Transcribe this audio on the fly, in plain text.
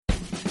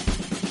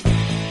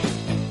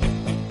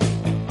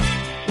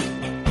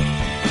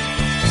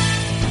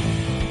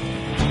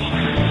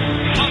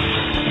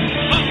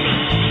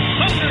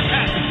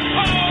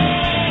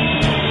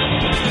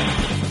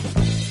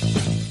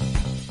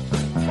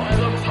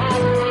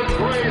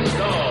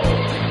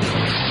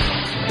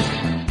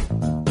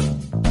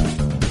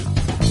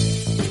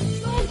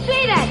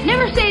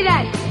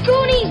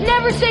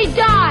never say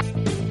die!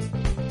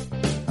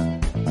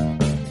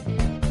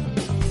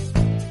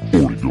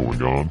 40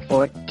 going on.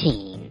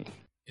 14.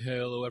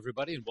 Hello,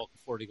 everybody, and welcome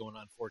to 40 going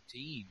on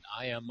 14.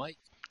 I am Mike.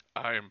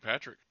 I am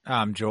Patrick.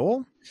 I'm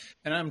Joel.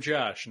 And I'm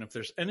Josh. And if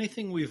there's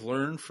anything we've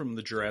learned from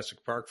the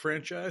Jurassic Park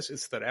franchise,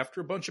 it's that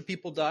after a bunch of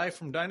people die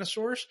from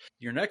dinosaurs,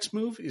 your next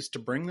move is to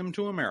bring them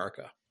to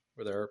America,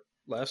 where there are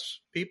less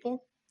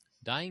people.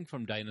 Dying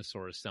from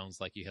dinosaurs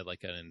sounds like you had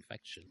like an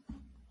infection.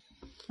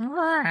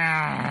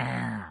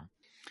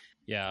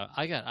 Yeah,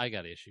 I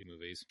got issue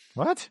movies.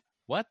 What?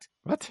 What?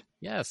 What?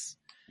 Yes.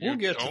 We'll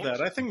get to don't?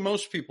 that. I think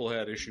most people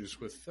had issues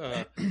with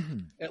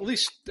at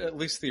least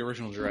the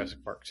original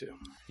Jurassic Park 2.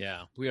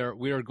 Yeah, we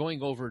are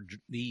going over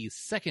the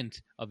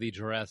second of the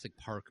Jurassic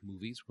Park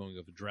movies. We're going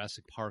over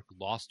Jurassic Park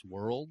Lost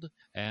World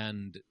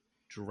and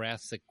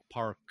Jurassic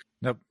Park...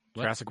 Nope.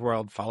 What? Jurassic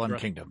World Fallen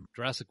Kingdom.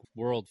 Jurassic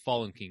World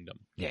Fallen Kingdom.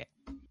 Yeah.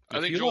 I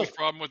think Joel's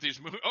problem with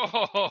these movies...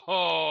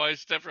 Oh, I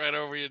stepped right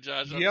over you,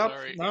 Josh. I'm Yep,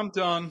 sorry. I'm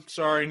done.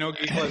 Sorry, no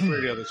Geek Life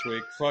Radio this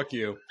week. Fuck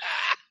you.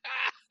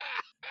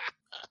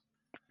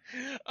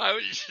 I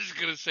was just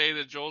going to say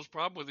that Joel's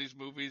problem with these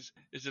movies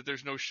is that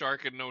there's no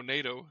shark and no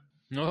NATO.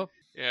 No.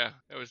 Yeah,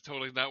 that was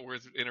totally not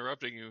worth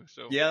interrupting you.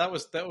 So Yeah, that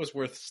was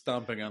worth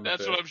stomping on the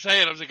that's bit. what I'm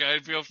saying. I was like, I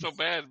feel so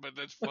bad, but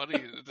that's funny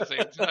at the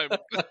same time.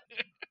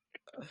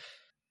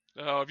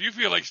 If you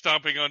feel like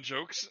stomping on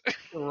jokes,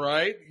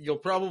 Right? You'll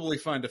probably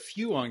find a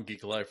few on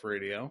Geek Life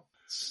Radio.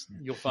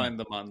 You'll find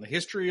them on the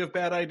History of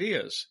Bad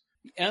Ideas,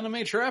 the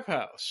Anime Trap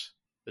House,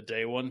 the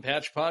Day One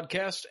Patch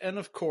Podcast, and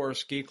of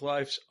course, Geek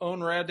Life's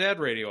own Rad Dad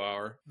Radio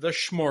Hour, the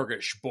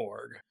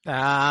Smorgasbord.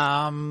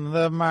 I'm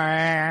the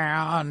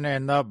man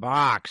in the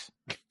box.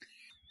 Is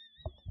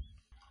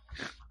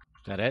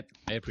that it?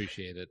 I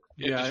appreciate it.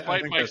 Yeah, I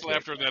despite think Mike's that's it.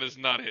 laughter, that is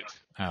not it.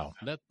 Oh.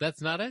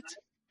 That's not it?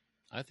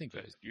 I think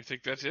that was, You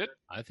think that's it?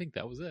 I think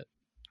that was it.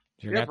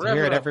 You're Yep, going to have to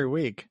hear wrap it it up. every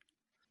week.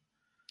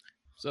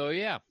 So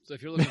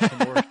if you're looking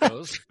for more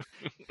shows,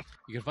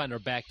 you can find our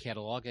back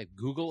catalog at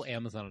Google,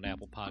 Amazon, and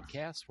Apple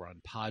Podcasts. We're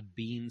on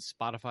Podbean,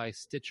 Spotify,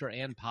 Stitcher,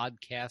 and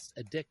Podcast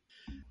Addict.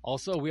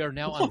 Also, we are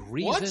now on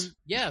Reason. What?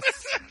 Yes.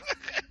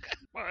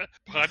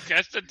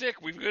 Podcast a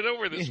dick. We've been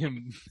over this.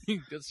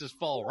 Let's just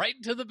fall right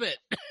into the bit.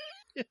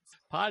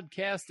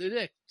 Podcast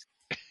Addict.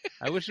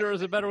 I wish there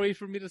was a better way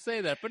for me to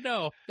say that, but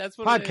no, that's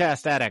what it is.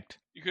 Podcast addict.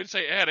 You could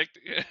say addict.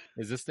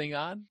 Is this thing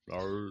on?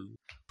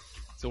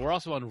 So we're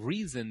also on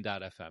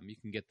Reason.fm. You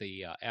can get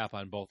the app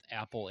on both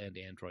Apple and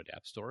Android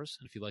app stores.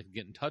 And if you'd like to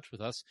get in touch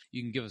with us,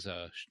 you can give us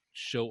a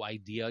show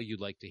idea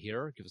you'd like to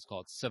hear. Give us a call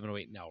at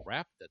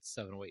 708-NOW-RAP. That's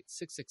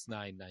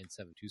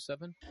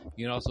 708-669-9727.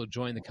 You can also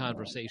join the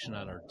conversation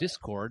on our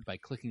Discord by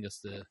clicking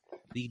the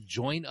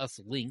Join Us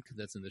link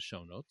that's in the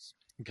show notes.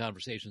 The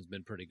conversation's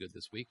been pretty good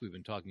this week. We've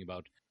been talking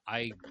about,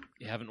 I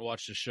haven't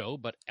watched the show,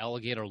 but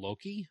Alligator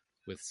Loki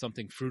with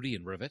something fruity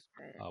and rivet.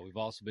 We've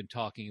also been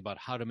talking about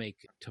how to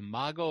make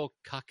Tamago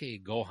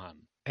Kake Gohan.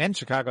 And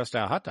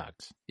Chicago-style hot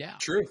dogs. Yeah.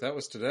 True, that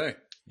was today.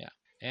 Yeah.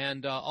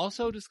 And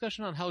also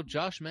discussion on how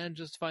Josh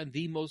manages to find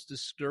the most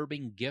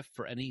disturbing GIF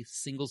for any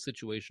single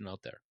situation out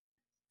there.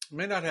 I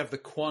may not have the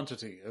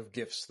quantity of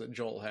gifts that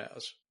Joel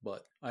has,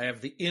 but I have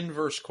the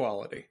inverse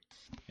quality.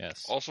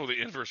 Yes. Also, the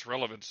inverse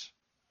relevance.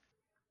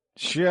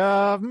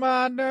 Shove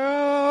my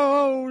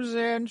nose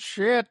in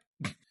shit.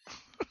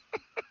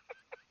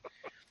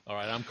 All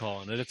right, I'm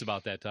calling it. It's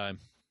about that time.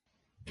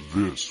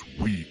 This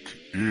week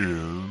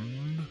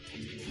in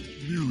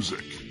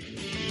music,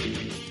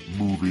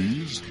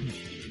 movies,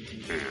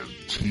 and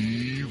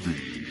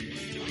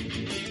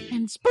TV.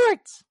 And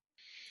sports.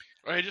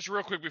 All right, just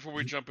real quick before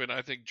we jump in,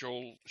 I think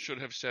Joel should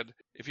have said,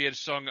 if he had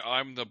sung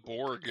I'm the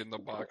Borg in the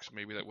box,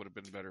 maybe that would have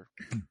been better.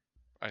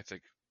 I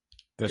think.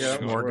 The Yeah,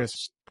 that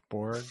was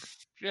smorgasbord.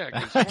 Yeah.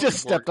 'cause I just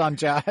stepped on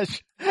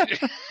Josh.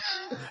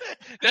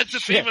 That's the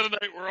theme of the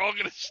night. We're all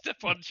going to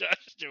step on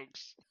Josh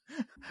jokes.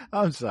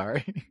 I'm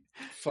sorry.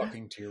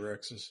 Fucking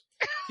T-Rexes.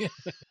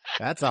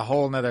 That's a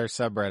whole nother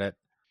subreddit.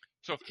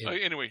 So,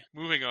 anyway,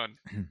 moving on.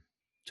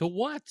 To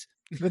what?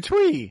 The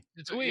twee.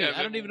 The twee. Yeah,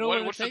 I don't even know what- where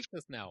to what's the- take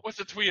this now. What's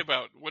the twee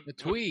about? The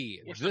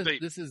twee. What's the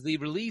date? This is the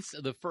release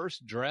of the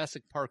first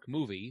Jurassic Park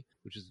movie,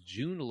 which is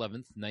June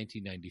 11th,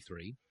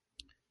 1993,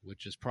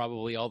 which is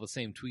probably all the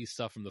same twee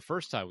stuff from the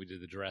first time we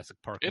did the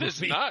Jurassic Park It movie.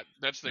 is not.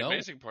 That's the No?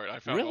 amazing part. I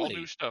found all Really?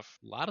 new stuff.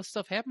 A lot of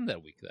stuff happened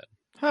that week then.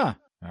 Huh.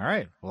 All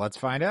right. Well, let's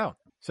find out.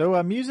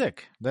 So,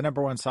 music. The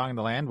number one song in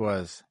the land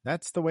was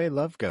That's the Way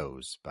Love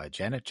Goes by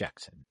Janet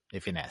Jackson,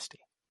 If You're Nasty.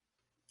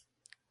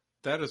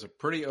 That is a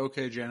pretty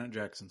okay Janet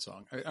Jackson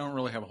song. I don't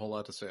really have a whole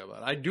lot to say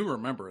about it. I do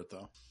remember it,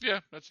 though.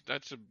 Yeah,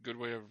 that's a good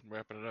way of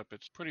wrapping it up.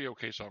 It's a pretty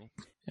okay song.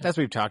 Yeah. As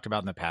we've talked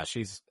about in the past,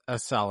 she's a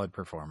solid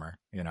performer,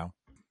 you know.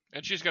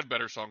 And she's got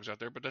better songs out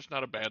there, but that's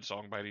not a bad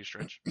song by any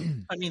stretch.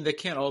 I mean, they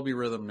can't all be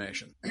Rhythm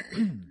Nation.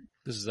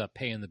 This is a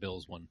Paying the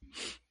Bills one.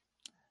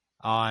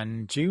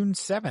 On June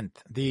 7th,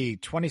 the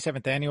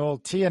 27th annual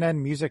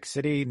TNN Music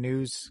City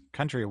News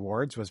Country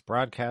Awards was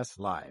broadcast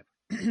live.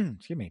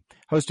 Excuse me.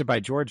 Hosted by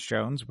George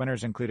Jones,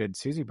 winners included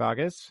Susie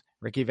Boggess,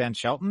 Ricky Van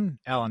Shelton,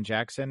 Alan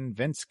Jackson,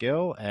 Vince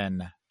Gill,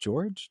 and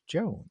George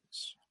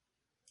Jones.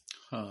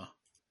 Huh.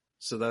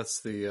 So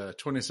that's the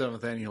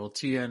 27th annual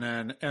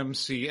TNN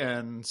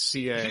MCN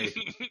CA.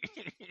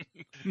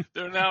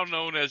 They're now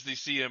known as the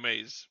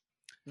CMAs.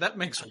 That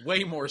makes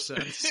way more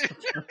sense.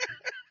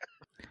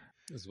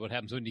 This is what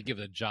happens when you give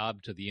a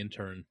job to the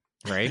intern.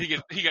 Right? He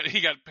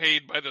got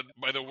paid by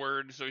the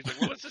word, so he's like,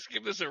 well, let's just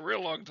give this a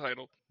real long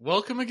title.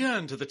 Welcome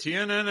again to the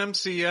TNN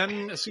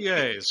MCN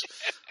CAs.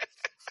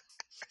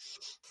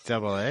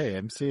 Double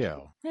A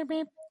MCO. Beep,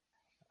 beep.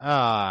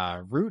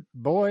 Root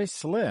Boy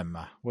Slim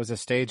was a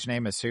stage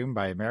name assumed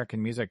by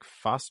American music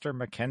Foster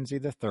Mackenzie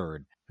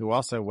III, who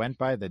also went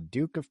by the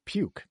Duke of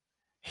Puke.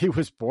 He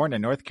was born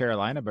in North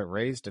Carolina but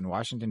raised in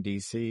Washington,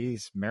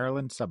 D.C.'s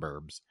Maryland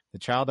suburbs. The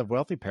child of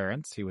wealthy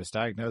parents, he was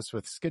diagnosed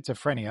with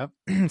schizophrenia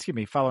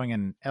following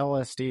an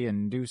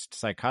LSD-induced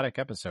psychotic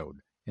episode.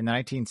 In the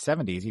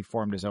 1970s, he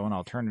formed his own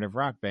alternative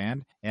rock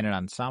band and an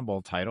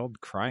ensemble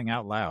titled Crying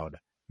Out Loud.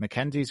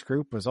 Mackenzie's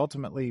group was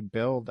ultimately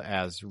billed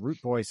as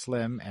Root Boy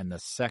Slim and the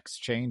Sex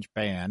Change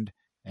Band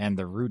and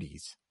the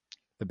Rudies.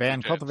 The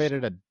band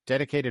cultivated a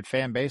dedicated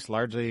fan base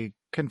largely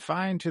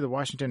confined to the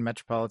Washington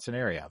metropolitan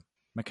area.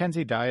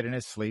 Mackenzie died in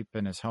his sleep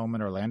in his home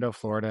in Orlando,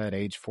 Florida at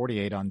age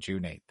 48 on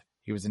June 8th.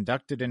 He was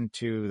inducted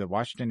into the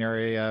Washington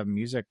Area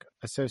Music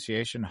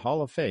Association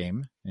Hall of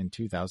Fame in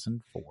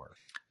 2004.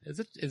 Is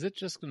it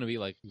just going to be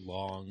like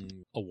long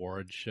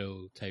award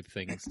show type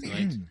things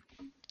tonight?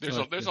 There's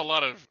a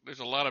lot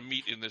of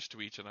meat in this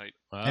tweet tonight.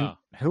 Wow.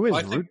 And who is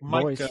I Root think Boy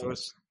Mike Slim?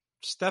 goes,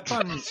 step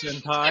on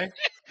senpai.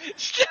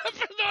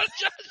 Stepping on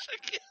Josh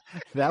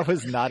again. That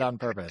was not on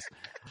purpose.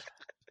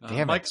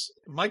 Damn it.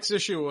 Mike's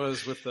issue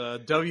was with the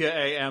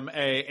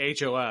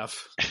WAMAHOF.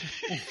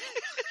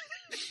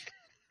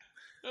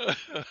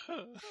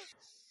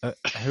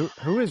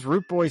 Who is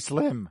Root Boy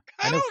Slim?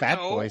 I know don't Fat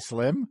know. Boy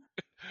Slim.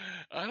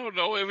 I don't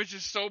know. It was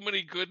just so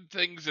many good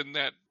things in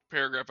that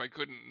paragraph. I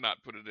couldn't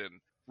not put it in.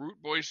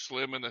 Root Boy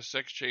Slim and the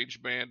Sex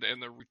Change Band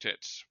and the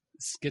Rootettes.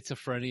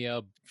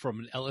 Schizophrenia from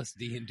an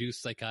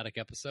LSD-induced psychotic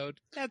episode?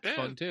 That's Yeah.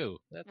 fun, too.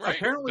 That's Right.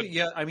 Apparently,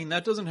 yeah, I mean,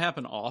 that doesn't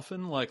happen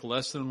often, like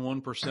less than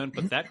 1%,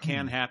 but that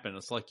can happen.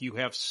 It's like you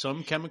have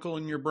some chemical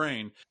in your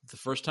brain. The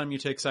first time you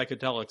take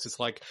psychedelics, it's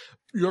like,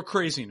 you're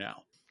crazy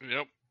now.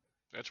 Yep.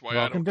 That's why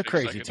Welcome I don't to take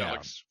Crazy Town.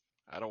 psychedelics.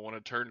 I don't want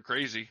to turn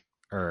crazy.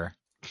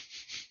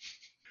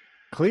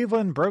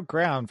 Cleveland broke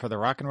ground for the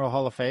Rock and Roll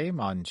Hall of Fame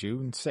on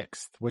June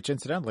 6th, which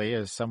incidentally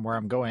is somewhere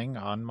I'm going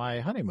on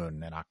my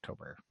honeymoon in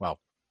October. Well,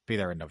 be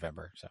there in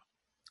November,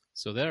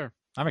 So there.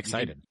 I'm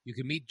excited. You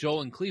can meet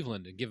Joel in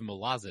Cleveland and give him a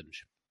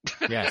lozenge.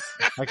 Yes,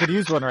 I could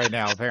use one right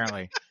now,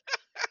 apparently.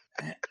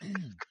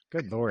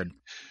 Good Lord.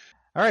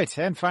 All right,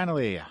 and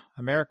finally,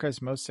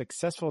 America's most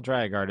successful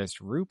drag artist,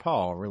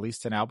 RuPaul,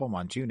 released an album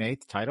on June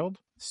 8th titled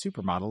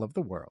Supermodel of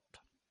the World.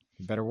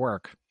 You better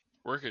work.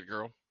 Work it,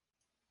 girl.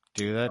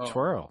 Do that Oh.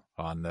 twirl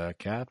on the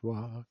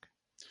catwalk.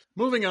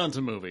 Moving on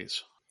to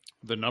movies.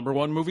 The number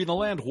one movie in the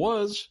land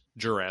was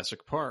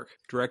Jurassic Park,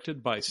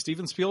 directed by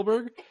Steven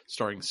Spielberg,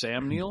 starring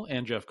Sam Neill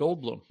and Jeff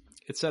Goldblum.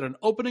 It set an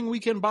opening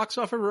weekend box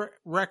office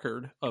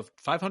record of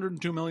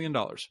 $502 million.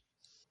 That's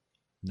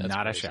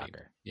Not crazy. a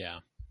shocker. Yeah.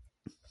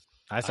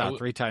 I saw I it w-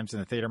 3 times in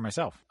the theater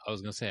myself. I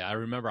was going to say, I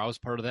remember I was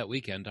part of that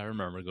weekend. I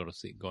remember going to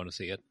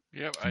see it.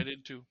 Yep, I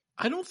did too.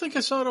 I don't think I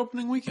saw it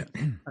opening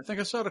weekend. I think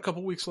I saw it a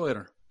couple weeks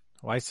later.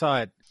 Well, I saw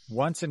it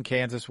once in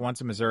Kansas,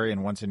 once in Missouri,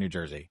 and once in New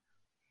Jersey.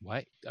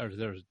 Why?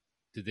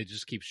 Did they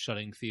just keep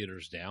shutting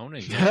theaters down?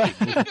 And you have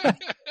to keep moving?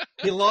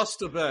 He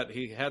lost a bet.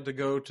 He had to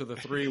go to the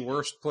 3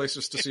 worst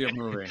places to see a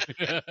movie.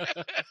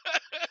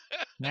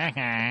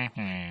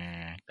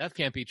 That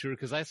can't be true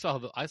because I saw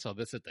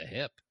this at the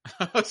Hip.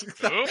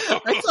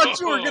 I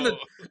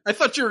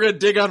thought you were gonna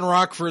dig on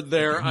Rockford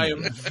there. I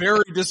am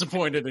very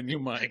disappointed in you,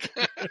 Mike.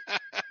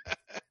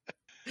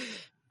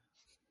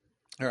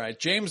 All right.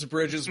 James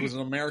Bridges was an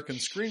American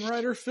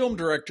screenwriter, film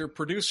director,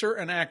 producer,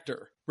 and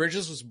actor.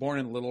 Bridges was born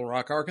in Little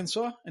Rock,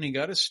 Arkansas, and he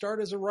got his start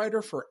as a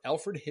writer for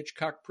Alfred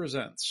Hitchcock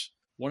Presents.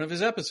 One of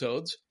his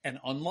episodes, An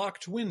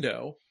Unlocked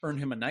Window, earned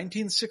him a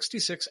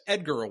 1966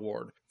 Edgar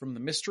Award from the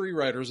Mystery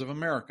Writers of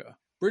America.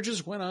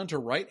 Bridges went on to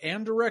write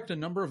and direct a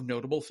number of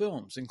notable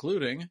films,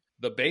 including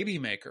The Baby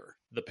Maker,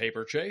 The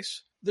Paper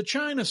Chase, The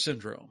China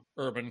Syndrome,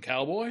 Urban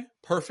Cowboy,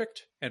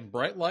 Perfect, and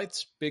Bright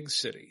Lights, Big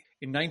City.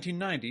 In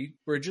 1990,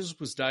 Bridges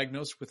was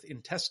diagnosed with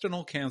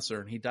intestinal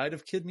cancer, and he died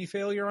of kidney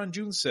failure on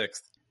June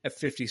 6th at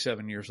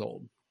 57 years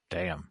old.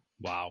 Damn.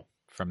 Wow.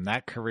 From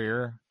that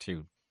career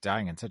to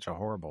dying in such a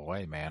horrible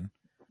way, man.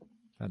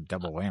 A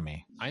double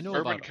whammy. I know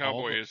Urban about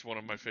Cowboy is one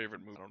of my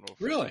favorite movies. I don't know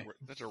if Really?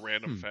 that's a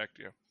random fact.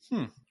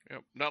 Yeah.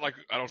 Yep. Not like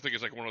I don't think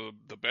it's like one of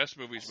the best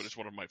movies, but it's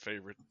one of my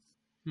favorite.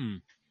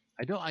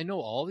 I know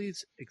all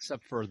these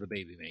except for The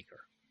Baby Maker.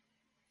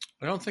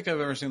 I don't think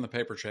I've ever seen The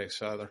Paper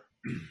Chase either.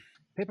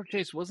 Paper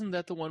Chase, wasn't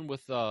that the one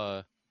with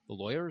the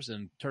lawyers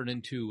and turned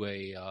into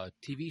a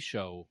TV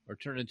show or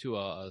turned into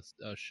a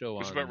show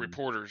It's on... about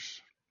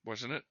reporters,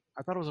 wasn't it?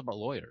 I thought it was about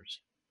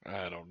lawyers.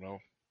 I don't know.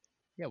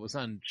 Yeah, it was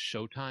on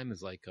Showtime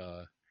as like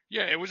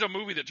Yeah, it was a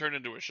movie that turned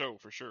into a show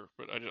for sure.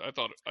 But I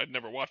thought I'd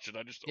never watched it.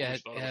 I just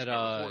always thought it was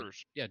about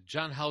reporters. yeah,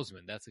 John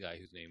Houseman, that's the guy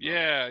whose name.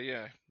 Yeah,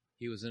 yeah.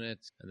 He was in it.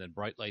 And then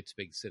Bright Lights,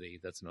 Big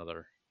City. That's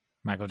another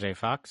Michael J.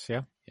 Fox,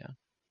 yeah.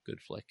 good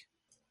flick.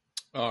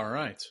 All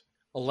right.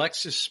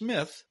 Alexis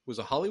Smith was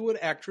a Hollywood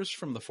actress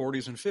from the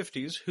 40s and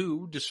 50s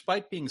who,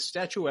 despite being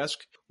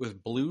statuesque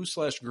with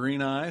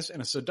blue/green eyes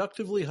and a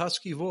seductively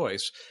husky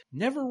voice,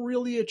 never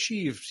really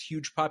achieved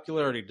huge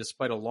popularity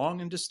despite a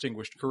long and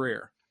distinguished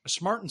career. A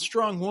smart and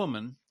strong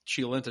woman,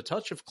 she lent a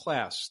touch of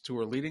class to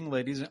her leading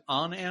ladies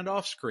on and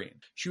off screen.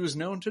 She was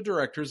known to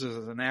directors as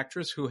an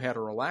actress who had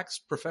a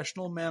relaxed,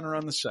 professional manner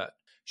on the set.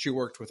 She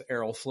worked with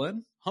Errol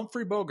Flynn,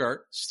 Humphrey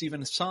Bogart,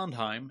 Stephen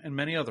Sondheim, and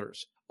many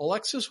others.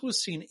 Alexis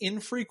was seen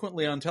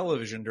infrequently on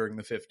television during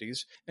the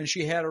 50s, and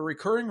she had a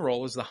recurring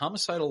role as the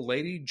homicidal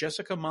Lady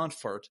Jessica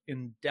Montfort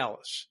in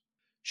Dallas.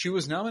 She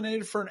was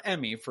nominated for an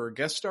Emmy for a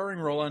guest starring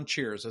role on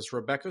Cheers as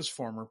Rebecca's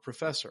former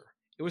professor.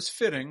 It was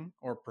fitting,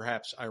 or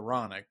perhaps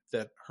ironic,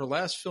 that her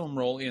last film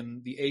role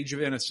in The Age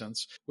of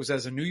Innocence was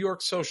as a New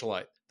York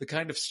socialite, the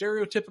kind of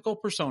stereotypical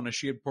persona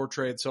she had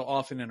portrayed so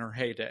often in her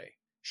heyday.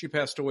 She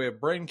passed away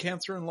of brain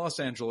cancer in Los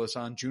Angeles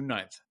on June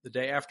 9th, the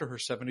day after her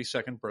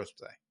 72nd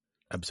birthday.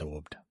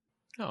 Absorbed.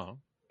 Oh,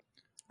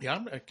 Yeah,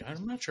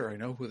 I'm not sure I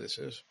know who this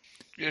is.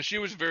 Yeah, she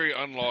was very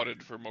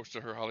unlauded for most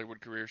of her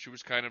Hollywood career. She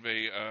was kind of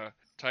a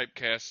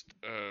typecast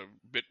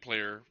bit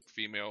player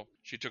female.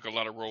 She took a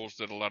lot of roles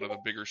that a lot of the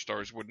bigger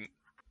stars wouldn't.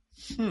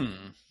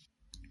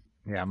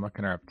 Yeah, I'm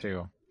looking her up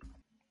too.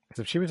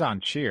 Because if she was on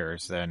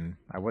Cheers, then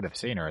I would have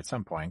seen her at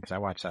some point because I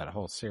watched that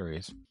whole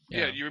series.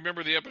 Yeah, you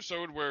remember the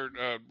episode where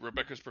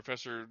Rebecca's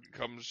professor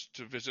comes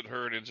to visit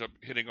her and ends up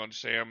hitting on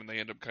Sam, and they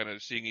end up kind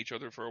of seeing each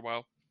other for a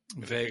while?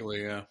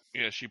 Vaguely, yeah.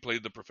 Yeah, she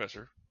played the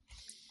professor.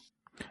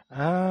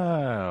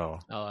 Oh.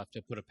 I'll have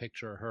to put a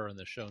picture of her in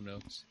the show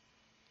notes.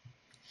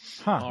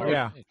 Huh, All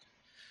yeah. right.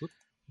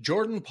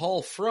 Jordan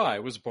Paul Fry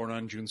was born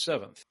on June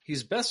 7th.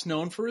 He's best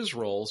known for his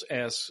roles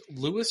as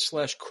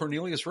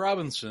Lewis/Cornelius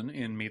Robinson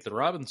in Meet the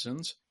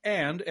Robinsons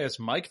and as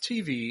Mike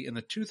TV in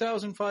the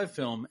 2005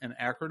 film An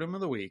Acronym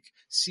of the Week,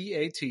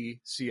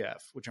 CATCF,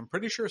 which I'm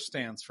pretty sure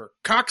stands for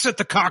Cocks at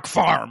the Cock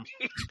Farm.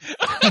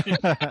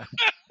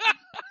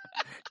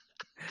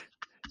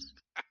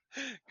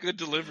 Good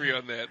delivery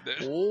on that.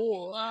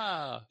 Oh,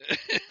 wow.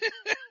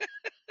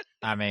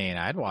 I mean,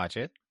 I'd watch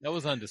it. That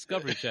was on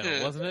Discovery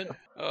Channel, wasn't it?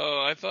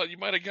 Oh, I thought you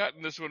might have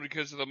gotten this one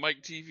because of the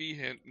Mike TV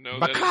hint. No,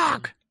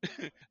 Cock!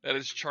 that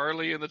is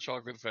Charlie and the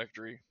Chocolate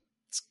Factory.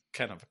 It's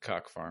kind of a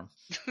cock farm.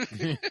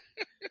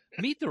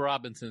 Meet the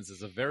Robinsons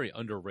is a very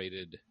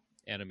underrated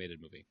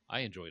animated movie.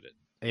 I enjoyed it.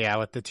 Yeah,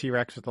 with the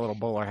T-Rex with the little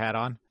bowler hat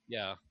on.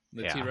 Yeah,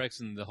 the Yeah. T-Rex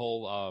and the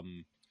whole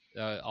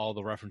all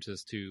the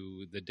references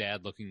to the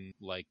dad looking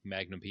like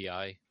Magnum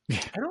PI.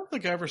 I don't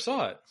think I ever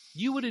saw it.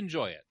 You would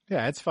enjoy it.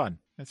 Yeah, it's fun.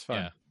 It's fun.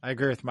 Yeah. I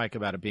agree with Mike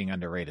about it being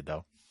underrated,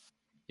 though.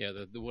 Yeah,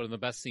 one of the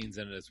best scenes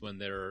in it is when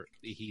the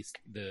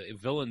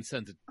villain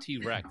sends a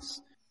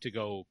T-Rex to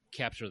go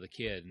capture the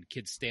kid, and the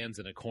kid stands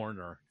in a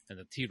corner, and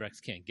the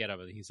T-Rex can't get him,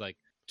 and he's like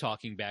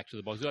talking back to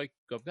the boss. He's like,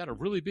 I've got a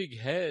really big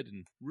head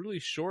and really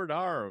short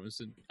arms,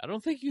 and I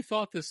don't think you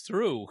thought this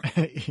through.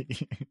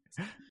 It's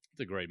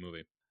a great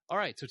movie. All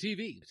right, so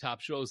TV. The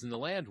top shows in the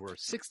land were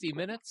 60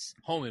 Minutes,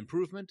 Home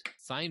Improvement,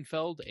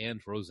 Seinfeld,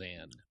 and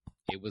Roseanne.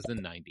 It was the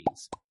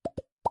 90s.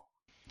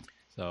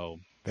 So,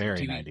 Very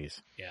TV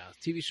 90s. Yeah,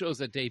 TV shows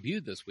that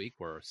debuted this week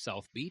were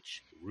South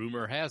Beach,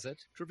 Rumor Has It,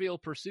 Trivial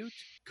Pursuit,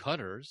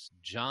 Cutters,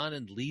 John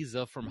and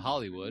Lisa from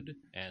Hollywood,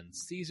 and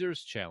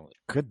Caesar's Challenge.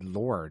 Good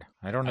Lord.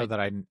 I don't know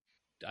that I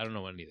don't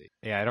know any of these.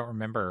 Yeah, I don't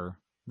remember.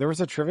 There was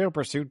a Trivial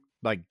Pursuit,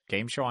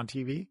 game show on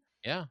TV?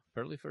 Yeah,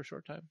 apparently for a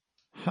short time.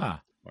 Huh.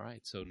 All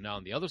right, so now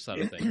on the other side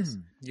of things.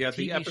 Yeah,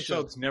 the TV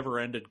episodes never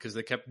ended because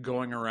they kept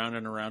going around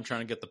and around trying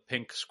to get the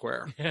pink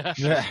square. Yeah.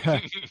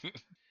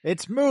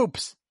 It's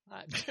Moops.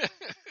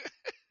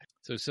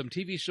 So some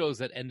TV shows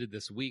that ended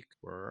this week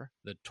were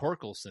The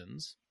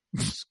Torkelsons,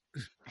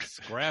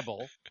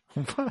 Scrabble,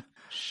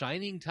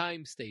 Shining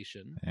Time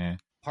Station, Eh.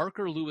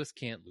 Parker Lewis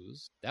Can't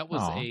Lose. That was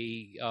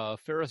Aw. a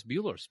Ferris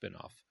Bueller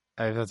spinoff.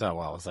 I thought it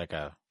was like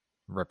a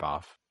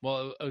ripoff.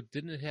 Well,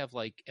 didn't it have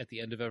at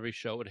the end of every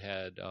show it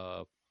had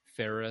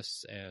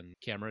Ferris and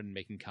Cameron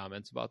making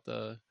comments about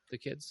the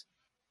kids?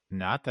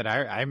 Not that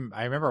I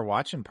remember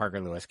watching Parker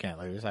Lewis Can't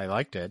Lose. I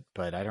liked it,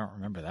 but I don't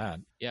remember that.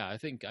 Yeah, I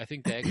think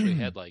they actually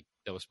had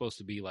that was supposed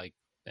to be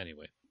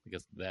anyway. I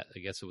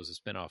guess it was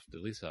a spinoff to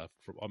Lisa.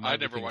 I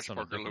never watched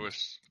Parker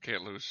Lewis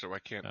Can't Lose, so I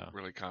can't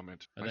really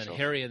comment. And myself. then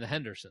Harry and the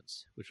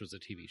Hendersons, which was a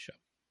TV show.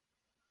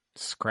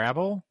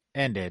 Scrabble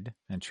ended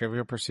and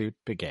Trivial Pursuit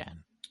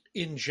began.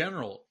 In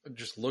general,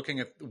 just looking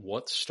at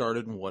what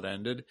started and what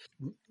ended,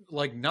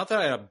 not that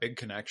I had a big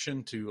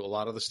connection to a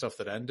lot of the stuff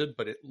that ended,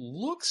 but it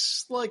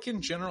looks like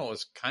in general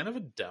is kind of a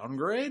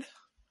downgrade.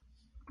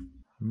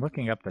 I'm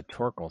looking up the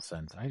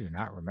Torkelsons. I do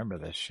not remember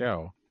this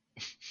show.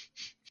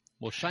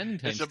 Well, Shining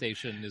Time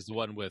Station is the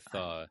one with...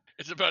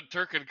 It's about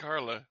Turk and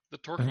Carla, the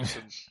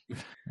Torkelsons.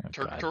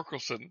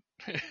 Torkelson.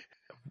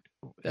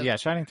 Yeah,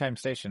 Shining Time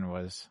Station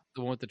was...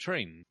 the one with the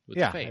train, with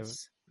Yeah, the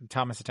face.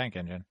 Thomas the Tank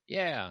Engine.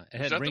 Yeah. It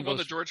had Is that Ringo, the one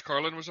that George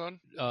Carlin was on?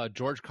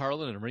 George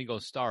Carlin and Ringo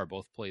Starr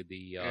both played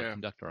the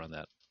conductor on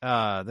that.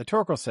 The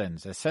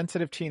Torkelsons, a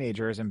sensitive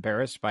teenager is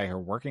embarrassed by her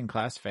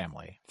working-class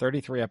family.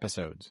 33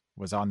 episodes.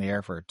 Was on the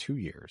air for 2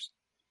 years.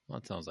 Well,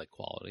 that sounds like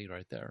quality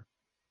right there.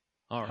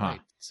 All Huh.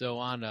 right. So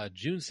on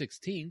June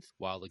 16th,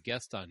 while a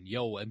guest on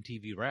Yo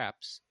MTV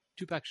Raps,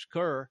 Tupac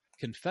Shakur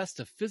confessed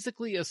to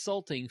physically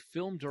assaulting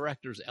film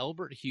directors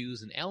Albert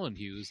Hughes and Alan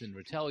Hughes in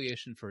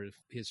retaliation for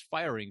his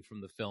firing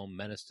from the film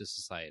Menace to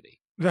Society.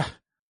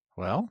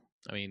 Well,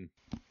 I mean,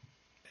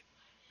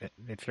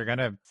 if you're going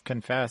to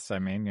confess, I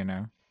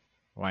mean,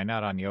 why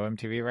not on Yo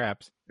MTV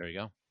Raps? there you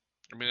go.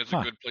 I mean, it's Huh.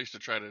 a good place to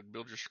try to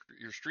build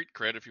your street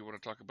cred if you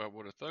want to talk about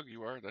what a thug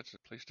you are. That's a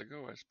place to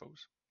go, I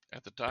suppose.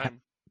 At the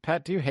time,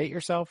 Pat, do you hate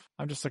yourself?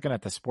 I'm just looking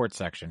at the sports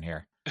section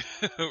here.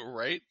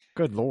 right?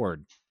 Good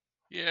Lord.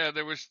 Yeah,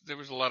 there was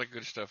a lot of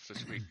good stuff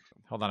this week.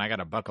 Hold on, I got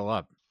to buckle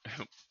up.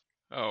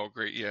 Oh,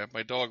 great! Yeah,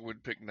 my dog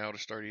would pick now to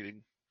start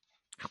eating.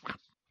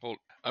 Hold,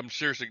 I'm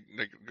seriously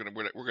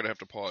we're gonna have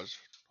to pause.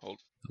 Hold,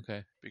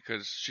 Okay.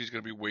 because she's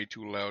gonna be way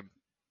too loud.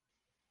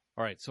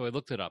 All right. So I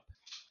looked it up.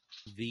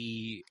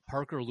 The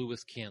Parker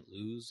Lewis Can't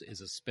Lose is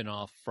a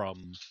spinoff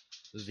from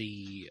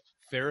the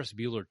Ferris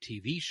Bueller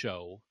TV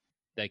show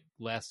that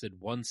lasted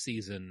one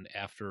season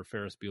after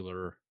Ferris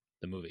Bueller,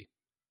 the movie.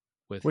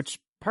 Which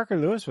Parker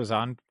Lewis was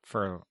on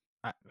for,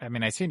 I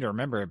mean, I seem to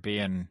remember it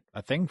being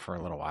a thing for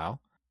a little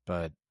while,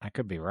 but I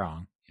could be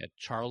wrong. Yeah,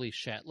 Charlie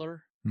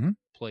Shatler Mhm.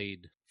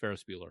 played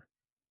Ferris Bueller.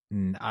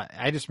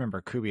 I just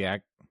remember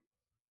Kubiak,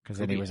 because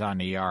then he Kubiak. was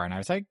on ER, and I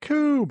was like,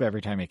 Koob,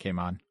 every time he came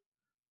on.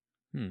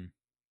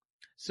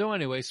 So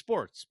anyway,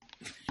 sports.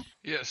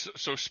 Yes,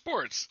 so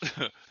sports.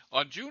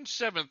 On June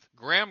 7th,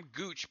 Graham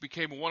Gooch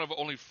became one of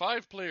only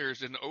 5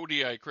 players in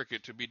ODI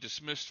cricket to be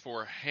dismissed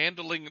for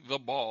handling the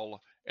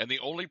ball, and the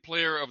only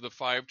player of the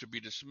 5 to be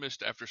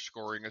dismissed after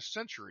scoring a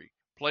century.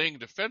 Playing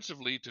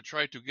defensively to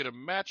try to get a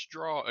match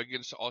draw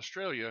against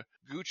Australia,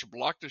 Gooch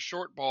blocked a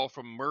short ball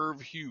from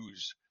Merv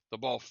Hughes. The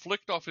ball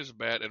flicked off his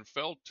bat and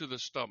fell to the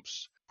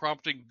stumps,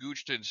 prompting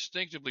Gooch to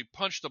instinctively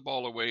punch the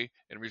ball away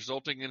and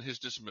resulting in his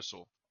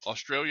dismissal.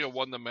 Australia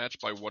won the match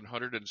by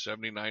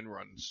 179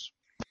 runs.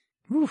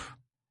 Oof.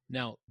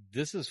 Now,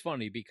 this is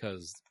funny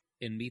because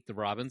in Meet the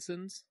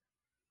Robinsons,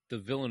 the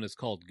villain is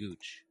called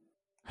Gooch.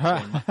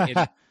 And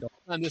the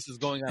whole time this is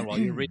going on while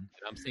you're reading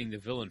it, I'm seeing the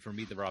villain from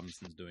Meet the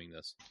Robinsons doing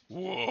this.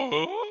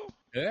 Whoa!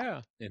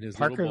 Yeah. In his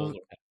Parker- little bowler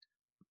hat.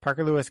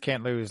 Parker Lewis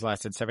Can't Lose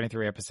lasted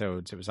 73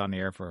 episodes. It was on the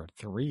air for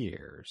 3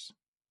 years.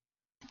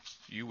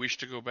 You wish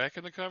to go back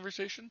in the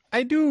conversation?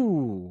 I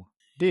do.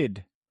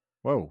 Did.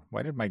 Whoa,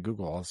 why did my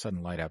Google all of a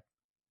sudden light up?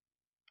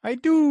 I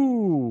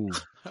do.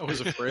 I was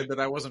afraid that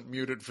I wasn't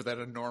muted for that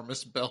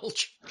enormous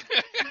belch.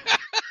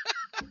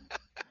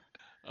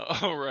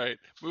 All right.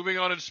 Moving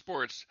on in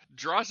sports.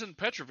 Drazen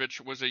Petrovic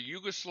was a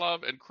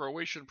Yugoslav and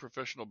Croatian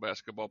professional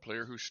basketball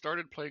player who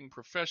started playing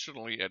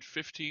professionally at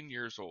 15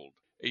 years old.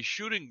 A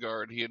shooting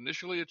guard, he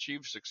initially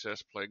achieved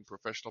success playing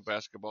professional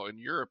basketball in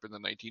Europe in the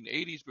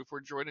 1980s before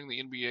joining the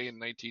NBA in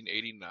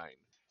 1989.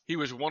 He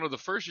was one of the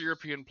first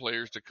European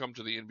players to come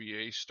to the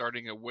NBA,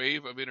 starting a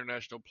wave of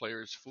international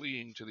players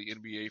fleeing to the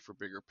NBA for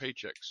bigger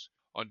paychecks.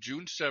 On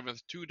June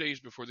 7th, 2 days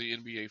before the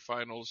NBA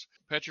Finals,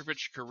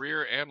 Petrovic's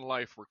career and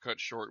life were cut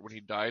short when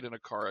he died in a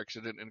car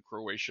accident in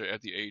Croatia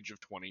at the age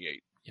of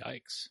 28.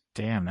 Yikes.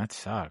 Damn, that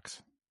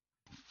sucks.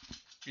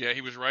 Yeah,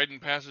 he was riding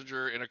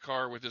passenger in a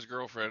car with his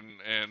girlfriend,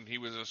 and he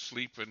was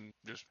asleep, and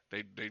just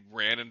they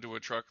ran into a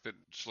truck that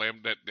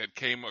slammed that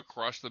came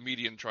across the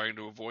median trying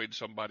to avoid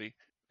somebody,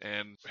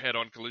 and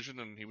head-on collision,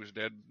 and he was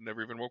dead.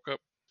 Never even woke up.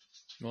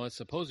 Well, I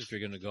suppose if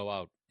you're going to go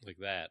out like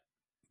that,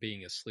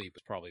 being asleep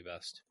is probably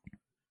best.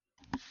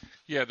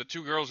 Yeah, the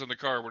 2 girls in the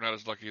car were not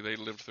as lucky. They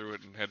lived through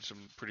it and had some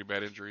pretty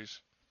bad injuries.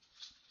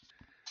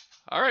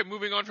 All right,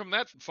 moving on from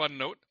that fun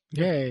note.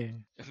 Yay.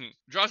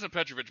 Drazen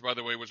Petrovic, by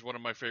the way, was one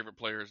of my favorite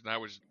players, and I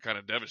was kind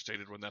of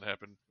devastated when that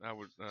happened. I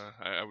was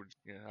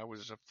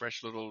a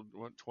fresh little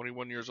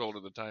 21 years old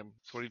at the time,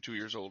 22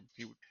 years old.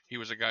 He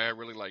was a guy I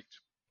really liked.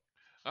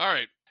 All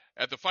right.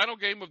 At the final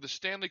game of the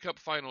Stanley Cup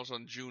Finals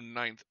on June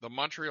 9th, the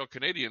Montreal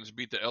Canadiens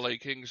beat the LA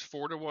Kings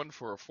 4-1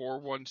 for a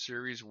 4-1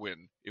 series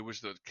win. It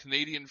was the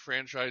Canadian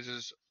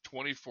franchise's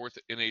 24th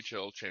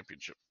NHL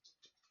championship.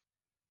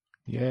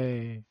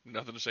 Yay.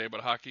 Nothing to say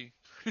about hockey?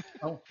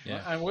 Oh,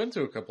 Yeah. I went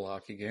to a couple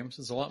hockey games.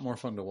 It's a lot more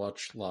fun to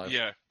watch live.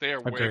 Yeah, they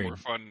are way Agreed. more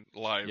fun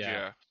live.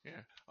 Yeah.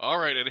 Yeah. All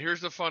right, and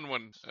here's the fun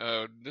one.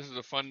 This is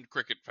a fun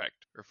cricket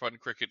fact, or fun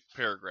cricket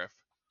paragraph.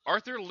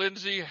 Arthur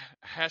Lindsay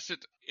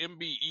Hassett,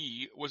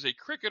 MBE, was a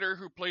cricketer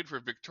who played for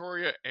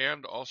Victoria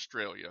and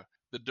Australia.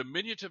 The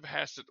diminutive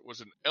Hassett was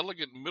an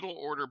elegant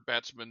middle-order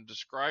batsman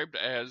described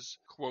as,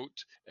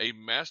 quote, a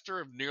master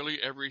of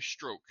nearly every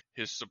stroke.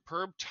 His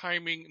superb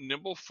timing,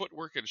 nimble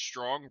footwork, and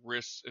strong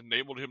wrists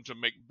enabled him to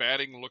make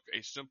batting look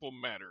a simple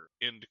matter,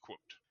 end quote.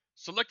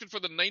 Selected for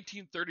the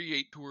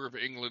 1938 tour of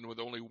England with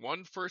only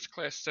one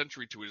first-class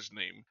century to his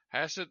name,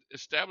 Hassett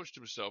established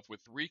himself with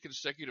 3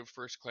 consecutive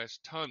first-class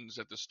tons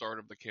at the start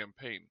of the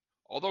campaign.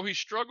 Although he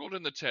struggled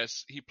in the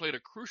tests, he played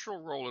a crucial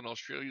role in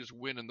Australia's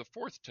win in the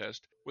fourth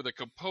test with a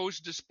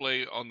composed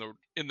display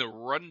in the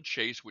run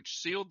chase which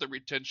sealed the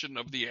retention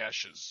of the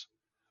Ashes.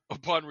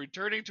 Upon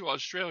returning to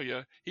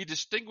Australia, he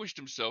distinguished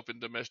himself in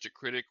domestic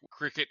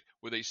cricket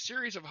with a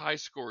series of high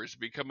scores,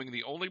 becoming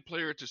the only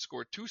player to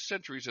score 2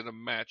 centuries in a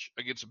match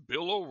against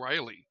Bill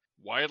O'Reilly,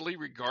 widely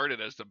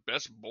regarded as the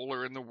best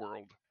bowler in the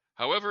world.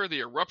 However, the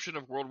eruption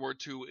of World War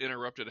II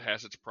interrupted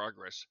Hassett's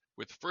progress.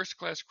 With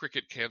first-class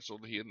cricket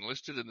cancelled, he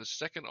enlisted in the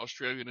 2nd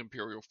Australian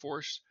Imperial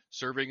Force,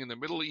 serving in the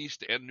Middle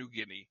East and New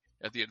Guinea.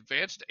 At the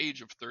advanced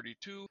age of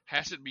 32,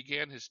 Hassett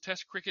began his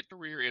Test cricket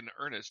career in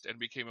earnest and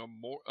became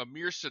a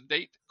mere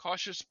sedate,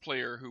 cautious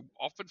player who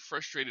often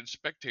frustrated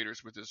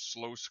spectators with his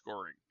slow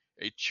scoring.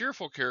 A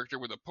cheerful character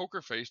with a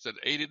poker face that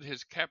aided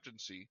his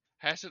captaincy,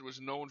 Hassett was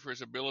known for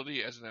his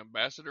ability as an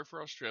ambassador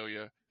for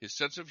Australia, his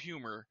sense of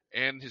humor,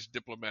 and his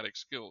diplomatic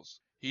skills.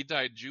 He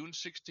died June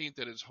 16th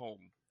at his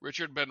home.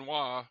 Richard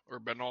Benoit, or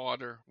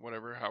Benoit, or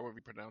whatever, however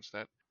you pronounce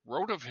that,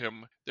 wrote of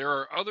him, "There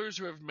are others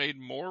who have made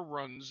more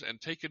runs and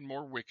taken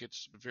more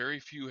wickets, but very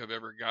few have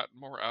ever gotten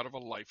more out of a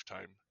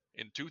lifetime."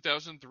 In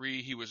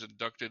 2003, he was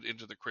inducted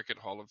into the Cricket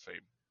Hall of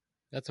Fame.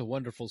 That's a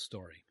wonderful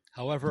story.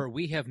 However,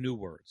 we have new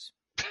words.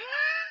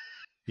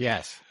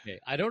 Yes. Okay,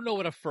 I don't know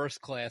what a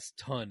first-class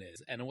ton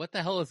is, and what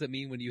the hell does it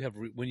mean when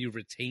you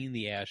retain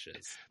the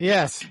Ashes?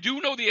 Yes. I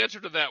do know the answer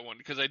to that one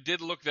because I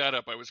did look that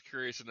up. I was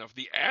curious enough.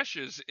 The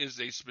Ashes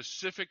is a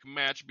specific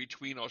match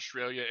between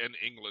Australia and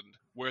England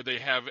where they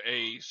have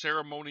a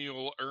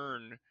ceremonial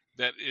urn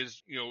that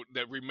is,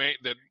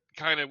 that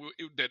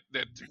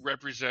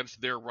represents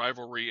their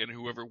rivalry, and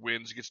whoever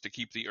wins gets to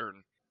keep the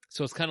urn.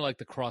 So it's kind of like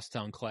the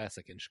Crosstown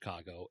Classic in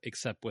Chicago,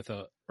 except with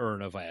a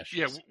urn of ashes.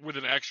 Yeah, with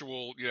an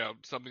actual,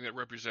 something that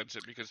represents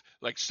it. Because,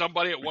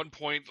 somebody at one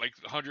point,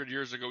 100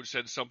 years ago,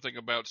 said something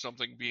about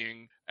something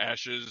being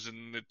ashes,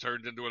 and it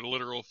turned into a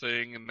literal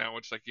thing, and now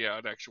it's an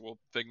actual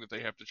thing that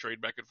they have to trade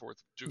back and forth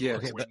to. Yeah,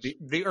 whoever wins.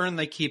 the urn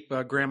they keep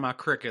Grandma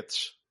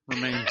Cricket's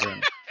remains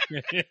in.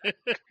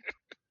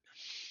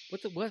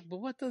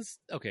 What does...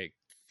 Okay,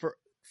 for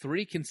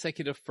 3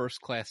 consecutive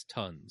first-class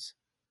tons.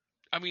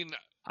 I mean...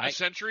 A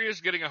century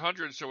is getting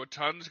 100, so a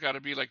ton's got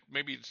to be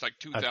maybe it's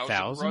 2,000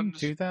 1,000?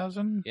 runs.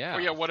 2,000? Yeah. Oh,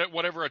 yeah,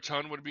 whatever a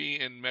ton would be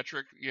in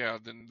metric. Yeah,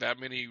 then that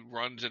many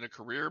runs in a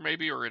career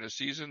maybe, or in a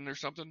season or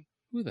something.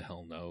 Who the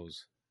hell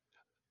knows?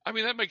 I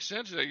mean, that makes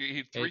sense. He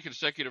had 3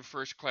 consecutive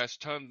first-class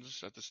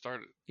tons at the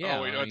start.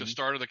 Yeah, at the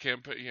start of the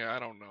campaign. Yeah, I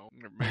don't know.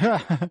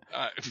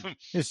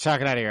 Just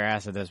talking out of your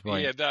ass at this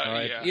point. Yeah, All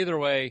right. yeah. Either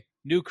way,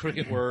 new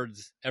cricket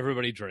words.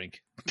 Everybody drink.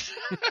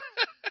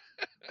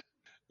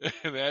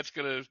 That's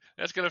gonna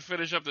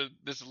finish up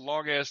this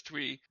long ass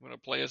tweet. I'm gonna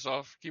play us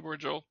off.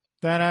 Keyboard Joel.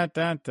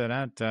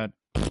 Da-da-da-da-da-da.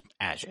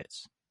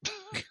 Ashes.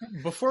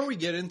 Before we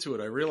get into it,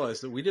 I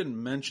realized that we didn't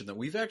mention that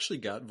we've actually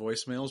got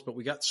voicemails, but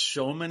we got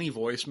so many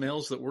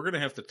voicemails that we're going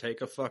to have to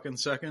take a fucking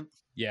second.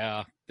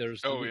 Yeah,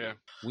 there's. Oh yeah.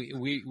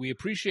 We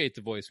appreciate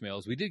the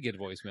voicemails. We did get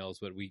voicemails,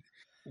 but we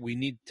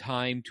need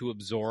time to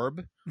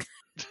absorb.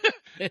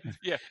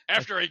 Yeah,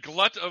 after a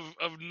glut of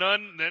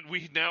none, then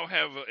we now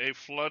have a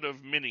flood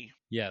of many.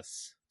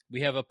 Yes,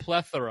 we have a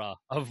plethora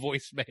of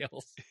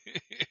voicemails.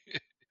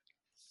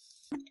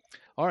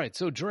 All right,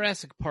 so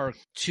Jurassic Park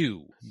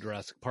 2,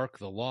 Jurassic Park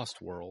The Lost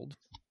World,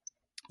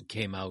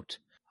 came out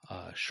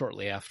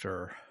shortly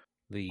after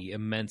the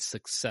immense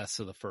success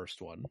of the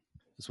first one.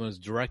 This one is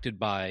directed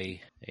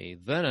by a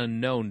then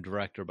unknown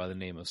director by the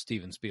name of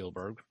Steven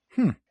Spielberg.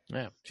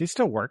 Yeah, She's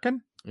still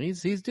working?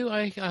 he's doing.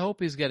 I hope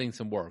he's getting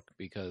some work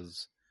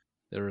because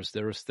there's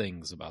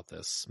things about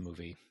this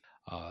movie.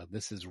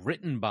 This is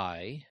written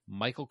by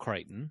Michael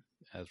Crichton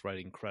as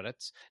writing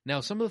credits.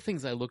 Now, some of the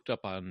things I looked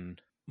up on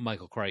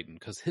Michael Crichton,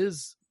 because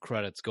his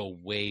credits go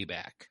way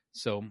back.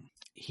 So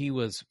he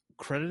was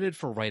credited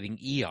for writing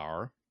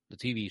ER, the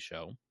TV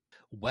show,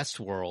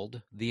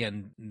 Westworld, The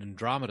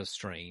Andromeda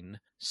Strain,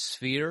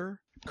 Sphere,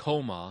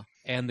 Coma,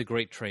 and The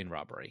Great Train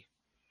Robbery.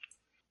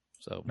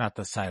 So Not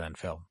the silent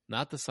film.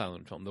 not the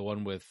silent film, the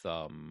one with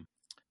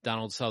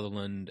Donald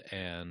Sutherland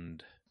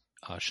and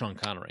Sean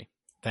Connery.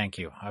 Thank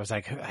you. I was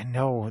like, I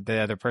know the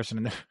other person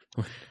in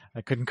there. I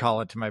couldn't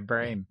call it to my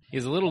brain.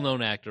 He's a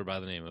little-known actor by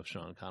the name of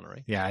Sean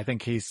Connery. Yeah, I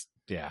think he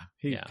Yeah.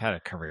 had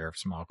a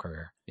small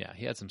career. Yeah,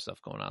 he had some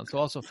stuff going on. So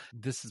also,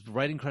 this is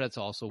writing credits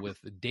also with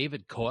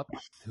David Koepp,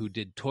 who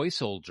did Toy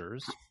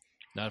Soldiers.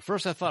 Now, at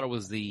first I thought it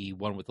was the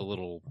one with the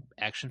little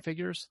action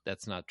figures.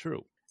 That's not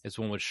true. It's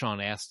one with Sean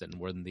Astin,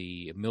 where in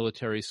the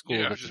military school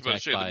Yeah, I was gets just about to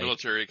attacked say the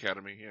military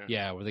academy. Yeah.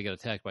 Yeah, where they get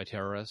attacked by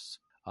terrorists.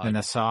 And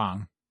the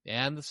song.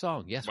 And the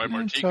song, yes. By we-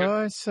 Martika.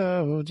 Toy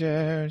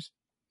soldiers.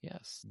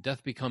 Yes.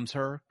 Death Becomes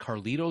Her,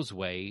 Carlito's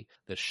Way,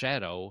 The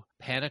Shadow,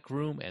 Panic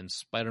Room, and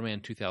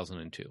Spider-Man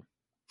 2002.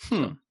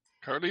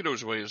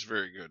 Carlito's Way is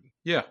very good.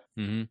 Yeah.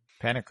 Mm-hmm.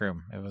 Panic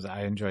Room.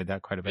 I enjoyed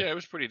that quite a bit. Yeah, it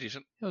was pretty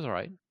decent. It was all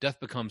right. Death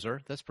Becomes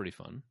Her. That's pretty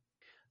fun.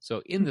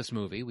 So in this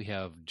movie, we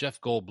have Jeff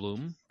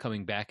Goldblum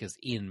coming back as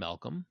Ian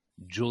Malcolm,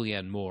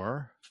 Julianne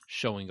Moore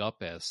showing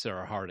up as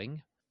Sarah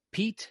Harding,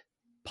 Pete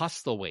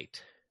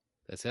Postlethwaite.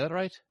 Did I say that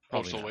right?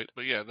 Probably Postal not. weight,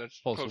 but yeah, that's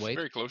Postal close, weight.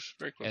 very close,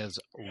 very close. As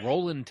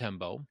Roland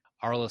Tembo,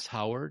 Arliss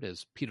Howard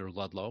as Peter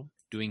Ludlow,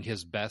 doing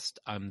his best.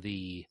 I'm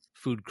the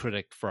food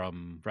critic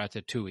from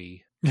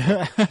Ratatouille.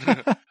 I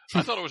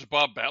thought it was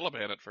Bob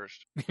Balaban at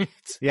first.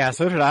 Yeah,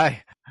 so did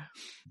I.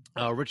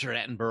 Richard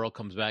Attenborough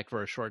comes back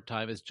for a short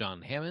time as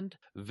John Hammond.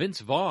 Vince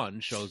Vaughn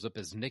shows up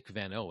as Nick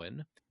Van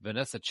Owen.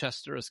 Vanessa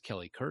Chester as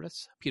Kelly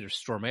Curtis. Peter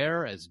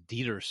Stormare as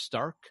Dieter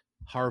Stark.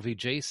 Harvey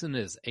Jason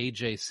as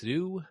AJ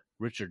Sadu.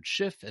 Richard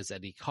Schiff as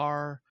Eddie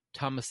Carr.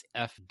 Thomas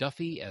F.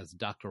 Duffy as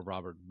Dr.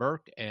 Robert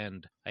Burke.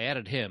 And I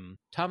added him,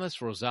 Thomas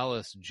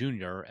Rosales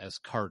Jr. as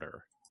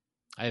Carter.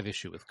 I have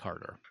issue with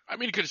Carter. I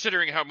mean,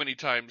 considering how many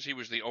times he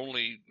was the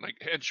only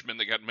henchman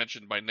that got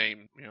mentioned by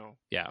name,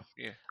 Yeah.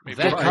 maybe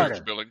That that's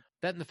Carter. billing.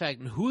 That and the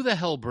fact, who the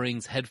hell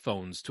brings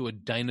headphones to a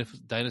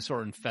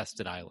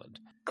dinosaur-infested island?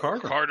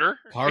 Carter.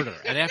 Carter.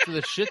 And after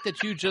the shit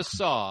that you just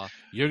saw,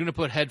 you're going to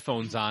put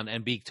headphones on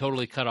and be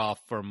totally cut off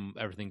from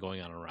everything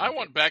going on around I you.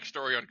 want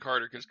backstory on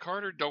Carter because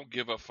Carter don't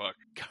give a fuck.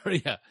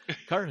 Yeah.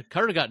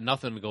 Carter got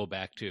nothing to go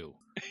back to.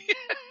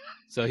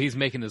 So he's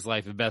making his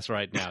life the best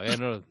right now. I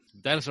know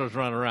dinosaurs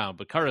running around,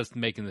 but Carter's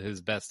making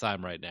his best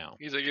time right now.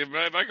 He's like, if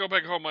I go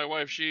back home, my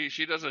wife she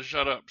doesn't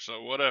shut up,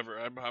 so whatever.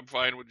 I'm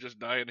fine with just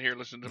dying here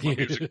listening to my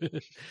music.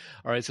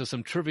 All right, so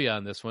some trivia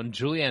on this one.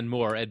 Julianne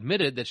Moore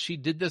admitted that she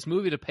did this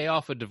movie to pay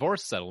off a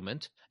divorce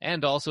settlement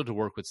and also to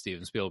work with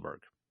Steven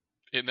Spielberg.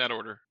 In that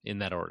order. In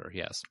that order,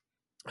 yes.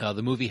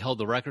 The movie held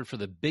the record for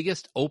the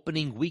biggest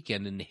opening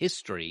weekend in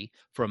history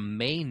from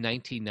May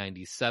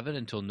 1997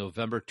 until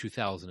November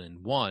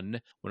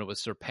 2001, when it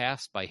was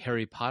surpassed by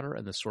Harry Potter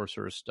and the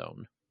Sorcerer's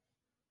Stone.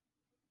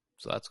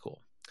 So that's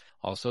cool.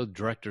 Also,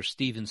 director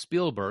Steven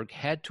Spielberg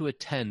had to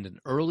attend an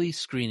early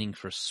screening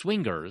for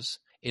Swingers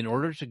in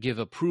order to give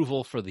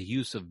approval for the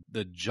use of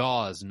the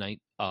Jaws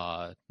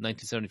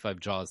 1975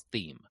 Jaws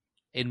theme.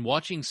 In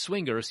watching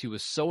Swingers, he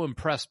was so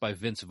impressed by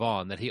Vince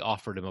Vaughn that he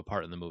offered him a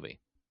part in the movie.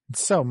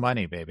 It's so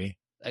money, baby.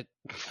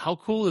 How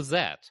cool is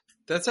that?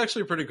 That's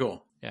actually pretty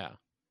cool. Yeah.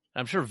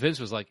 I'm sure Vince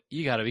was like,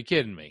 you got to be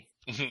kidding me.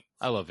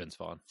 I love Vince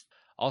Vaughn.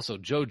 Also,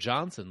 Joe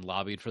Johnson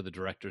lobbied for the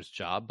director's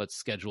job, but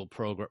schedule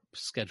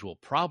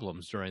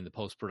problems during the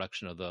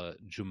post-production of the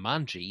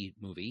Jumanji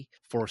movie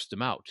forced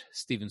him out.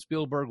 Steven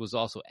Spielberg was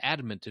also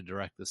adamant to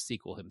direct the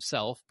sequel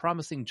himself,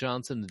 promising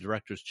Johnson the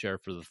director's chair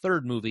for the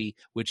third movie,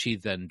 which he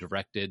then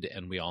directed,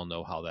 and we all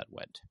know how that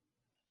went.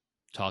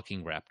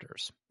 Talking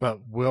Raptors.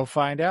 But we'll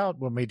find out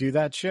when we do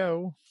that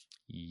show.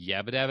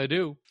 Yabba dabba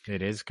doo.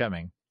 It is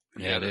coming.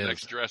 Yeah, it the is.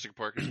 next Jurassic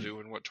Park is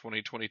due in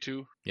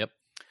 2022? Yep.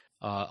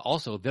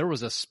 Also, there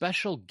was a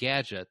special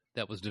gadget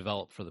that was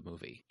developed for the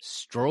movie.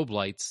 Strobe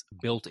lights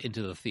built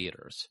into the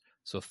theaters.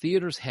 So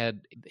theaters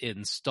had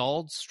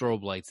installed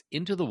strobe lights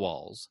into the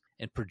walls,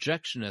 and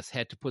projectionists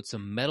had to put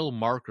some metal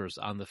markers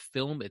on the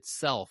film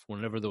itself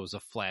whenever there was a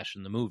flash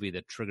in the movie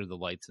that triggered the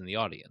lights in the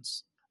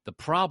audience. The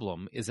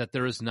problem is that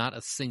there is not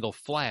a single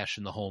flash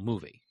in the whole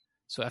movie.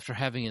 So after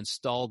having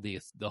installed the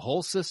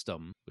whole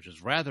system, which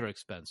is rather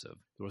expensive,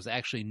 there was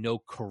actually no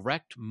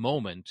correct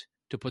moment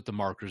to put the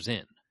markers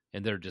in.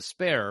 In their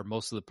despair,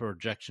 most of the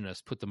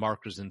projectionists put the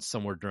markers in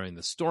somewhere during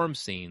the storm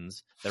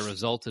scenes that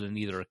resulted in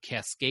either a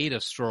cascade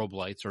of strobe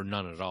lights or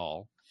none at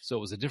all. So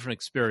it was a different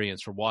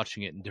experience for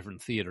watching it in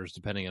different theaters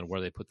depending on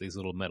where they put these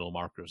little metal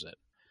markers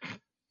in.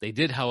 They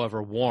did,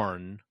 however,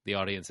 warn the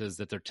audiences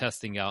that they're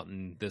testing out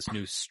in this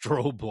new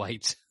strobe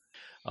light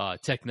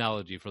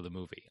technology for the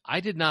movie. I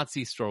did not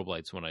see strobe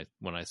lights when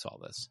I saw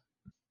this.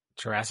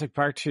 Jurassic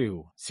Park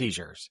 2,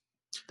 Seizures.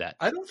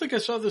 I don't think I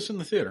saw this in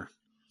the theater.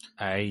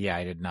 I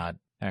did not,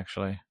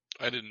 actually.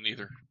 I didn't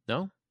either.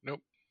 No?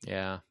 Nope.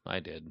 Yeah, I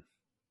did.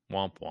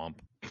 Womp womp.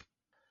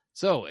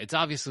 So, it's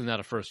obviously not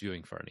a first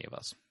viewing for any of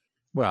us.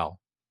 Well,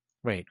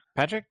 wait,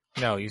 Patrick?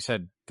 No, you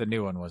said the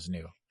new one was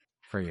new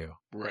for you.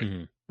 Right.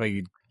 Mhm. But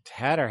you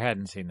had or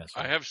hadn't seen this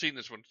one? I have seen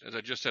this one. As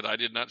I just said, I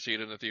did not see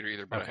it in the theater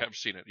either, but Okay. I have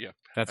seen it, yeah.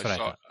 That's what I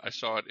thought. I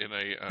saw it in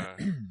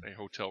a a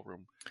hotel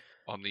room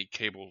on the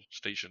cable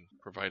station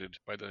provided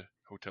by the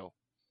hotel.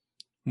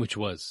 Which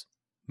was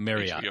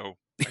Marriott. HBO,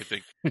 I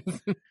think.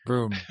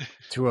 Room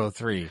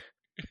 203,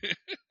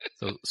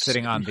 So,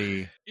 sitting on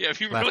the... Yeah, if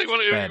you Left really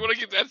want bed. to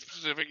get that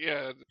specific,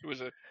 yeah, it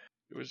was a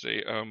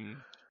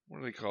what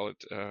do they call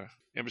it?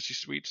 Embassy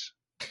Suites.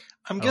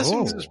 I'm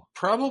guessing this is Oh.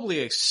 probably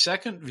a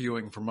second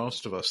viewing for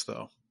most of us,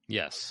 though.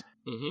 yes.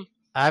 Mm-hmm.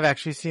 I've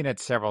actually seen it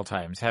several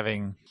times.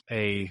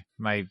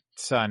 My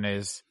son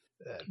is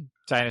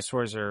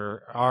dinosaurs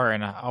are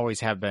and always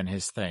have been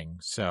his thing.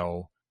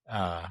 So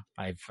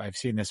I've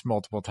seen this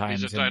multiple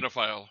times. He's a and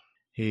dinophile.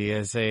 he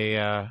is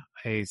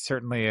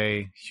certainly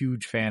a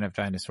huge fan of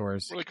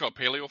dinosaurs. What do they call it?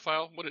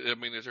 Paleophile?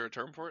 Is there a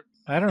term for it?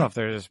 I don't know if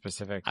there's a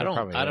specific. I there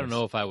don't probably is.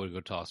 know if I would go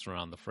toss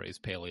around the phrase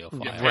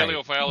paleophile. Yeah, Right.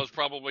 paleophile is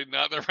probably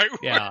not the right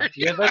Yeah. word.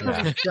 Yeah, that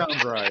doesn't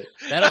sound right.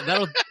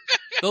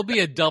 There'll be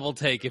a double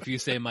take if you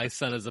say my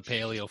son is a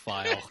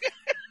paleophile. And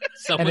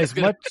Someone's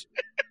gonna,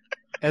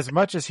 as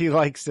much as he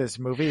likes this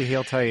movie,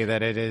 he'll tell you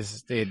that it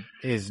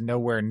is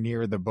nowhere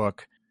near the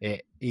book,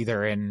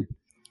 either in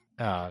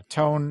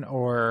tone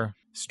or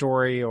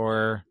story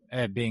or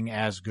being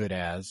as good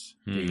as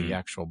the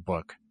actual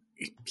book.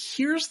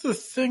 Here's the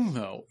thing,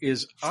 though,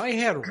 is I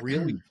had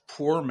really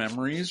poor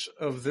memories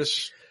of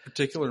this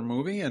particular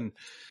movie, and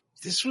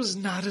this was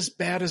not as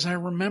bad as I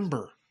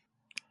remember.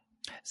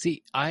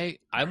 See,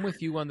 I'm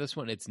with you on this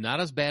one. It's not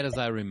as bad as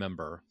I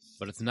remember,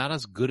 but it's not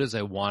as good as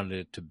I wanted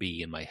it to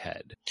be in my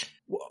head.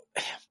 Well,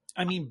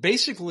 I mean,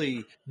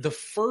 basically, the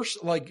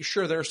first, like,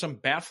 sure, there are some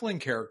baffling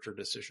character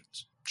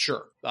decisions.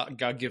 Sure,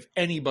 I'll give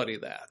anybody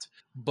that.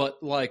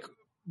 But, like,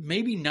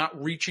 maybe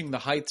not reaching the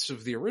heights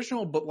of the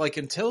original, but, like,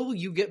 until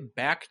you get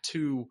back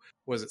to,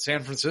 was it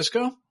San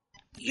Francisco?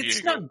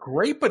 It's not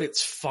great, but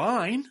it's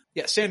fine.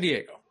 Yeah, San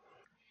Diego.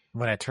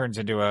 When it turns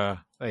into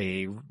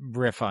a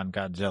riff on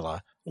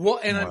Godzilla. Well,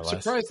 and More or I'm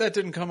less. surprised that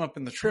didn't come up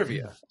in the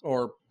trivia.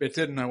 Or it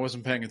didn't, I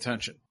wasn't paying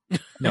attention.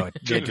 No, it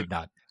did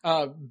not.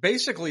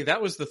 Basically,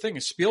 that was the thing.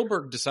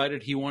 Spielberg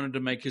decided he wanted to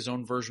make his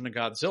own version of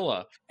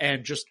Godzilla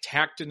and just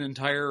tacked an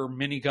entire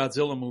mini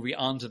Godzilla movie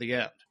onto the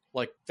end.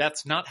 Like,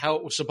 that's not how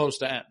it was supposed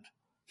to end.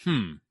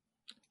 And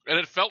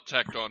it felt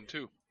tacked on,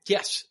 too.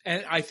 Yes,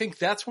 and I think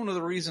that's one of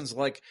the reasons,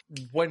 like,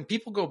 when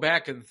people go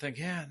back and think,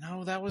 yeah,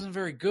 no, that wasn't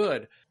very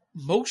good,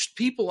 most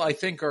people, I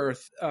think, are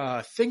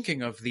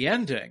thinking of the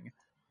ending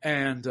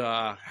and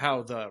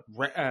how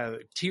the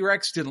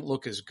T-Rex didn't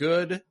look as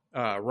good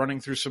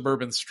running through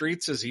suburban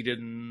streets as he did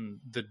in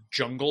the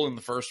jungle in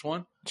the first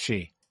one.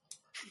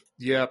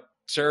 Yep,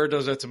 Sarah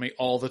does that to me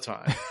all the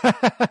time.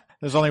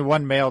 There's only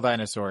one male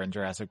dinosaur in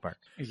Jurassic Park.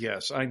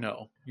 Yes, I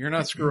know. You're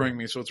not screwing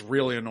me, so it's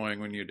really annoying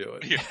when you do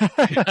it.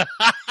 Yeah.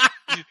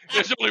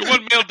 There's only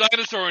one male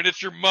dinosaur, and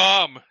it's your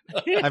mom.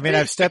 I mean,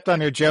 I've stepped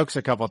on your jokes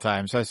a couple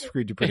times, so I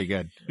screwed you pretty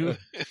good.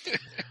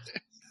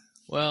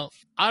 Well,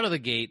 out of the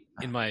gate,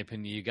 in my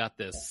opinion, you got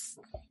this,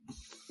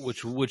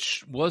 which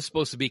was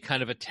supposed to be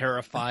kind of a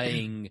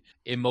terrifying,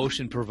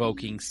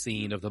 emotion-provoking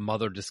scene of the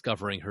mother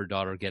discovering her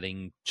daughter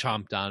getting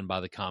chomped on by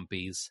the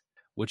compies,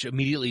 which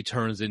immediately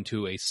turns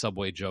into a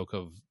Subway joke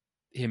of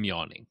him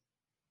yawning.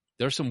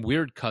 There's some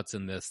weird cuts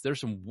in this.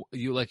 There's some,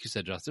 like you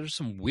said, Josh, there's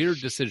some weird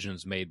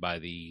decisions made by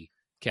the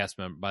cast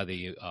member, by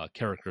the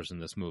characters in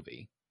this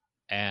movie.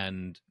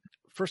 And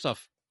first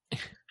off,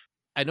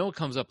 I know it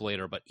comes up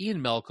later, but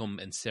Ian Malcolm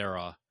and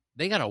Sarah,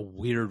 they got a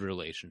weird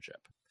relationship.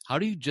 How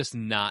do you just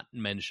not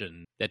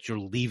mention that you're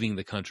leaving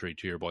the country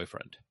to your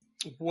boyfriend?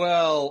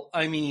 Well,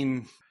 I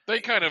mean, They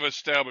kind of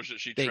established that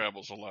she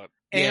travels a lot.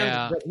 and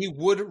Yeah. that he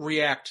would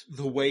react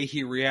the way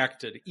he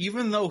reacted,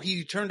 even though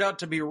he turned out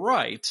to be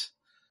right.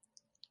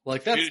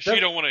 Like She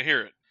don't want to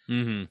hear it.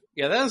 Mm-hmm.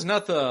 Yeah, that is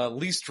not the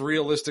least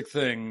realistic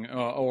thing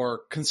or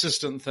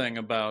consistent thing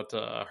about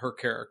her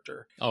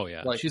character. Oh,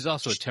 yeah. Like- She's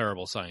also a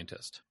terrible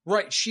scientist.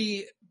 Right.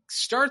 She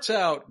starts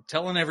out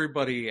telling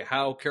everybody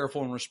how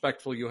careful and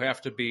respectful you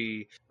have to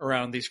be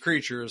around these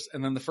creatures.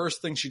 And then the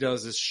first thing she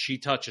does is she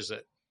touches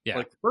it. Yeah.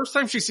 Like the first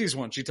time she sees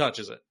one, she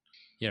touches it.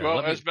 Yeah, Well,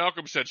 let me- as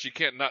Malcolm said, she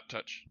can't not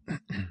touch.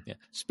 Yeah.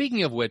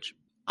 Speaking of which,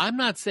 I'm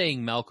not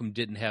saying Malcolm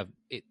didn't have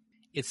it.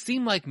 It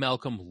seemed like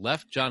Malcolm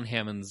left John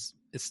Hammond's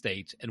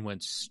estate and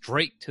went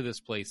straight to this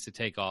place to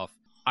take off.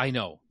 I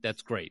know,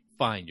 that's great.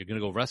 Fine, you're going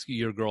to go rescue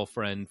your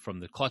girlfriend from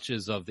the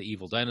clutches of the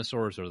evil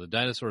dinosaurs or the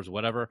dinosaurs,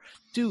 whatever.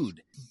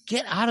 Dude,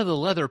 get out of the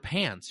leather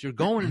pants. You're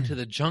going into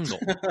the jungle.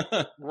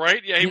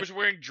 Right? Yeah, he was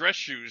wearing dress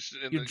shoes.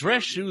 Your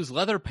dress shoes,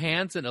 leather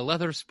pants, and a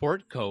leather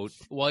sport coat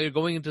while you're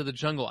going into the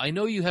jungle. I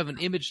know you have an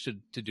image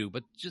to do,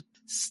 but just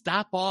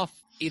stop off,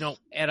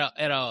 at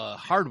a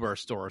hardware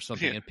store or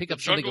something and pick the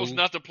up something. jungle's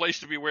not the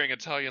place to be wearing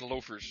Italian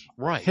loafers.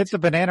 Right. Hit the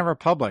Banana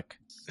Republic.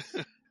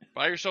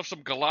 Buy yourself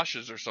some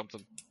galoshes or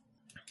something.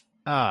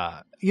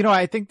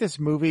 I think this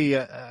movie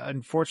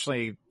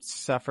unfortunately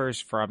suffers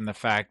from the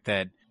fact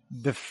that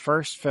the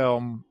first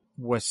film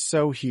was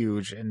so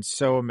huge and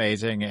so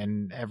amazing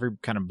and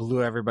kind of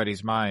blew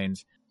everybody's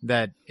minds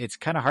that it's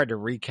kind of hard to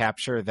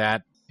recapture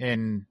that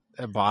in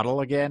a bottle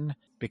again,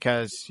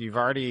 because you've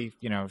already,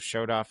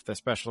 showed off the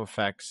special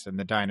effects and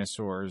the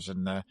dinosaurs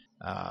and the,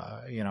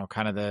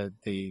 kind of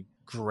the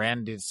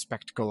grand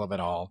spectacle of it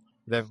all.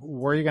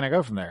 Where are you going to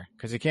go from there?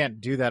 Because you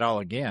can't do that all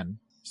again.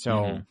 So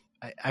Mhm.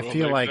 I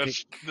feel like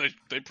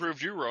they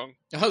proved you wrong.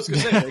 I was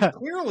going to say, they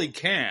clearly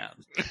can.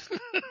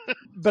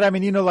 But I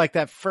mean, like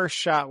that first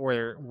shot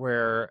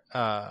where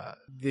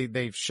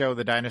they show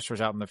the dinosaurs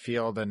out in the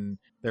field and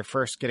they're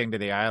first getting to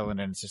the island,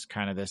 and it's just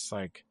kind of this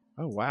like,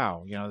 oh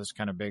wow, this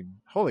kind of big,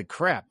 holy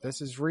crap, this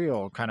is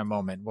real kind of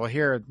moment. Well,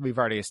 here we've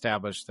already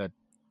established that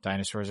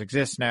dinosaurs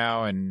exist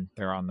now and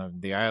they're on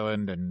the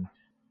island, and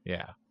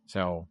yeah.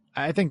 So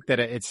I think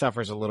that it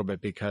suffers a little bit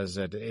because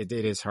it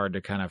is hard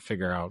to kind of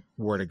figure out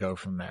where to go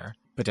from there,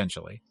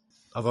 potentially.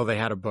 Although they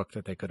had a book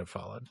that they could have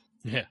followed.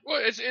 Yeah.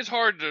 Well, it's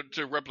hard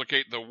to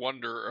replicate the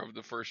wonder of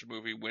the first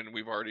movie when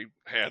we've already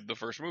had the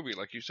first movie,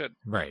 like you said.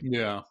 Right.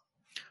 Yeah.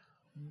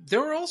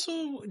 There were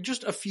also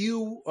just a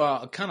few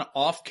kind of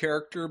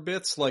off-character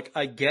bits. Like,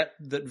 I get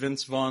that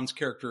Vince Vaughn's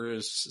character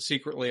is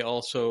secretly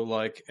also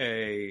like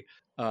a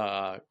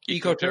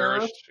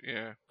eco-terrorist,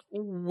 Yeah.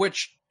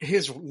 which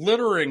his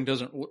littering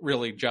doesn't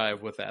really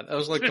jive with that. That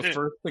was like the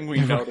first thing we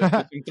noticed.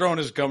 Him throwing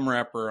his gum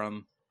wrapper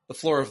on the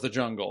floor of the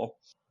jungle.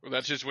 Well,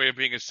 that's his way of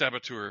being a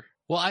saboteur.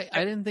 Well, I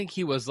didn't think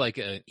he was like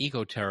an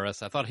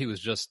eco-terrorist. I thought he was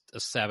just a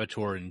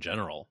saboteur in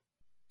general.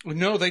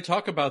 No, they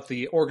talk about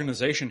the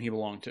organization he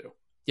belonged to.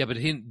 Yeah, but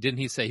didn't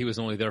he say he was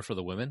only there for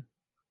the women?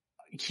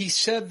 He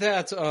said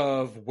that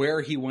of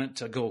where he went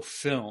to go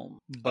film.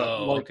 But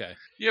okay.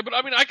 Yeah, but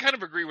I mean, I kind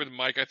of agree with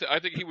Mike. I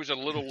think he was a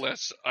little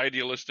less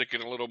idealistic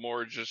and a little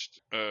more just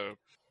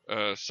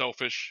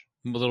selfish.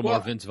 A little more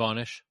Vince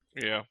Vaughn-ish.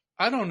 Yeah.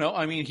 I don't know.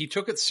 I mean, he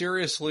took it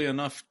seriously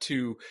enough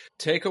to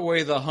take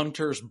away the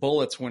hunter's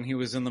bullets when he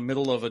was in the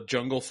middle of a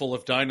jungle full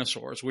of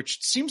dinosaurs,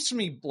 which seems to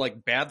me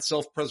like bad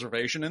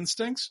self-preservation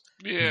instincts.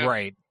 Yeah.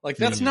 Right. Like,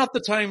 that's not the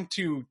time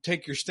to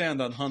take your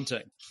stand on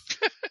hunting.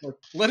 Like,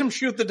 let him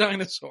shoot the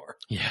dinosaur.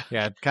 Yeah.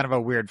 Yeah, kind of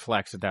a weird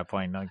flex at that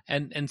point. Like,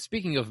 And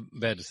speaking of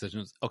bad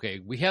decisions, okay,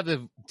 we have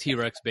the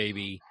T-Rex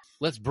baby.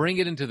 Let's bring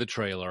it into the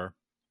trailer.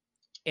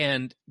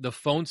 And the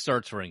phone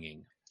starts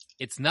ringing.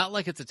 It's not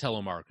like it's a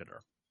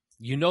telemarketer.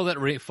 You know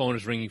that phone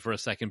is ringing for a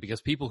second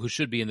because people who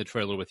should be in the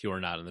trailer with you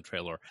are not in the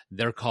trailer.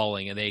 They're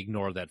calling and they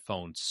ignore that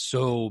phone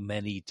so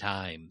many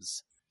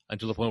times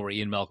until the point where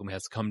Ian Malcolm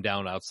has to come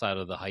down outside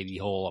of the hidey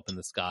hole up in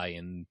the sky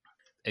and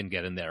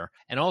get in there.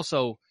 And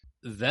also,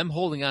 them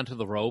holding onto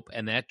the rope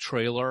and that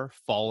trailer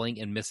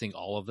falling and missing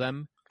all of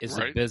them is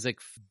Right. the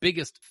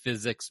biggest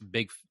physics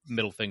big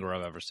middle finger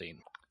I've ever seen.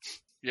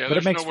 Yeah, But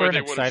it there's makes no for way an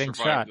they would have exciting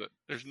survived shot. it.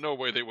 There's no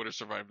way they would have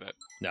survived that.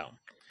 No.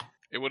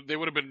 They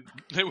would have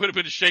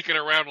been shaking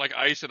around like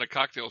ice in a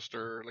cocktail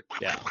stirrer. Like,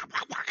 Yeah.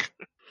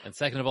 And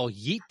second of all,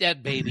 yeet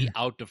that baby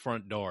out the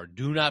front door.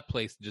 Do not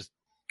just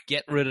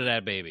get rid of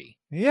that baby.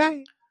 yeah.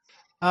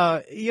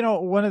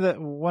 One of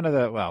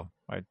the well,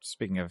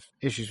 speaking of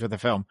issues with the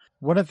film,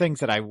 one of the things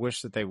that I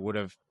wish that they would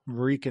have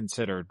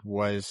reconsidered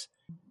was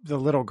the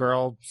little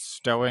girl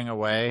stowing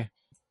away.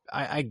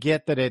 I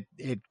get that it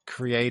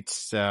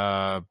creates you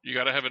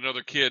got to have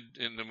another kid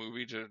in the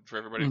movie for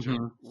everybody to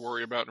Mhm.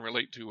 worry about and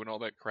relate to and all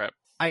that crap.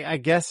 I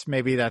guess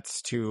maybe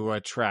that's to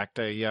attract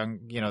the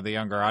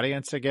younger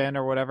audience again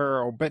or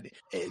whatever. But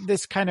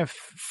this kind of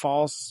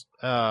false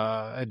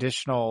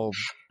additional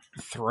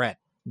threat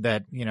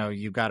that,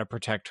 you got to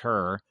protect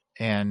her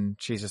and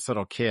she's this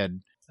little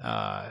kid.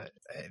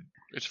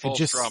 It's false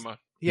just- drama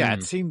Yeah, Mhm.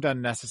 it seemed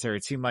unnecessary.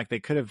 It seemed like they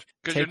could have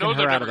because you taken know her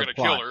they're out never of the going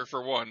to plot. kill her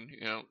for one.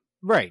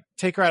 Right.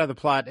 Take her out of the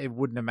plot. It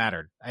wouldn't have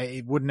mattered.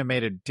 It wouldn't have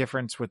made a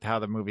difference with how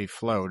the movie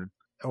flowed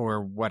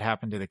or what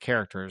happened to the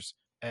characters.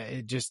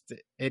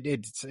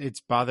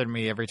 It's bothered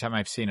me every time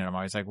I've seen it. I'm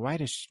always like, why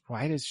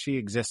does she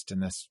exist in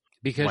this?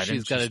 Because Why she's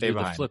didn't she got to stay do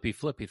behind? the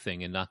flippy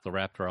thing and knock the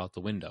raptor out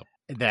the window.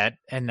 That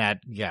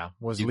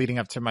was You- leading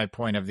up to my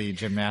point of the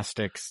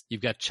gymnastics.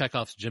 You've got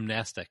Chekhov's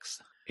gymnastics.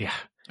 Yeah.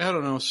 I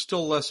don't know.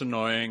 Still less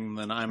annoying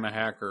than I'm a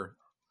hacker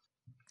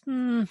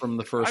from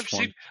the 1st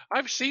one.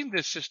 I've seen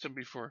this system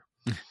before.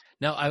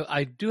 Now,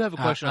 I do have a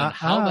question on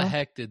how the uh.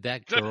 heck did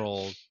that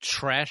girl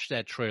trash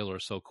that trailer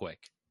so quick?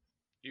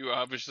 You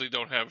obviously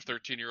don't have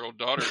 13-year-old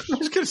daughters. I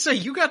was going to say,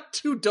 you got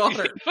 2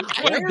 daughters. Why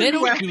are They you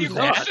don't asking do you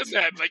that. question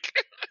that?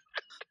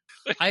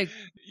 Like,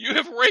 you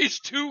have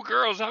raised 2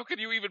 girls. How can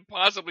you even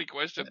possibly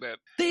question that?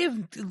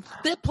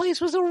 That place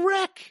was a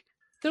wreck.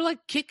 They're like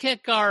Kit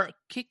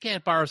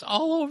Kat bars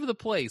all over the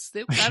place.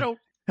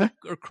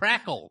 Or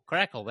Crackle.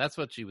 That's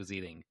what she was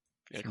eating.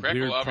 Yeah, Some Crackle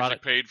weird obviously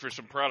product. paid for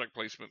some product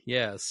placement.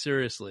 Yeah,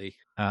 seriously.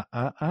 I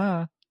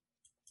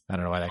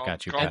don't know why that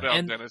got you. Calm Pat. down,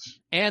 And- Dennis.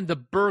 And the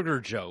burger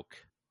joke.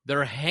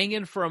 They're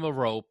hanging from a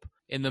rope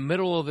in the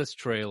middle of this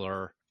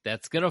trailer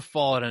that's going to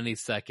fall at any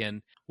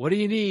second. What do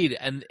you need?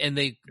 And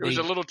It was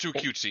a little too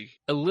cutesy.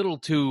 a little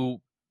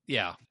too,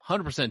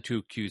 100%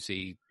 too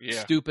cutesy, Yeah.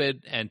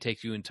 stupid, and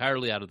takes you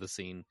entirely out of the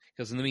scene.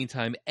 Because in the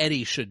meantime,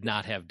 Eddie should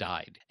not have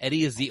died.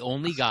 Eddie is the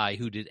only guy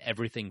who did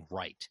everything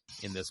right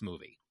in this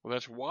movie. Well,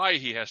 that's why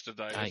he has to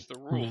die. That's the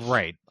rules.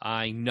 Right.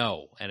 I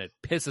know, and it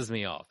pisses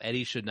me off.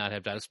 Eddie should not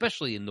have died,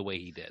 especially in the way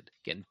he did,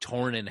 getting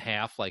torn in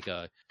half like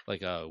a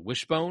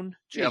wishbone.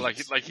 Yeah,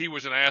 Jeez. like he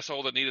was an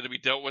asshole that needed to be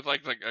dealt with,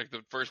 like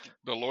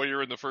the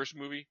lawyer in the first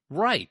movie.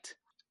 Right.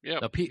 Yeah,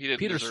 Now, he didn't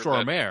Peter deserve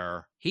that.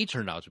 Stormare, he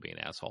turned out to be an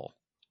asshole.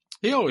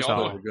 He always Yeah.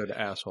 was a good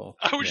asshole.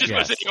 I was just Yes.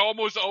 going to say, he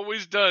almost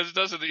always does,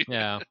 doesn't he?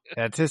 Yeah.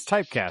 That's his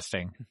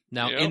typecasting.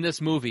 Now, Yep. in this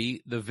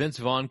movie, the Vince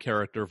Vaughn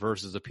character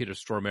versus the Peter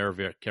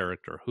Stormare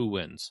character, who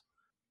wins?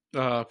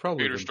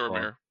 Probably Peter Vince Vaughn.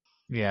 Stormare.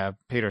 Yeah,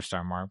 Peter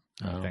Starmore,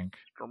 I Oh. think.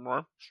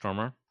 Stormare.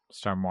 Stormer?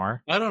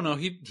 Starmore. I don't know.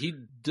 He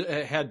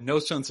had no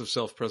sense of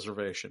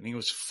self-preservation. He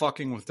was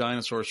fucking with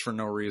dinosaurs for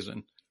no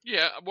reason.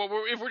 Yeah, well,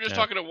 if we're just Yeah.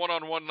 talking a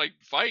one-on-one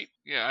fight,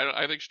 yeah,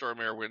 I think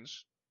Stormare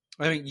wins.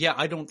 I mean, yeah,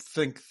 I don't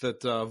think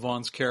that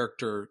Vaughn's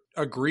character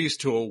agrees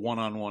to a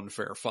one-on-one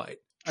fair fight.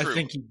 True. I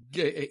think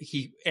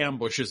he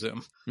ambushes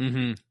him.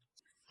 Mm-hmm.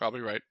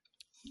 Probably right.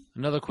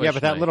 Another question. Yeah,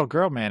 but that little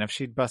girl, man, if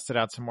she'd busted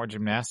out some more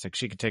gymnastics,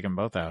 she could take them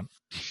both out.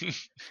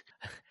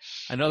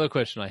 Another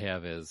question I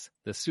have is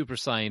the super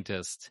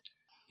scientist,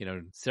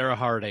 Sarah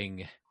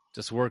Harding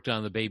just worked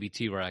on the baby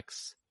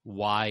T-Rex.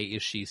 Why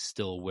is she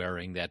still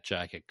wearing that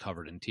jacket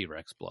covered in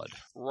T-Rex blood?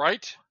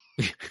 Right?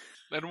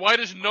 And why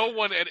does no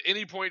one at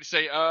any point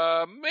say,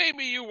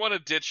 maybe you want to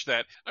ditch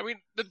that? I mean,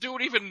 the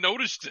dude even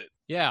noticed it.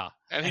 Yeah,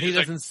 and he he's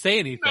like, doesn't say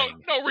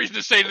anything. No reason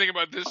to say anything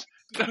about this.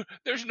 No,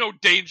 there's no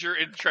danger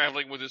in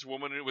traveling with this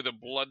woman with a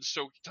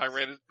blood-soaked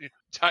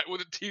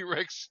with a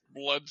T-Rex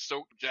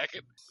blood-soaked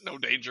jacket. No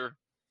danger.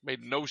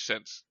 Made no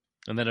sense.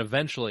 And then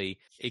eventually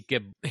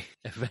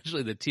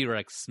the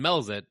T-Rex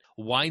smells it,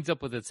 winds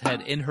up with its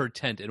head in her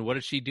tent, and what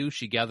does she do?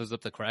 She gathers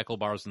up the crackle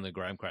bars and the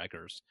graham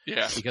crackers.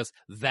 Yeah. Because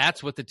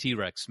that's what the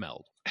T-Rex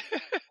smelled.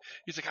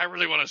 He's like, I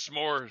really want a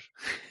s'mores.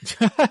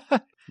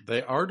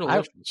 They are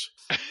delicious.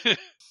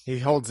 He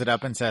holds it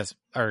up and says,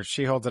 or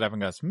she holds it up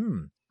and goes,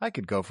 I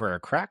could go for a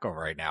crackle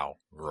right now.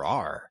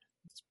 Rawr.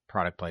 It's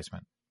product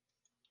placement.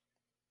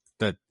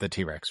 The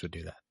T-Rex would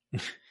do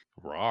that.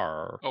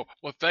 Rawr. Oh,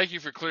 well, thank you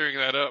for clearing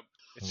that up.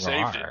 It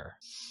saved it. Rawr.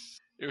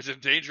 It was in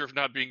danger of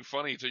not being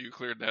funny until you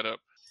cleared that up.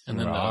 And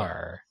then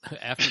Rawr.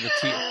 after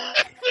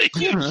the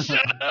You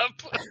shut up.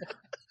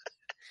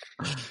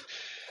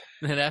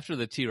 Then after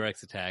the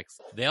T-Rex attacks,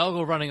 they all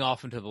go running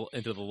off into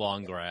the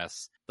long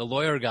grass. The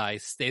lawyer guy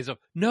stays up.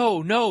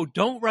 No,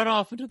 don't run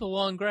off into the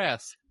long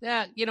grass.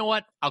 Yeah, you know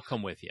what? I'll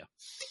come with you.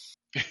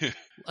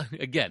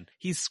 Again,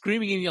 he's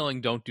screaming and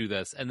yelling, don't do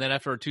this. And then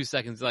after 2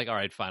 seconds, he's like, all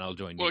right, fine, I'll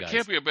join you guys. Well, it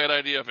can't be a bad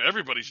idea if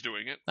everybody's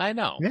doing it. I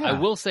know. Yeah. I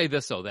will say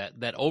this, though,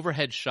 that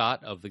overhead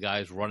shot of the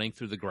guys running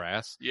through the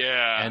grass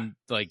Yeah. and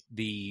like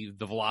the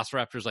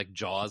Velociraptor's like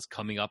jaws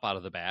coming up out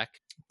of the back.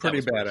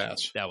 Pretty that was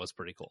badass. That was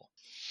pretty cool.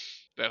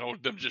 That whole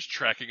them just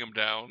tracking them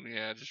down.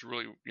 Yeah, just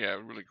really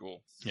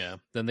cool. Yeah.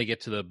 Then they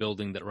get to the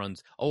building that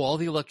runs, all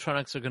the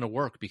electronics are going to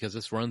work because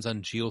this runs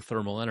on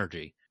geothermal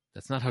energy.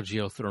 That's not how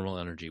geothermal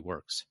energy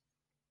works.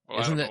 Well,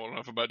 I don't know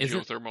enough about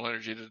geothermal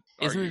energy to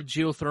Isn't argue. it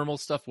geothermal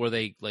stuff where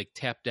they like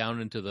tap down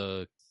into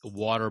the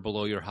water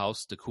below your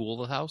house to cool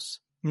the house?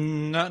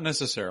 Not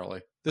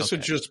necessarily. This would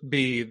Okay. just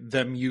be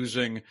them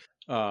using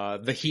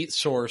the heat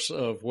source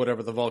of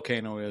whatever the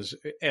volcano is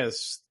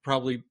as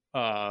probably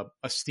a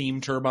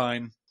steam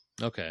turbine.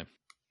 Okay.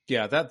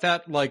 Yeah,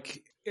 that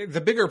like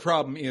the bigger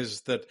problem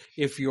is that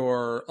if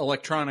your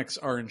electronics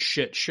are in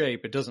shit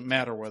shape, it doesn't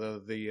matter whether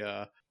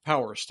the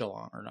power is still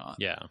on or not.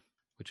 Yeah.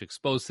 Which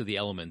exposed to the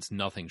elements,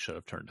 nothing should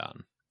have turned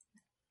on.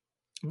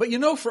 But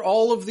for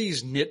all of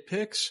these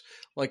nitpicks,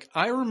 like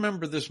I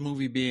remember this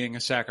movie being a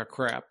sack of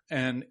crap,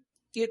 and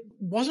it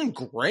wasn't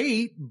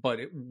great, but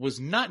it was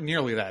not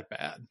nearly that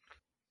bad.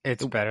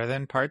 It's better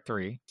than part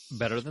 3.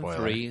 Better than Spoiler.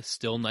 3,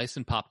 still nice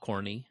and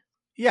popcorny.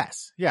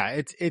 Yes.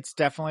 Yeah, it's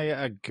definitely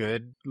a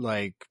good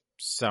like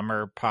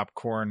summer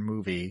popcorn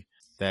movie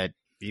that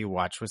you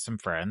watch with some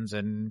friends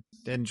and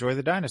enjoy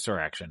the dinosaur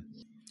action.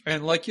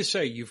 And like you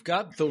say, you've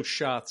got those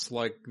shots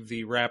like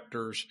the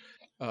Raptors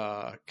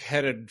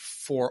headed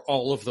for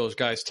all of those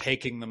guys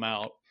taking them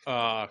out.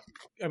 I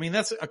mean,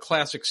 that's a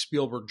classic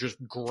Spielberg, just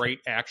great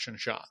action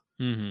shot.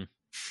 Mm-hmm.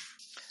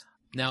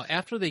 Now,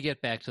 after they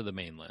get back to the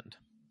mainland,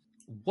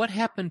 what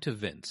happened to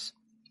Vince?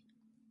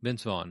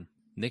 Vince Vaughn,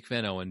 Nick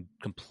Van Owen,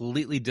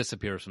 completely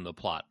disappears from the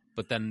plot.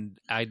 But then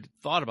I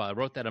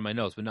wrote that in my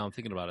notes, but now I'm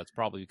thinking about it. It's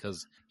probably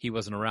because he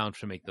wasn't around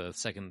to make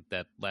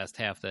that last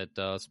half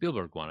that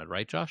Spielberg wanted,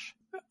 right, Josh?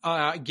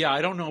 Yeah,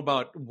 I don't know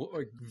about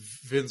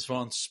Vince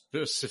Vaughn's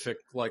specific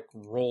like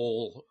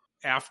role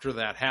after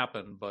that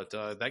happened, but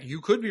that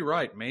you could be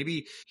right.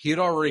 Maybe he had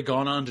already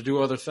gone on to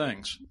do other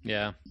things.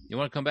 Yeah. You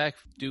want to come back,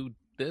 do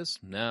this?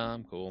 Nah,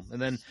 I'm cool.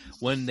 And then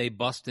when they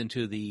bust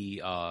into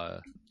the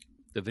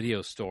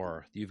video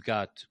store, you've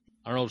got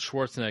Arnold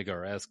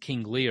Schwarzenegger as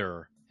King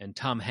Lear and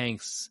Tom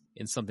Hanks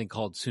in something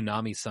called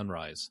Tsunami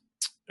Sunrise.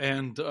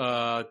 And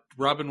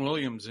Robin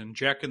Williams in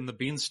Jack and the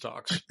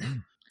Beanstalks.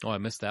 Oh, I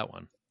missed that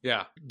one.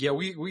 Yeah.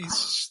 We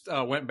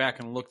went back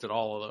and looked at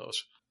all of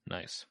those.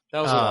 Nice.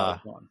 That was a lot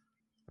of fun.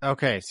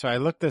 Okay, so I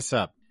looked this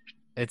up.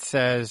 It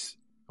says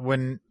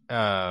when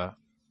hold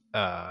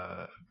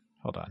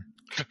on.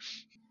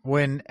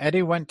 When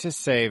Eddie went to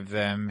save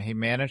them, he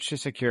managed to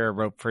secure a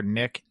rope for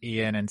Nick,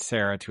 Ian, and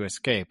Sarah to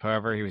escape.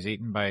 However, he was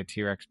eaten by a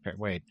T-Rex.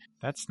 Wait,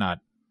 that's not.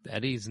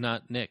 Eddie's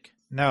not Nick.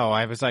 No,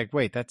 I was like,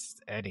 wait, that's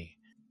Eddie.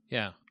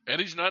 Yeah.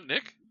 Eddie's not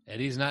Nick?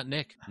 Eddie's not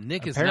Nick.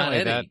 Nick is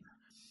Apparently not Eddie.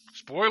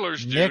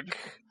 Spoilers, dude.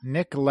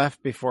 Nick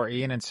left before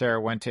Ian and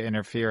Sarah went to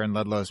interfere in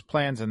Ludlow's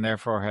plans and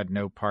therefore had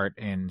no part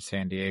in the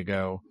San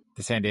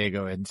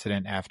Diego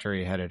incident after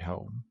he headed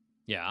home.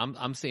 Yeah,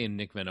 I'm seeing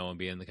Nick Van Owen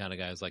being the kind of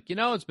guy who's like,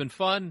 it's been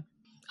fun.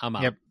 I'm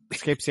out. Yep,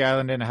 escapes the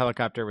island in a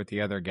helicopter with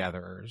the other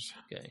gatherers.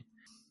 Okay.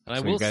 And I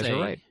So will you guys say, are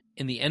right.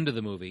 in the end of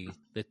the movie,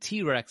 the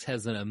T-Rex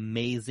has an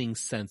amazing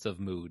sense of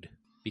mood.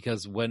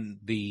 Because when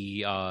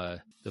the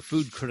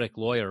food critic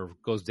lawyer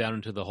goes down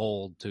into the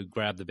hole to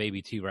grab the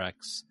baby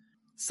T-Rex,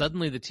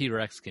 suddenly the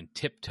T-Rex can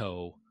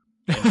tiptoe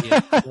and be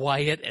as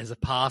quiet as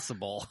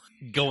possible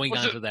going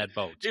Was onto it- that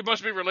boat. It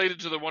must be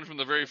related to the one from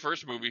the very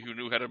first movie who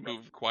knew how to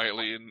move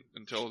quietly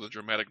until the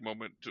dramatic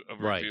moment of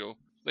Right. reveal.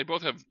 They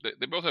both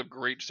have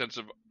great sense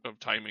of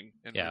timing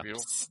and Yeah. reveal.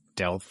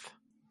 Stealth.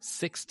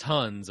 6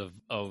 tons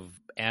of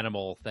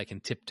animal that can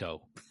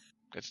tiptoe.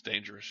 That's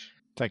dangerous.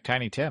 It's like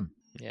Tiny Tim.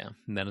 Yeah.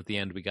 And then at the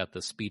end, we got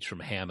the speech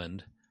from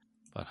Hammond.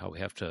 about how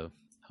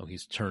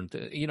he's turned.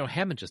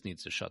 Hammond just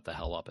needs to shut the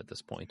hell up at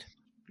this point.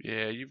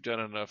 Yeah, you've done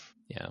enough.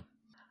 Yeah.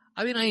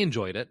 I mean, I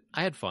enjoyed it.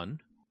 I had fun.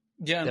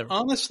 Yeah, and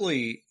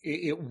honestly,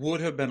 it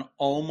would have been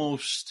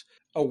almost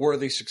a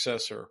worthy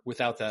successor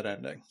without that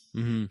ending.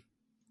 Mm-hmm.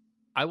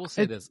 I will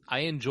say this. I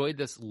enjoyed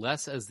this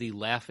less as the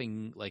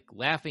laughing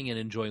and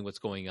enjoying what's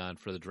going on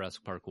for the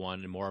Jurassic Park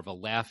 1, and more of a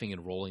laughing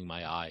and rolling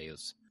my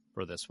eyes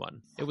for this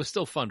one. It was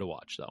still fun to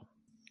watch, though.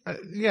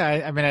 Yeah,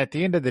 I mean, at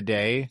the end of the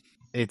day,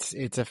 it's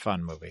a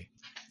fun movie.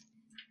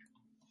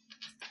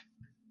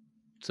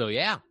 So,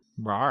 yeah.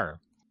 Rawr.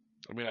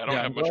 I mean, I don't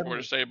have much more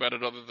to say about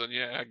it other than,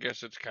 I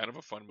guess it's kind of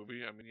a fun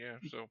movie. I mean,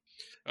 so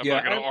I'm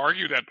not going to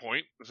argue that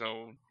point.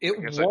 So it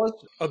was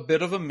a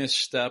bit of a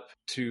misstep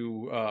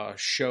to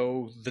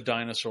show the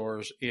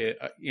dinosaurs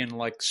in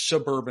like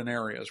suburban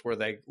areas where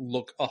they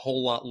look a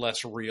whole lot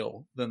less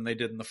real than they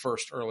did in the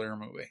first earlier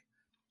movie.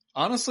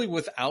 Honestly,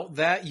 without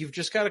that, you've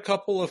just got a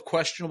couple of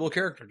questionable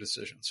character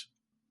decisions.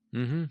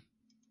 Mm-hmm.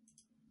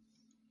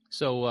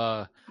 So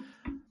I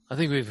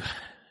think we've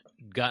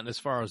gotten as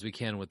far as we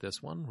can with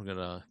this one. We're going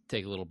to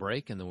take a little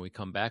break, and then when we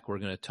come back, we're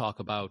going to talk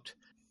about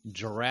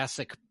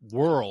Jurassic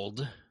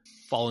World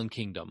Fallen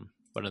Kingdom.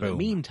 But in the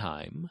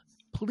meantime,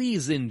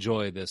 please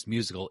enjoy this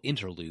musical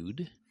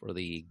interlude for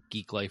the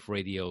Geek Life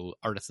Radio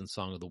Artisan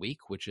Song of the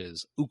Week, which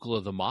is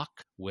Ookla the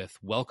Mok with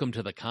Welcome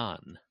to the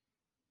Con.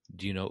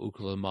 Do you know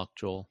Ookla the Mok,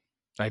 Joel?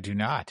 I do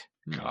not.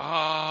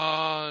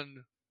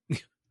 Con.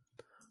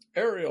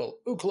 Ariel,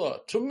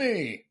 Ookla, to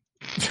me.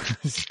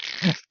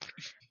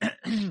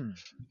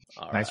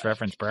 Nice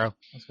reference, bro. I was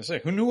going to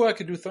say, who knew I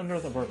could do Thunder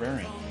the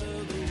Barbarian?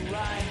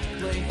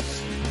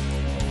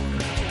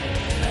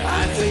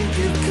 I think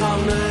you've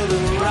come to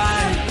the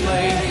right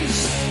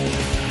place.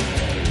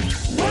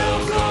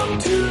 Welcome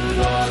to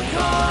the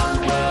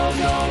con.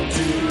 Welcome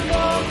to the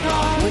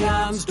con.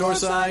 Klingons,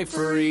 Dorsai,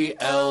 furry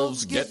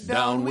elves, get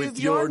down with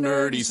your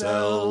nerdy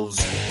selves.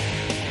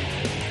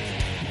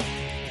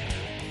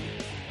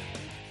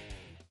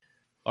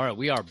 All right,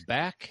 we are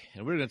back,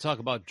 and we're going to talk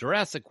about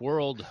Jurassic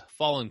World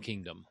Fallen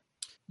Kingdom.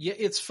 Yeah,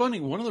 it's funny.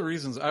 One of the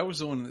reasons I was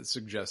the one that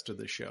suggested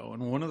the show,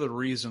 and one of the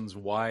reasons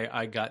why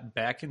I got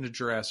back into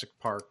Jurassic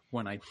Park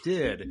when I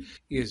did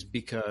is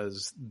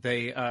because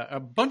a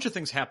bunch of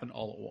things happened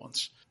all at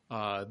once.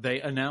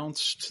 They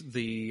announced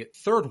the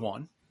third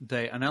one.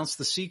 They announced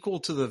the sequel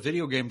to the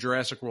video game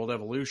Jurassic World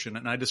Evolution,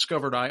 and I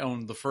discovered I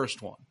owned the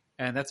first one.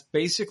 And that's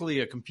basically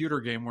a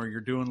computer game where you're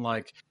doing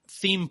like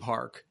theme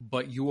park,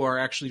 but you are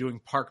actually doing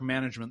park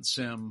management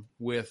sim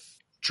with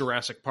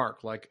Jurassic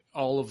Park, like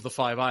all of the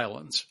 5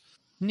 islands.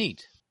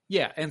 Neat.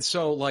 Yeah, and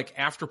so like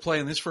after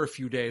playing this for a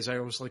few days, I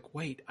was like,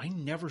 wait, I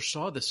never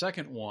saw the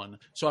second one.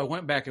 So I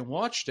went back and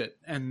watched it,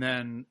 and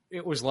then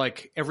it was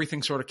like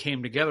everything sort of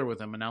came together with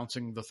them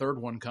announcing the third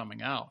one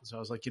coming out. So I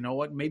was like, you know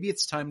what, maybe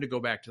it's time to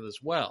go back to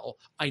this well.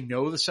 I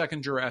know the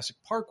second Jurassic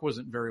Park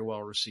wasn't very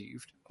well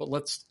received, but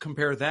let's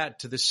compare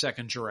that to this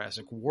second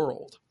Jurassic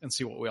World and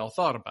see what we all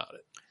thought about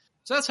it.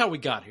 So that's how we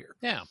got here.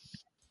 Yeah,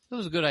 that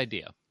was a good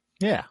idea.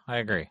 Yeah, I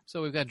agree.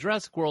 So we've got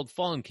Jurassic World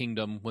Fallen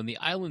Kingdom. When the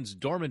island's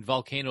dormant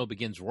volcano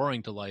begins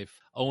roaring to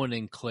life, Owen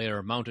and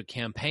Claire mount a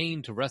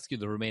campaign to rescue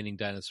the remaining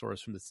dinosaurs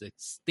from this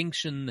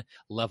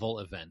extinction-level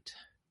event.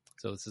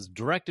 So this is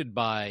directed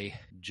by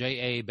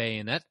J.A.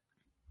 Bayona,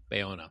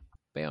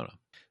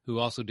 who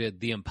also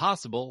did The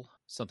Impossible,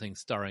 something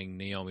starring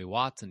Naomi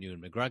Watts and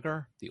Ewan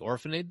McGregor, The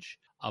Orphanage,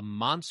 A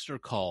Monster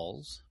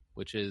Calls,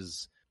 which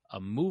is a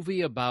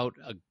movie about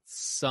a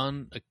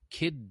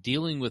kid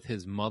dealing with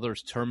his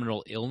mother's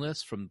terminal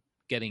illness from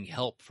getting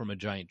help from a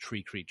giant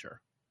tree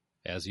creature,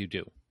 as you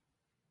do.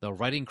 The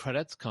writing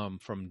credits come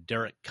from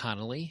Derek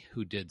Connolly,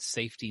 who did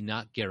Safety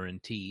Not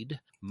Guaranteed,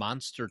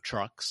 Monster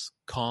Trucks,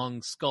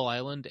 Kong Skull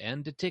Island,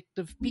 and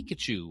Detective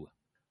Pikachu.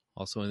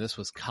 Also in this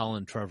was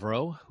Colin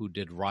Trevorrow, who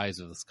did Rise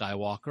of the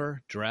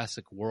Skywalker,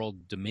 Jurassic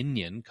World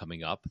Dominion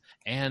coming up,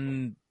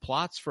 and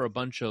plots for a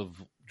bunch of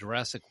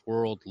Jurassic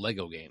World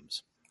Lego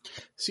games.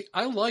 See,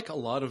 I like a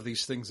lot of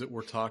these things that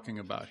we're talking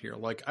about here.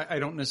 Like, I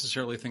don't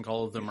necessarily think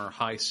all of them are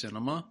high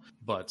cinema,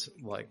 but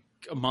like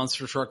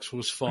Monster Trucks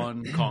was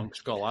fun. Kong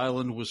Skull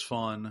Island was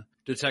fun.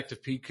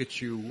 Detective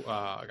Pikachu,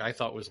 I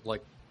thought was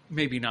like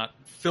maybe not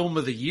film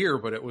of the year,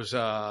 but it was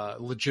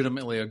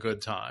legitimately a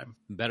good time.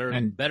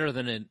 Better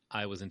than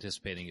I was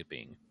anticipating it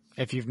being.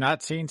 If you've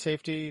not seen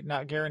Safety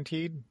Not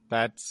Guaranteed,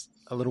 that's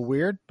a little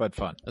weird, but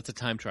fun. That's a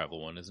time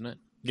travel one, isn't it?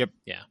 Yep.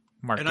 Yeah.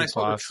 And I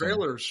saw the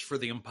trailers for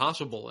The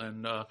Impossible,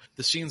 and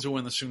the scenes of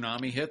when the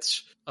tsunami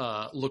hits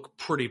look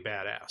pretty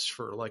badass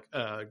for like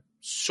a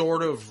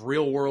sort of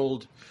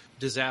real-world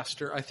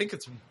disaster. I think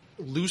it's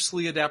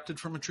loosely adapted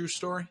from a true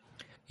story.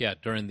 Yeah,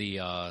 during the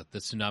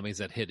tsunamis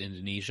that hit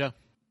Indonesia.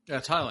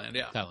 Thailand,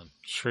 yeah. Thailand.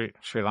 Sri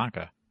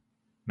Lanka.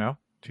 No?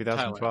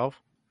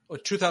 2012?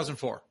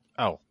 2004.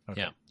 Oh, okay.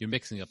 Yeah, you're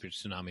mixing up your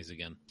tsunamis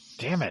again.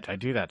 Damn it, I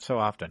do that so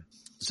often.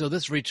 So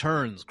this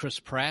returns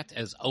Chris Pratt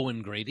as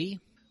Owen Grady,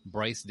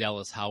 Bryce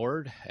Dallas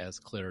Howard as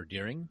Claire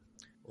Deering,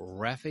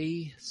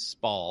 Rafe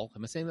Spall,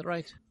 am I saying that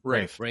right?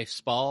 Rafe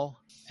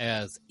Spall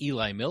as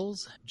Eli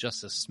Mills,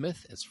 Justice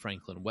Smith as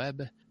Franklin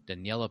Webb,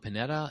 Daniela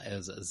Pineda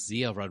as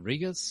Zia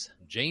Rodriguez,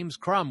 James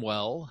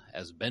Cromwell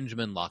as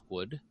Benjamin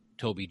Lockwood,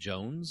 Toby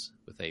Jones,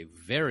 with a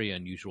very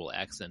unusual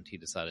accent he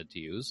decided to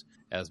use,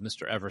 as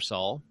Mr.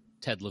 Eversole,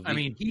 Ted Levine. I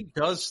mean, he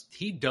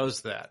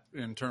does that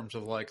in terms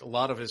of like a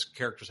lot of his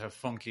characters have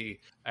funky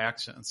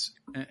accents,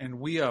 and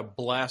we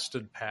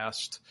blasted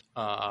past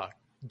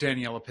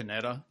Daniela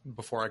Pineda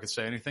before I could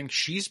say anything.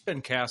 She's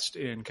been cast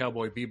in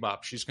Cowboy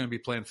Bebop. She's going to be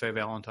playing Faye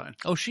Valentine.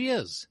 Oh, she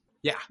is.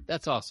 Yeah,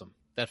 That's awesome.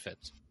 That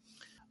fits.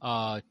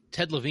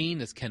 Ted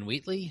Levine is Ken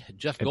Wheatley.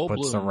 Jeff It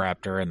puts the Goldblum.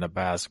 raptor in the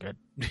basket.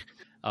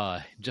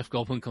 Jeff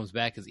Goldblum comes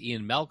back as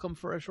Ian Malcolm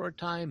for a short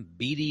time.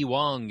 B.D.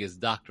 Wong is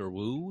Dr.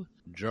 Wu.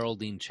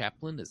 Geraldine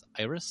Chaplin is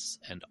Iris,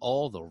 and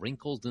all the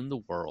wrinkles in the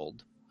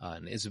world.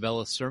 And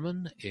Isabella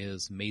Sermon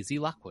is Maisie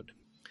Lockwood.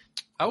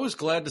 I was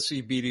glad to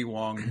see B.D.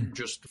 Wong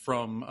just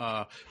from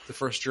the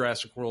first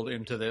Jurassic World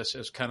into this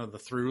as kind of the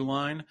through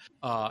line.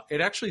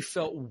 It actually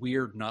felt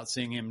weird not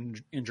seeing him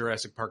in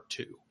Jurassic Park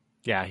 2.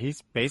 Yeah,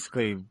 he's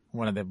basically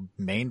one of the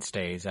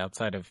mainstays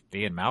outside of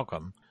Ian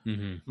Malcolm.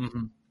 Mm-hmm.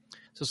 Mm-hmm.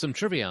 So some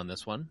trivia on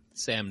this one.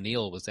 Sam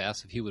Neill was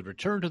asked if he would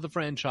return to the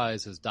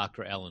franchise as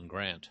Dr. Alan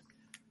Grant.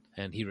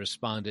 And he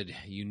responded,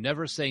 "You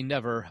never say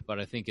never, but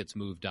I think it's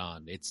moved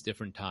on. It's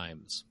different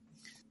times."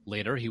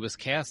 Later, he was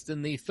cast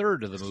in the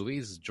third of the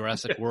movies,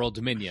 Jurassic World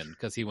Dominion,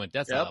 because he went,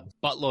 that's a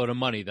buttload of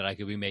money that I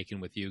could be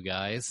making with you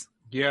guys.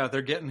 Yeah,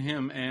 they're getting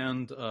him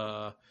and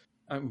why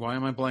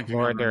am I blanking?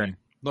 Laura on her Dern. name?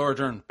 Laura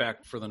Dern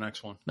back for the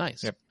next one.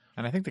 Nice. Yep.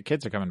 And I think the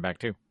kids are coming back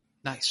too.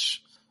 Nice.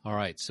 All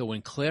right, so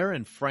when Claire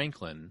and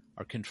Franklin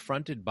are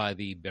confronted by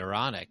the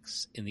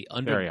Baryonyx in the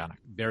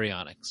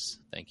Baryonyx,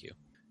 thank you,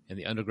 in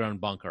the underground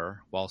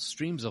bunker, while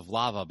streams of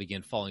lava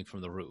begin falling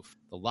from the roof.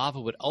 The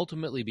lava would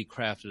ultimately be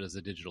crafted as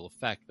a digital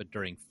effect, but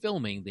during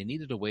filming, they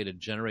needed a way to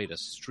generate a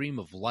stream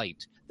of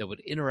light that would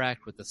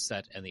interact with the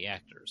set and the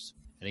actors.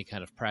 Any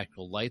kind of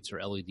practical lights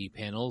or LED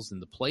panels in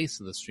the place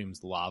of the streams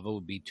of lava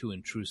would be too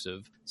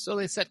intrusive, so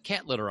they set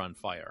cat litter on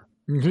fire.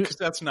 Because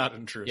that's not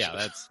intrusive. Yeah,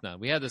 that's not.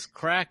 We had this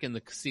crack in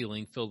the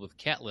ceiling filled with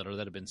cat litter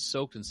that had been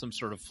soaked in some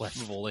sort of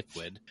flammable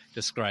liquid,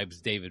 describes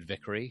David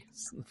Vickery,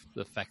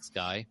 the effects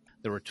guy.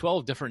 There were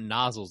 12 different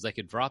nozzles that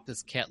could drop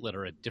this cat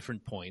litter at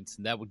different points,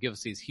 and that would give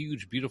us these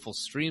huge, beautiful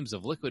streams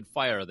of liquid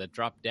fire that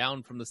dropped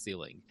down from the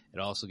ceiling. It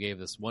also gave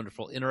this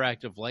wonderful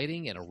interactive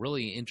lighting and a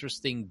really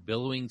interesting,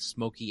 billowing,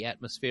 smoky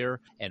atmosphere,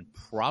 and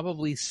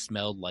probably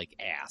smelled like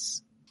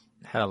ass.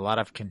 Had a lot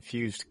of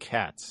confused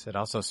cats. It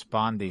also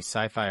spawned the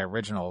sci-fi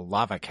original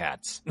Lava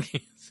Cats.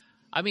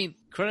 I mean,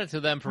 credit to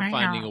them for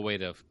finding a way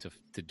to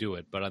do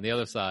it, but on the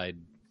other side,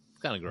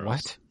 it's kind of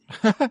gross.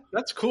 What?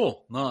 That's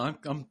cool. No,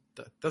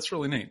 that's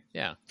really neat.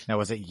 Yeah. Now,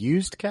 was it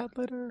used cat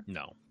litter?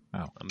 No.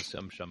 Oh.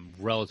 I'm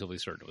relatively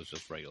certain it was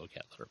just regular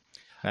cat litter.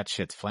 That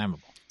shit's flammable.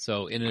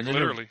 So in an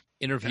Literally.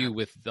 interview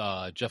with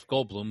Jeff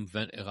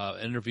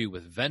Goldblum, interview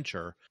with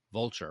Vulture.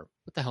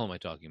 What the hell am I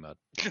talking about?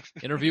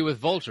 Interview with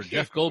Vulture.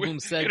 Jeff Goldblum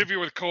said... Interview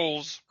with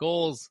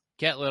Coles.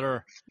 Cat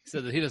litter. He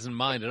said that he doesn't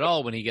mind at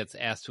all when he gets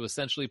asked to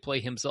essentially play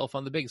himself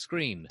on the big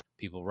screen.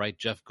 People write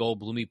Jeff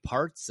Goldblum-y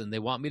parts and they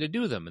want me to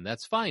do them, and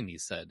that's fine, he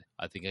said.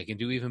 I think I can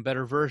do even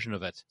better version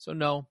of it. So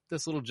no,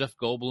 this little Jeff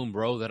Goldblum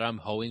bro that I'm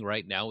hoeing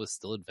right now is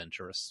still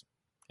adventurous.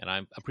 And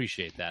I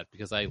appreciate that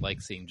because I like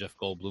seeing Jeff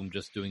Goldblum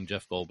just doing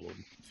Jeff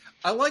Goldblum.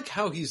 I like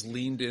how he's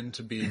leaned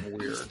into being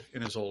weird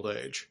in his old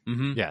age.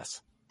 Mm-hmm.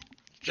 Yes.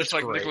 Just That's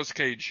like great. Nicolas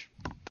Cage.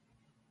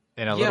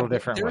 In a little but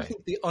different there's way.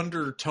 the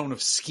undertone of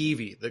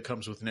skeevy that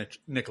comes with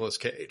Nicolas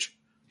Cage.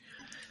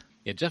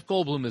 Yeah, Jeff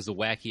Goldblum is the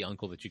wacky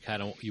uncle that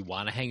you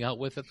want to hang out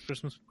with at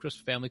the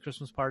family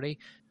Christmas party.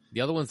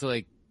 The other one's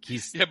like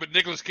he's Yeah, but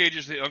Nicolas Cage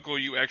is the uncle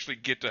you actually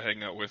get to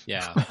hang out with.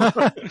 yeah.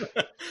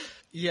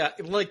 Yeah,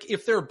 like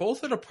if they're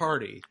both at a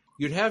party,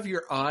 you'd have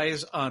your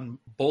eyes on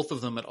both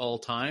of them at all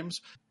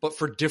times, but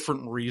for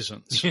different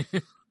reasons.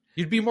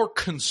 You'd be more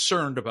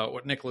concerned about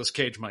what Nicolas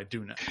Cage might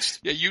do next.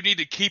 Yeah, you need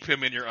to keep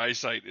him in your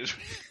eyesight.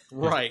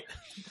 Right.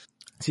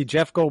 See,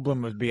 Jeff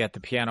Goldblum would be at the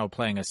piano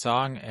playing a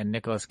song, and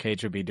Nicolas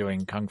Cage would be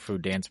doing kung fu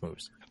dance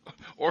moves.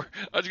 Or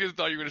I was going to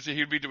thought you were going to say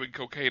he'd be doing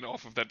cocaine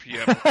off of that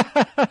piano.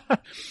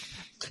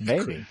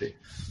 Maybe.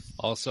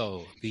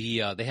 Also, they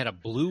had a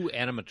blue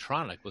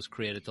animatronic was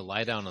created to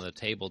lie down on the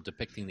table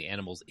depicting the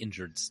animal's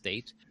injured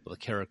state. The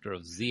character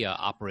of Zia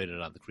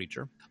operated on the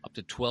creature. Up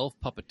to 12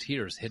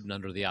 puppeteers hidden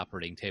under the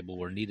operating table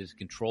were needed to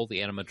control the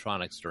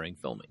animatronics during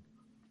filming.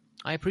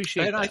 I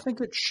appreciate And that. I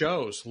think it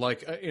shows,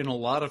 like in a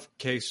lot of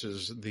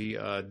cases,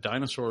 the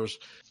dinosaurs,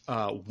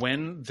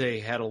 when they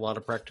had a lot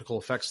of practical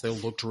effects, they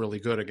looked really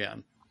good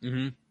again.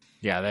 Mm-hmm.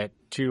 Yeah, that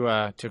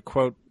to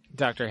quote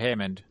Dr.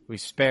 Hammond, we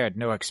spared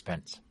no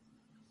expense.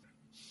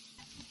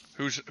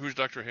 Who's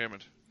Dr.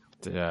 Hammond?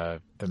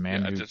 The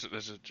man who...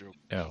 That's a joke.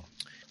 Oh.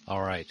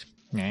 All right.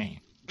 Yeah.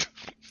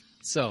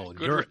 So,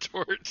 Good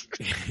retort.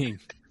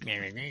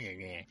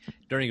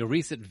 during a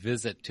recent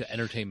visit to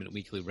Entertainment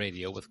Weekly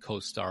Radio with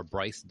co-star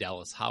Bryce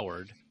Dallas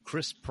Howard,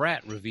 Chris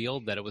Pratt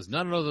revealed that it was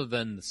none other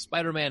than the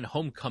Spider-Man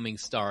Homecoming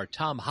star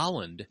Tom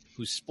Holland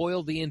who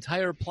spoiled the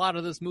entire plot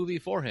of this movie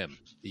for him.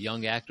 The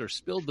young actor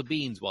spilled the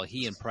beans while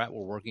he and Pratt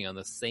were working on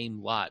the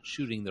same lot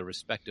shooting their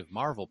respective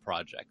Marvel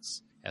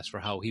projects. As for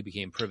how he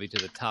became privy to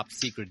the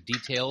top-secret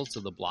details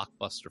of the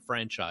blockbuster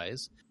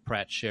franchise,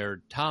 Pratt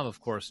shared, Tom, of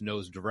course,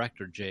 knows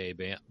director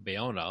J.A.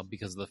 Bayona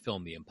because of the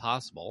film The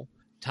Impossible.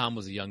 Tom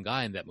was a young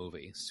guy in that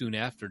movie. Soon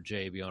after,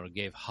 J.A. Bayona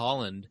gave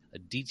Holland a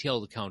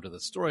detailed account of the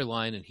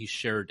storyline, and he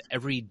shared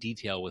every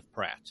detail with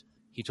Pratt.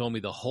 He told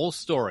me the whole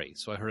story,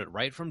 so I heard it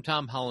right from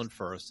Tom Holland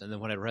first, and then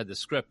when I read the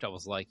script, I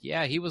was like,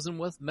 yeah, he wasn't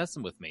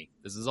messing with me.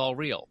 This is all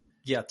real.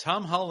 Yeah,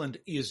 Tom Holland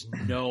is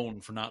known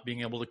for not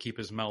being able to keep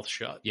his mouth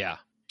shut. Yeah.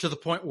 To the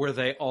point where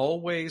they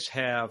always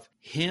have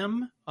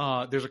him.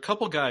 There's a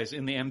couple guys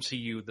in the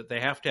MCU that they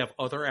have to have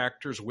other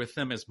actors with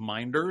them as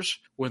minders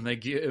when they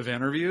give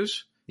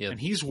interviews. Yep. And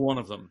he's one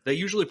of them. They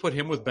usually put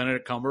him with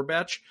Benedict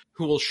Cumberbatch,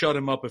 who will shut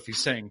him up if he's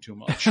saying too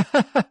much.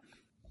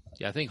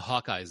 Yeah, I think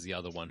Hawkeye's the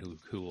other one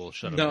who will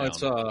shut him No,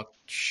 down.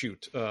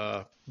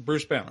 it's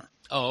Bruce Banner.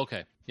 Oh,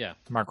 okay. Yeah.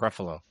 Mark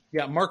Ruffalo.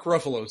 Yeah, Mark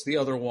Ruffalo's the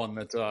other one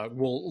that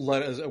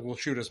will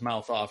shoot his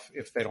mouth off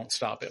if they don't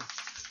stop him.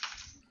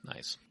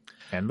 Nice.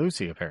 And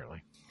Lucy,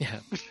 apparently. Yeah.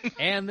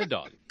 And the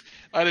dog.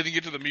 I didn't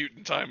get to the mute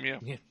in time,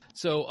 yeah.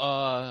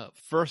 So,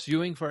 first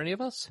viewing for any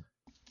of us?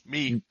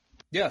 Me.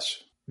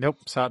 Yes. Nope,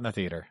 saw it in the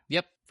theater.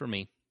 Yep, for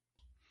me.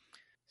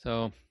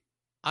 So,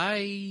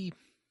 I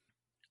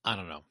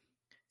don't know.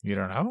 You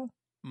don't know?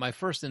 My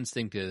first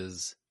instinct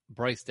is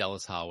Bryce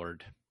Dallas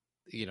Howard.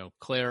 You know,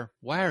 Claire,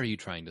 why are you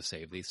trying to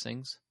save these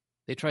things?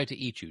 They tried to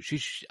eat you.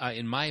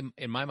 In my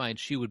mind,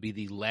 she would be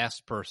the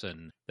last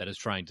person that is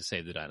trying to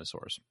save the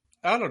dinosaurs.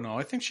 I don't know.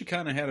 I think she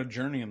kind of had a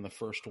journey in the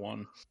first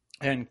one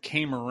and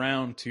came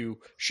around to...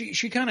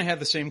 She kind of had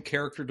the same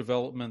character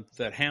development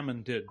that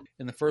Hammond did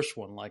in the first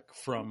one, like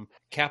from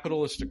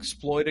capitalist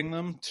exploiting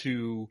them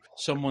to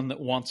someone that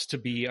wants to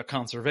be a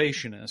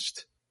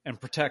conservationist and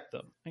protect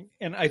them.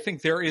 And I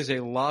think there is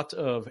a lot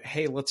of,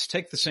 hey, let's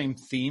take the same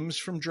themes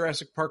from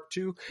Jurassic Park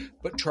 2,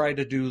 but try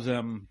to do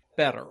them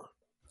better.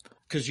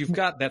 Because you've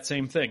got that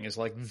same thing, is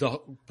like the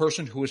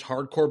person who is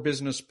hardcore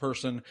business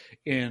person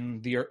in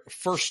the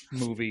first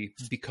movie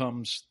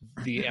becomes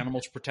the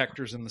animals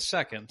protectors in the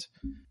second.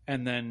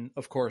 And then,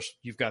 of course,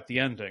 you've got the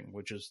ending,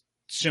 which is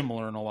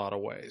similar in a lot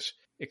of ways.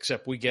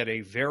 Except we get a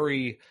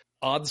very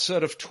odd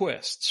set of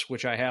twists,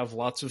 which I have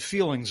lots of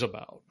feelings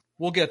about.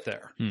 We'll get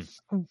there.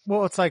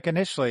 Well, it's like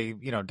initially,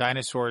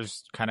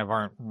 dinosaurs kind of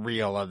aren't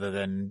real other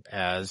than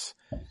as,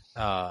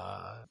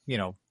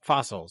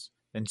 fossils.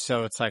 And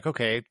so it's like,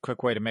 okay,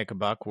 quick way to make a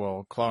buck.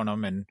 We'll clone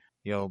them and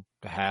you'll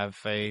have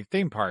a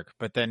theme park.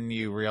 But then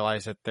you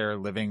realize that they're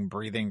living,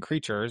 breathing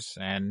creatures.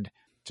 And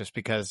just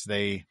because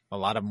a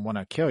lot of them want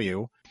to kill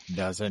you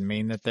doesn't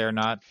mean that they're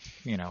not,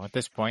 at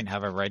this point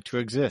have a right to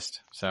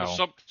exist. So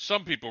Well,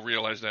 some people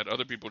realize that.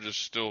 Other people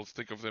just still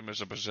think of them as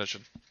a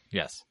possession.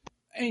 yes.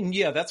 And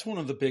yeah, that's one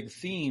of the big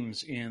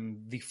themes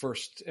in the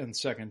first and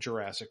second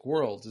Jurassic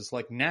Worlds is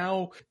like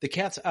now the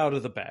cat's out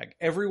of the bag.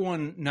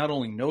 Everyone not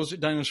only knows that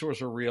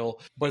dinosaurs are real,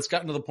 but it's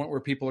gotten to the point where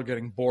people are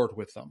getting bored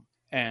with them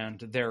and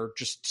they're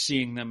just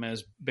seeing them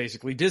as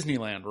basically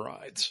Disneyland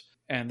rides.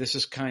 And this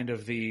is kind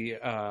of the,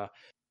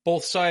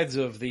 both sides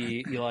of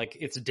the,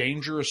 it's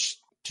dangerous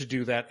to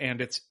do that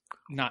and it's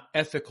not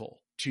ethical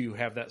to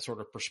have that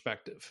sort of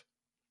perspective.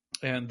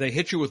 And they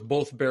hit you with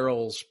both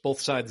barrels,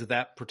 both sides of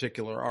that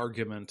particular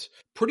argument,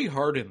 pretty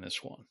hard in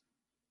this one.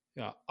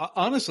 Yeah,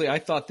 honestly, I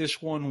thought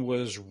this one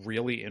was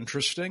really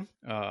interesting.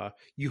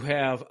 You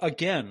have,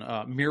 again,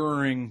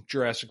 mirroring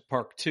Jurassic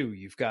Park 2.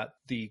 You've got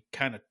the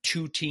kind of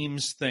two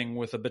teams thing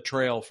with a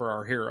betrayal for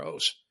our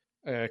heroes,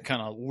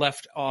 kind of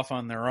left off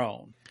on their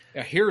own.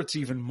 Here it's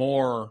even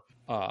more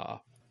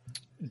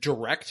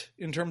direct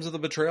in terms of the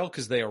betrayal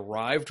because they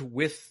arrived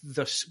with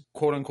the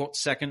quote-unquote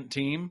second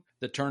team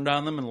that turned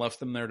on them and left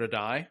them there to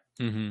die.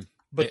 Mm-hmm.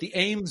 But the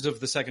aims of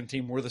the second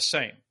team were the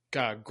same.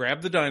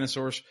 Grab the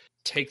dinosaurs,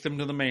 take them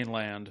to the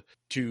mainland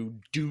to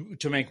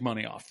make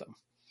money off them.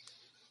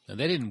 And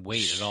they didn't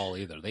wait at all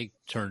either. They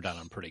turned on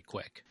them pretty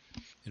quick.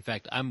 In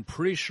fact, I'm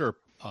pretty sure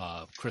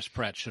Chris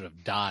Pratt should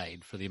have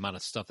died for the amount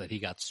of stuff that he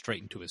got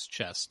straight into his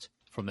chest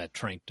from that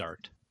trank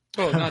dart.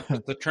 Oh, not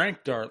the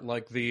trank dart,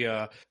 like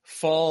the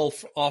fall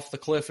off the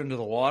cliff into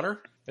the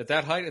water. At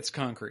that height, it's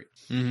concrete.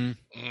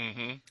 Mm-hmm.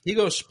 Mm-hmm. He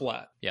goes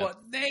splat. Yeah. But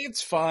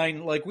it's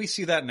fine. Like, we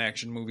see that in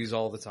action movies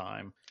all the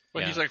time. But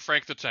Yeah. he's like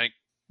Frank the Tank.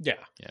 Yeah.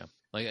 Yeah.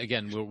 Like,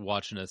 again, we're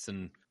watching this,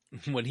 and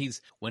when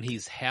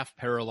he's half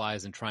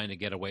paralyzed and trying to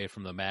get away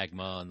from the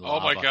magma and the Oh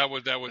my lava,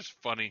 God, that was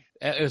funny.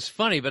 it was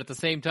funny, but at the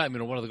same time,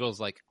 one of the girls was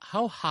like,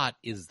 how hot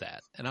is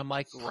that? And I'm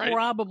like, Right.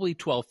 probably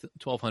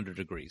 1200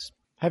 degrees.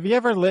 Have you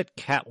ever lit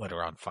cat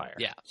litter on fire?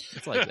 Yeah,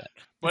 it's like that.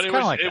 But It's it kinda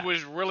was like it that.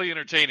 was really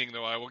entertaining,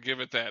 though. I will give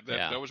it that.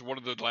 Yeah. That was one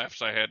of the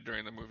laughs I had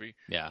during the movie.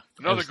 Yeah.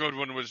 Another good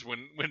one was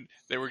when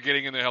they were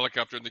getting in the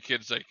helicopter and the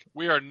kid's like,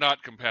 "We are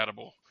not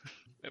compatible."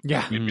 It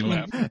Yeah. made me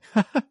laugh.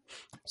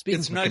 Speaking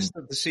It's nice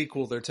that the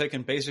sequel, they're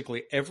taking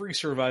basically every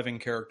surviving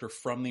character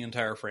from the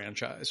entire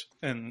franchise,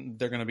 and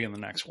they're going to be in the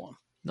next one.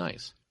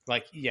 Nice.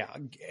 Like, yeah,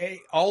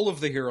 all of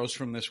the heroes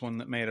from this one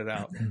that made it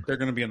out, they're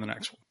going to be in the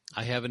next one.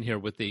 I have in here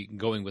with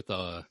going with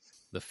the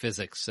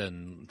physics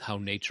and how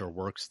nature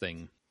works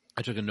thing.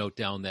 I took a note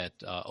down that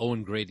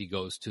Owen Grady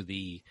goes to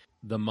the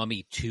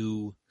Mummy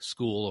 2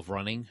 school of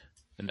running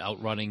and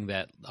outrunning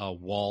that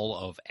wall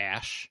of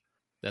ash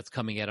that's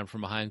coming at him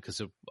from behind.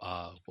 Because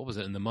what was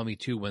it in the Mummy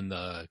 2 when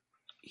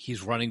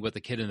he's running with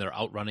the kid and they're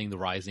outrunning the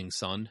rising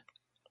sun?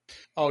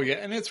 Oh, yeah,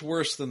 and it's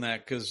worse than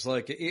that because,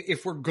 like,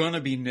 if we're going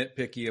to be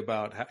nitpicky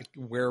about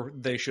where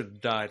they should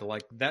have died,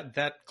 like,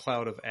 that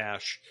cloud of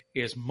ash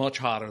is much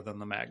hotter than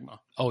the magma.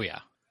 Oh, yeah.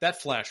 That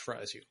flash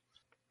fries you.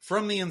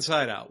 From the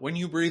inside out. When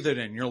you breathe it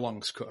in, your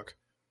lungs cook.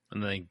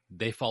 And then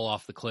they fall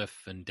off the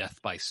cliff and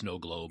death by snow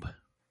globe.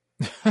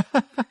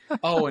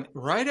 Oh, and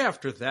right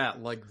after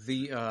that, like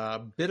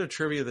the bit of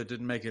trivia that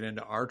didn't make it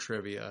into our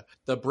trivia,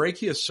 the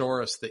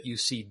Brachiosaurus that you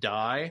see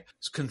die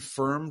is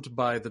confirmed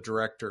by the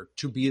director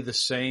to be the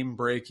same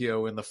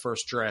Brachio in the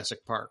first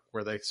Jurassic Park,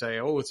 where they say,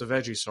 oh, it's a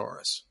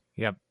Vegisaurus.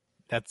 Yep.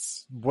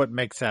 That's what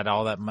makes that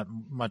all that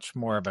much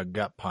more of a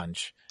gut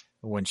punch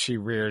when she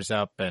rears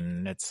up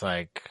and it's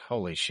like,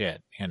 holy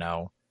shit, you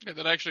know? Yeah,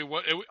 that actually,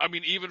 I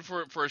mean, even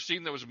for a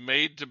scene that was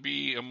made to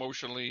be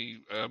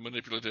emotionally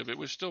manipulative, it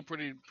was still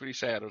pretty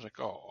sad. I was like,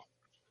 oh.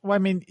 Well, I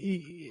mean,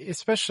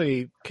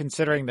 especially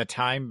considering the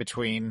time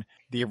between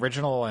the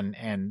original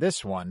and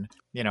this one,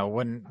 you know,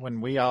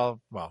 when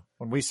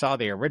we saw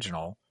the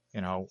original,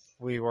 you know,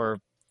 we were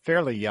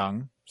fairly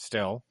young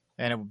still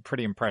and it was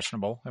pretty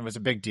impressionable. It was a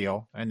big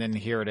deal. And then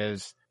here it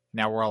is.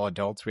 Now we're all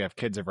adults. We have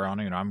kids of our own.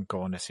 You know, I'm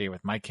going to see it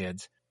with my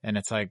kids. And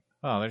it's like,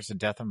 oh, there's the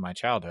death of my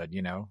childhood,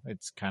 you know?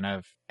 It's kind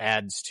of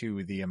adds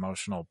to the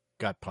emotional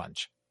gut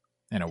punch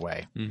in a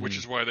way. Mm-hmm. Which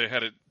is why they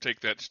had to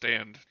take that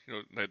stand,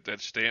 you know,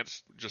 that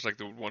stance, just like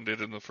the one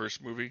did in the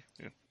first movie.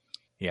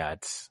 Yeah,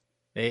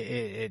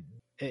 it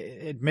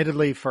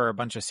admittedly for a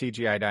bunch of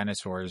CGI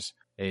dinosaurs,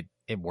 it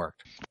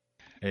worked.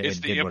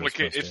 It's the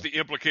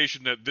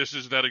implication that this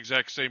is that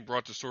exact same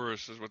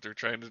Brontosaurus is what they're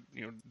trying to,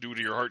 you know, do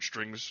to your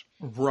heartstrings.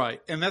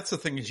 Right. And that's the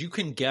thing is you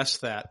can guess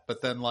that,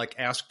 but then like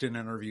asked in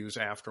interviews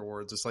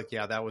afterwards, it's like,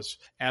 yeah, that was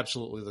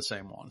absolutely the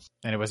same one.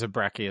 And it was a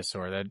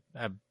brachiosaur.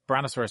 That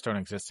Brontosaurus don't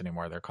exist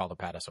anymore. They're called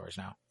apatosaurs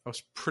now. I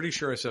was pretty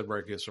sure I said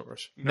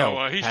Brachiosaurus.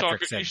 No, he's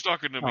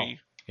talking to me.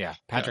 Yeah,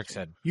 Patrick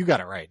said, you got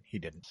it right. He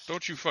didn't.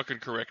 Don't you fucking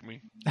correct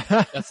me.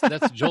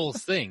 That's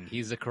Joel's thing.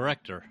 He's a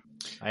corrector.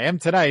 I am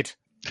tonight.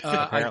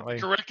 Apparently.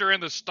 Corrector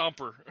and the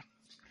stomper.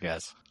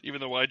 Yes. Even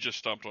though I just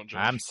stomped on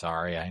Josh. I'm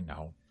sorry, I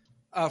know.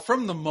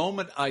 From the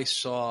moment I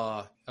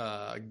saw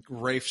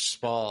Rafe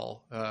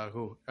Spall,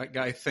 who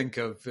I think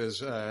of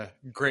as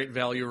great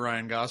value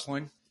Ryan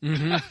Gosling,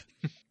 Mm-hmm.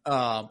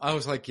 I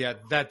was like, yeah,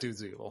 that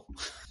dude's evil.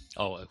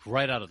 Oh,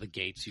 right out of the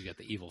gates, you get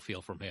the evil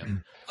feel from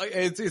him.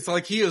 It's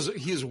like he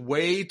is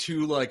way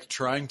too like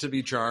trying to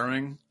be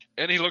charming.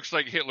 And he looks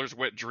like Hitler's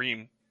wet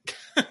dream.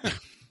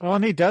 Well,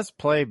 and he does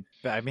play.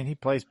 I mean, he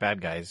plays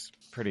bad guys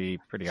pretty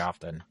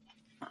often.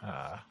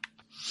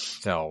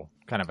 So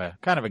kind of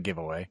a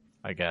giveaway,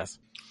 I guess.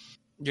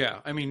 Yeah,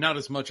 I mean, not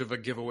as much of a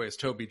giveaway as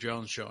Toby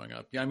Jones showing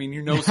up. I mean,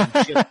 you know, some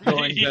shit's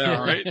going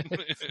down, right?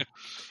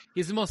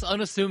 He's the most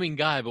unassuming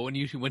guy, but when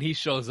he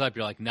shows up,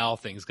 you're like, now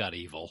things got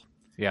evil.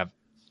 Yeah.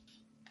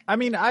 I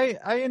mean,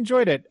 I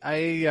enjoyed it.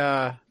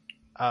 I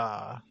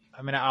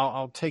mean,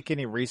 I'll take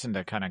any reason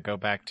to kind of go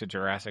back to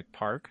Jurassic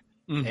Park.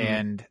 Mm-hmm.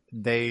 And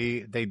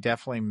they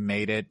definitely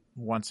made it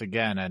once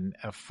again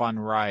a fun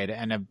ride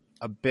and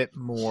a bit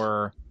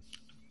more.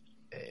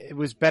 It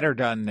was better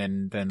done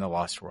than the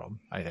Lost World,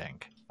 I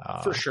think.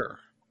 For sure.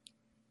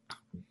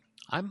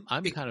 I'm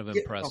kind of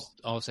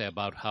impressed. I'll say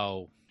about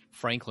how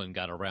Franklin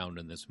got around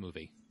in this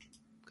movie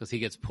because he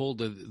gets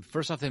pulled.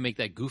 First off, they make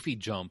that goofy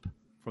jump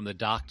from the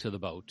dock to the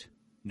boat.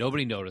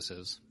 Nobody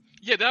notices.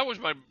 Yeah, that was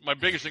my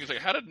biggest thing. It's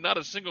like, how did not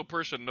a single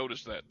person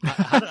notice that?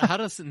 How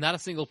does not a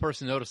single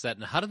person notice that?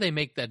 And how do they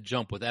make that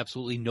jump with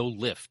absolutely no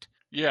lift?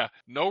 Yeah,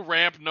 no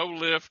ramp, no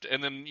lift,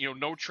 and then, you know,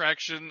 no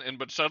traction,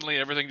 but suddenly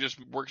everything just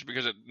works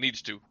because it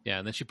needs to. Yeah,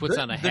 and then she puts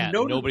on a hat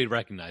and nobody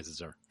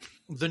recognizes her.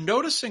 The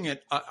noticing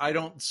it, I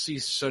don't see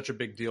such a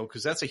big deal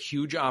because that's a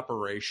huge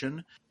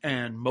operation,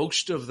 and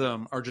most of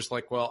them are just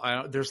like,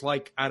 well, there's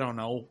like, I don't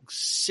know,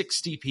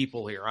 60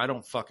 people here. I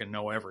don't fucking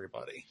know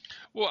everybody.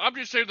 Well, I'm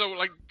just saying, though,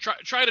 like,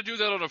 try to do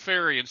that on a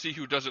ferry and see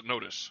who doesn't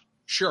notice.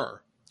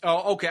 Sure.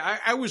 Oh, okay.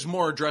 I was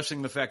more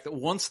addressing the fact that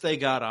once they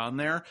got on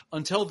there,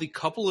 until the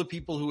couple of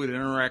people who had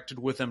interacted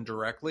with them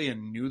directly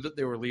and knew that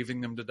they were leaving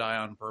them to die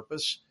on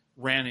purpose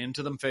ran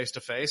into them face to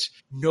face,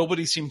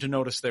 nobody seemed to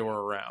notice they were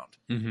around.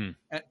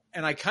 Mm-hmm.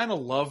 And I kind of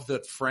love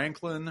that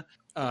Franklin,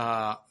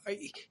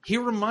 he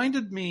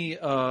reminded me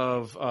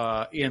of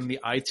in the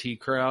IT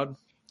Crowd.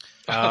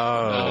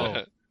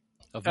 Of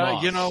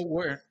Moss. You know,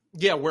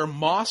 where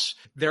Moss,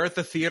 they're at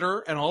the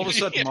theater and all of a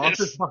sudden Yes. Moss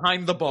is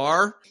behind the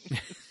bar.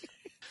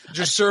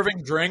 Just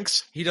serving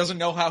drinks. He doesn't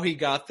know how he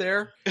got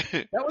there.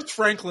 That was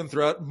Franklin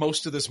throughout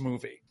most of this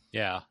movie.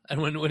 Yeah,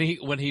 and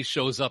when he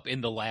shows up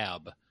in the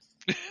lab,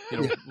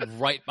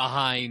 right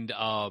behind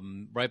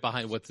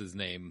what's his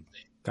name,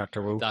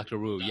 Dr. Wu. Dr.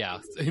 Wu. Yeah,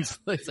 it's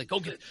like go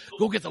get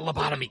the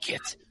lobotomy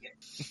kit.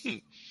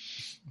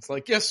 It's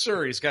like, yes,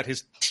 sir. He's got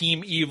his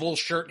Team Evil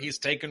shirt he's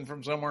taken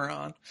from somewhere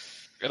on.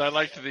 And I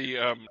liked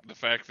the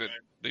fact that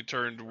they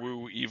turned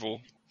Wu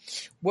evil.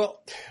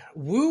 Well,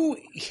 Wu,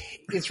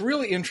 it's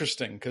really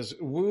interesting because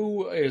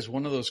Wu is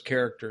one of those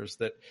characters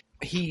that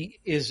he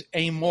is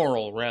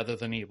amoral rather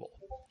than evil.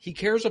 He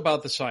cares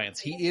about the science.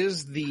 He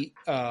is the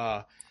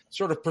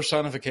sort of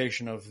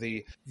personification of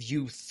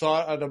you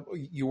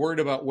worried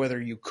about whether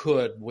you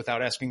could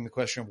without asking the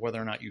question of whether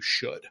or not you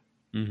should.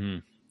 Mm-hmm.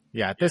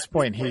 Yeah, at this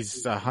point,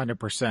 he's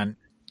 100%,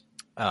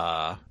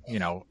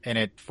 in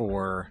it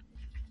for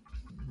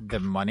the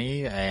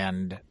money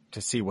and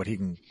to see what he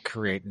can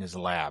create in his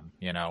lab,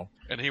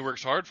 And he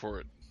works hard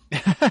for it.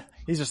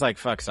 He's just like,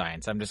 fuck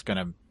science. I'm just going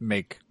to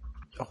make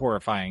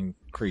horrifying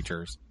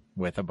creatures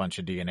with a bunch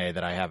of DNA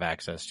that I have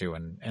access to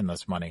and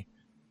endless money.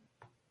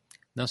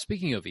 Now,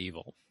 speaking of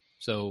evil,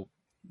 so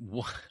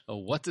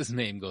what's his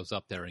name goes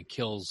up there and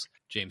kills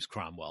James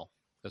Cromwell.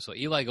 So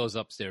Eli goes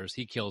upstairs,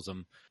 he kills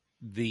him.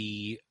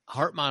 The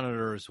heart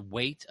monitors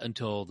wait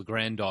until the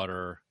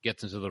granddaughter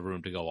gets into the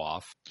room to go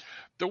off.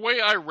 The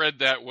way I read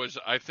that was,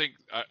 I think,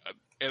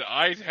 and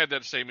I had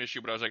that same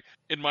issue, but I was like,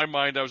 in my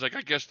mind, I was like,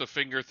 I guess the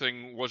finger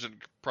thing wasn't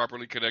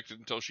properly connected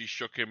until she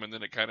shook him, and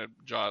then it kind of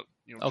jostled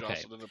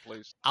into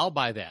place. I'll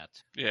buy that.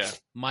 Yeah.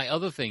 My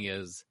other thing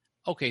is,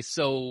 okay,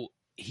 so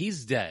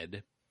he's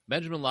dead.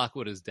 Benjamin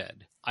Lockwood is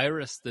dead.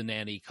 Iris, the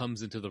nanny,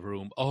 comes into the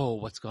room. Oh,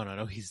 what's going on?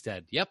 Oh, he's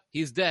dead. Yep,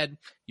 he's dead.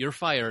 You're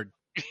fired.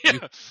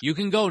 Yeah. You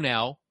can go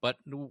now, but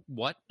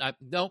what?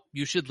 No,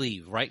 you should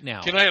leave right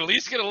now. Can I at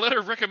least get a letter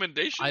of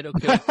recommendation? I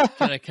don't.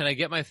 Can I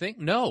get my thing?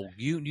 No,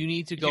 you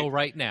need to go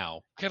right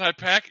now. Can I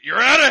pack? You're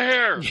out of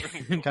here.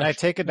 Can I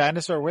take a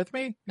dinosaur with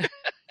me?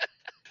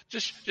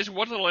 just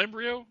one little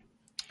embryo.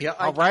 Yeah,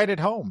 I'll ride it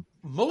home.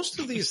 Most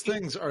of these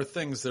things are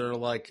things that are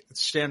like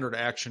standard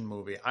action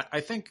movie.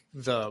 I think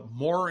the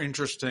more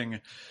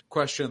interesting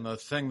question, the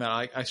thing that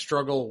I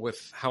struggle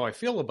with how I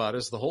feel about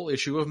is the whole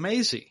issue of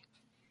Maisie.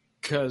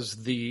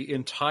 Because the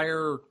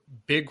entire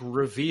big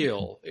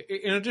reveal,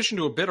 in addition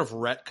to a bit of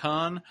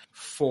retcon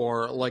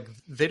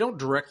they don't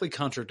directly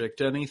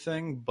contradict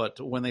anything, but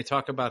when they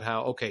talk about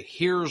how, okay,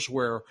 here's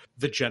where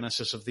the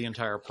genesis of the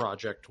entire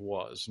project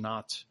was,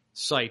 not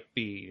Site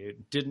B.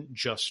 It didn't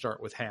just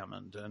start with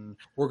Hammond. And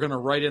we're going to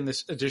write in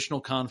this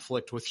additional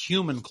conflict with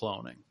human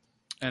cloning.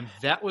 And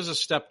that was a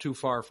step too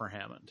far for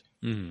Hammond.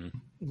 Mm-hmm.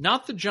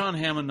 Not the John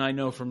Hammond I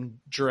know from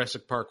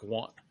Jurassic Park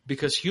 1.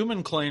 Because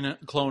human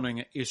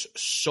cloning is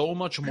so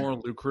much more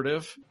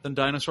lucrative than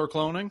dinosaur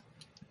cloning.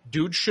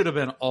 Dude should have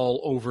been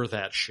all over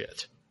that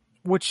shit.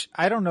 Which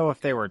I don't know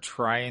if they were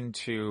trying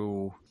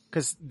to...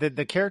 Because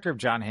the character of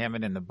John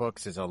Hammond in the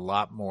books is a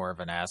lot more of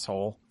an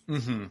asshole.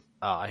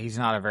 Mm-hmm. He's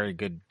not a very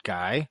good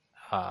guy.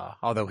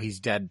 Although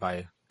he's dead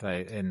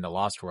in the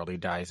Lost World. He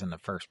dies in the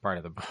first part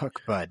of the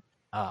book. But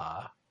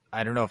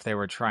I don't know if they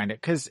were trying to...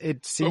 Because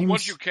it seems... But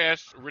once you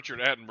cast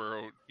Richard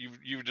Attenborough,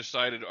 you've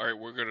decided, all right,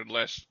 we're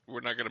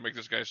not going to make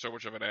this guy so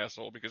much of an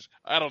asshole, because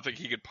I don't think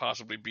he could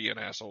possibly be an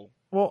asshole.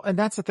 Well, and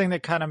that's the thing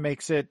that kind of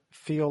makes it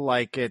feel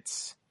like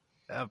it's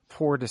a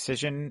poor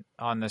decision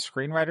on the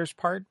screenwriter's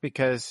part,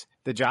 because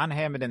the John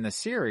Hammond in the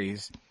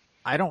series,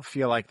 I don't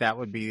feel like that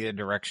would be the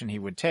direction he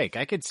would take.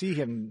 I could see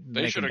him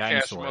They should making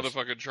have cast dinosaurs.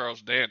 motherfucking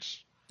Charles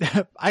Dance.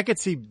 I could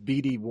see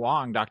B.D.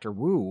 Wong, Dr.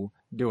 Wu,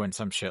 doing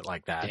some shit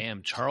like that.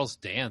 Damn, Charles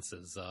Dance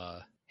is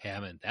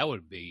Hammond. That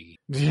would be...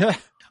 Yeah.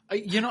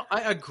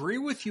 I agree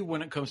with you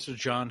when it comes to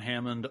John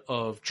Hammond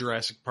of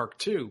Jurassic Park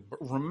 2.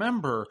 But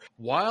remember,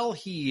 while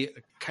he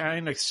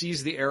kind of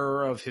sees the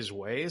error of his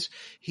ways,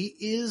 he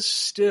is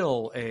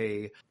still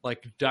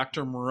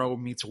Dr. Moreau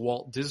meets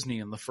Walt Disney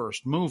in the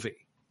first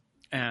movie.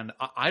 And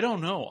I don't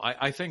know.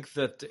 I think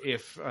that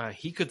if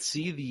he could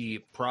see the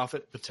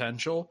profit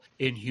potential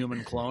in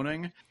human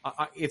cloning,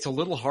 it's a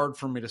little hard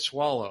for me to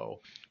swallow.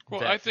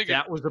 Well, I think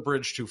that was a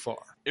bridge too far.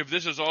 If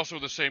this is also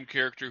the same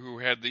character who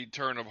had the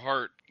turn of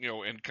heart,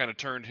 and kind of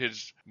turned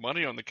his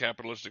money on the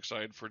capitalistic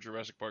side for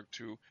Jurassic Park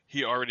 2,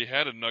 he already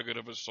had a nugget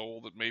of his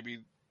soul that maybe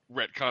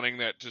retconning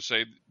that to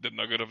say the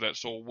nugget of that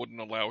soul wouldn't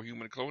allow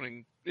human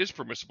cloning is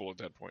permissible at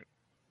that point.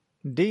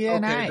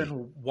 DNA.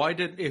 Okay,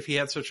 then if he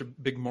had such a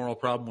big moral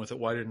problem with it,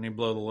 why didn't he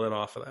blow the lid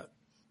off of that?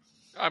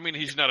 I mean,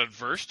 he's not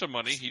adverse to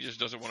money. He just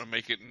doesn't want to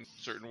make it in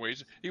certain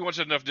ways. He wants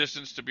enough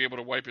distance to be able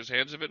to wipe his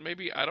hands of it,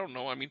 maybe. I don't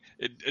know. I mean,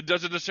 it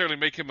doesn't necessarily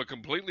make him a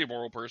completely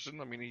moral person.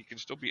 I mean, he can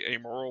still be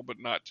amoral, but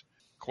not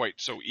quite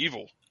so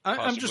evil.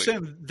 I'm just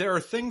saying there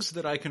are things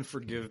that I can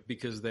forgive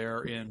because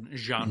they're in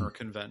genre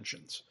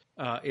conventions.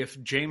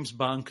 If James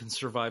Bond can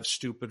survive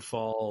stupid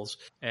falls,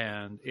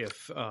 and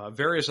if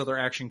various other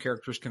action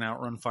characters can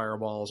outrun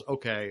fireballs,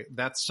 okay,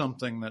 that's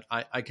something that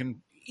I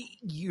can...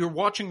 You're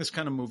watching this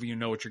kind of movie, you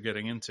know what you're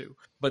getting into.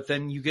 But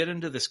then you get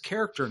into this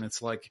character, and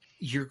it's like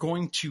you're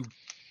going to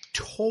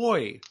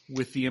toy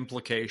with the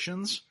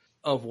implications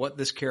of what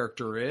this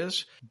character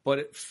is, but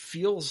it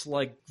feels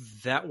like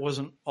that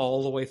wasn't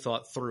all the way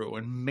thought through.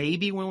 And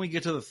maybe when we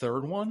get to the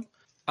third one,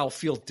 I'll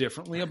feel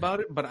differently about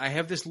it. But I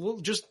have this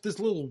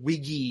little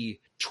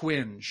wiggy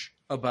twinge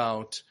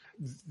about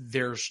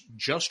there's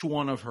just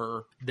one of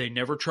her. They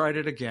never tried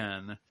it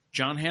again.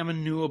 John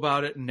Hammond knew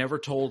about it and never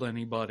told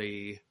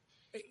anybody.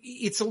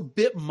 It's a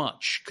bit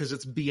much because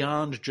it's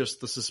beyond just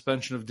the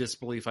suspension of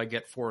disbelief I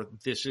get for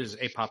this is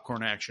a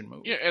popcorn action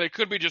movie. Yeah, and it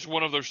could be just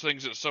one of those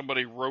things that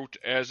somebody wrote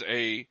as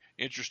a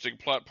interesting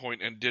plot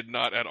point and did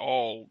not at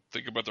all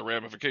think about the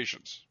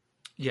ramifications.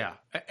 Yeah,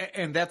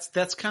 and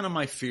that's kind of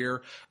my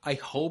fear. I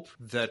hope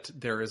that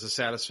there is a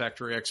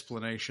satisfactory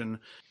explanation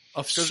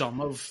of some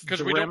of the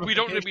because we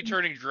don't need to be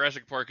turning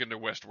Jurassic Park into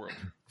Westworld.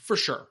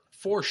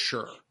 For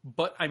sure.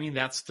 But I mean,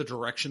 that's the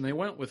direction they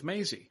went with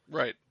Maisie.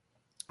 Right.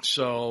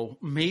 So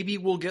maybe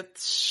we'll get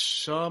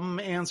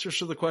some answers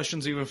to the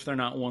questions, even if they're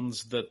not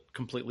ones that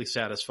completely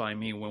satisfy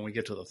me when we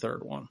get to the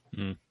third one.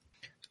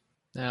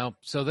 Now,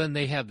 so then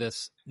they have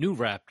this new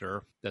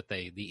raptor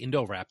the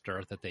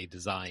Indoraptor that they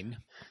design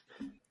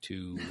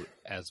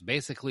as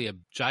basically a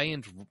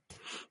giant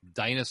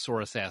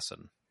dinosaur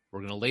assassin. We're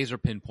going to laser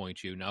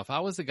pinpoint you. Now, if I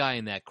was the guy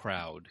in that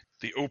crowd...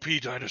 The OP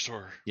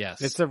dinosaur.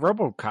 Yes. It's a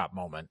RoboCop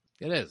moment.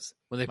 It is.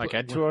 Like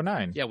at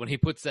 209. Yeah, when he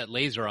puts that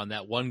laser on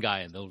that one guy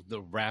and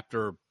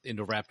the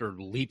Indoraptor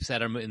leaps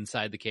at him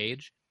inside the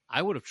cage,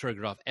 I would have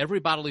triggered off every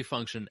bodily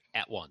function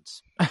at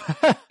once.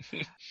 I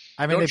mean,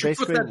 Don't they you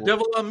basically... put that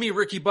devil on me,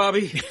 Ricky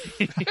Bobby.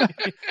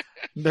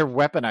 They're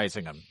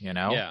weaponizing him, you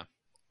know? Yeah.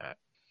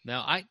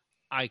 Now,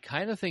 I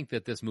kind of think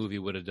that this movie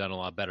would have done a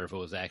lot better if it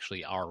was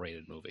actually an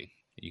R-rated movie.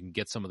 You can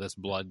get some of this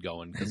blood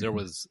going because there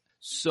was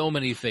so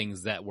many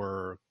things that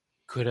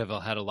could have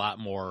had a lot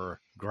more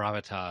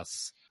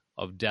gravitas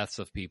of deaths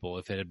of people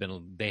if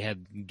they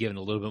had given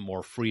a little bit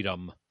more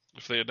freedom.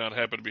 If they had not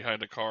happened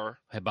behind a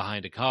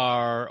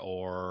car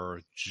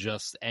or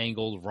just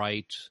angled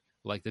right,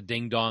 like the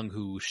ding dong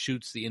who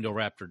shoots the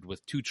Indoraptor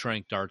with 2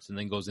 tranq darts and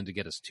then goes in to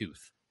get his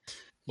tooth.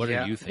 What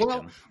are you thinking?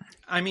 Well,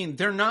 I mean,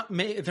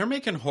 they're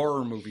making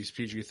horror movies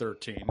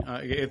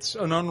PG-13. It's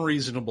an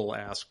unreasonable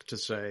ask to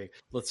say,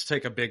 let's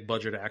take a big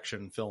budget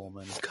action film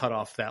and cut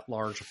off that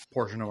large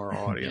portion of our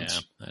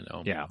audience. Yeah, I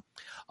know. Yeah.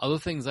 Other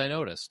things I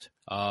noticed,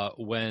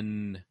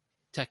 when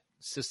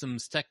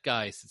systems tech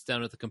guy sits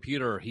down at the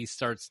computer, he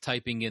starts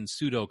typing in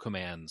pseudo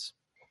commands.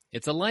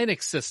 It's a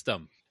Linux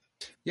system.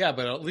 Yeah,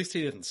 but at least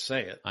he didn't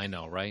say it. I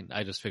know, right?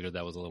 I just figured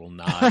that was a little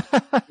nod.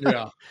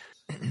 Yeah.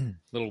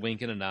 Little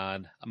wink and a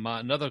nod.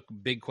 Another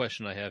big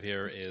question I have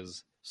here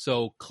is,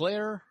 so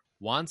Claire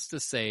wants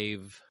to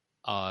save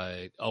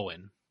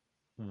Owen,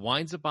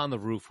 winds up on the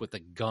roof with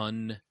a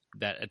gun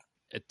that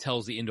it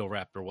tells the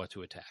Indoraptor what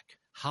to attack.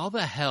 How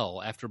the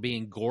hell, after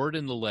being gored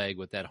in the leg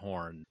with that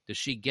horn, does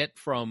she get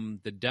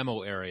from the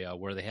demo area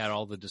where they had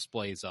all the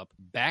displays up,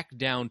 back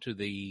down to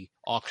the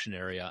auction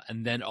area,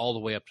 and then all the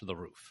way up to the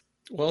roof?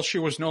 Well, she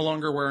was no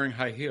longer wearing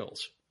high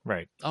heels.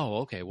 Right. Oh,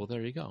 okay. Well,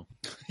 there you go.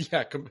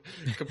 Yeah,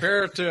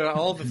 compare it to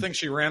all the things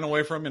she ran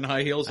away from in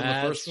high heels in the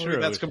first movie,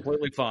 true. that's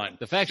completely fine.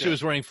 The fact she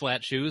was wearing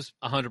flat shoes,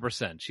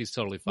 100%. She's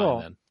totally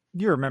fine then.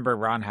 You remember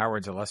Ron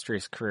Howard's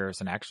illustrious career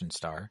as an action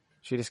star.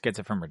 She just gets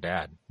it from her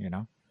dad, you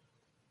know?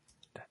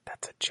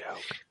 That's a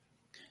joke.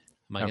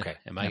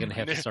 Am I going to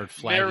have to start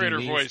flagging narrator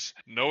these? voice?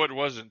 No, it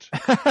wasn't.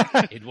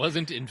 It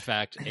wasn't, in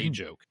fact, a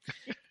joke.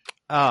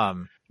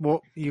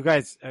 Well, you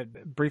guys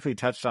briefly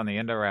touched on the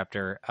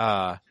Indoraptor.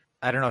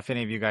 I don't know if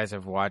any of you guys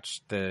have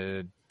watched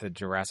the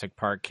Jurassic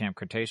Park Camp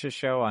Cretaceous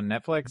show on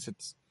Netflix.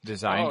 It's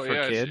designed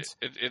for kids.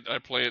 I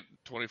play it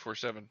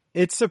 24/7.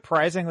 It's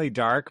surprisingly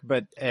dark,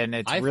 and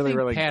it's really,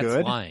 really Pat's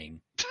good.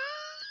 Lying.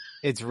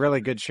 It's a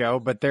really good show,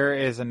 but there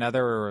is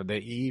another,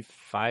 the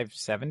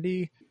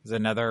E570 is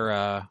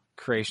another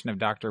creation of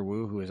Dr.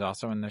 Wu, who is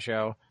also in the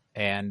show,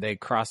 and they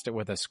crossed it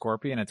with a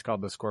scorpion. It's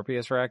called the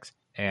Scorpius Rex,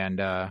 and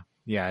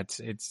yeah,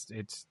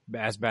 it's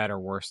as bad or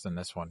worse than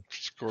this one.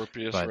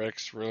 Scorpius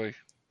Rex, really?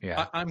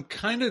 Yeah. I'm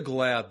kind of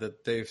glad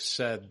that they've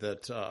said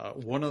that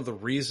one of the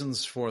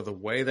reasons for the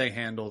way they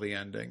handle the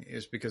ending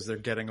is because they're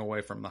getting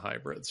away from the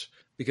hybrids.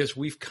 Because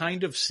we've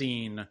kind of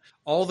seen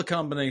all the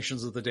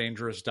combinations of the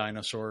dangerous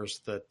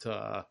dinosaurs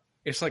that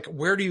it's like,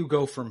 where do you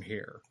go from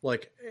here?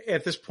 Like,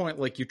 at this point,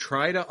 like, you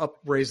try to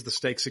raise the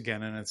stakes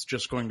again, and it's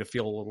just going to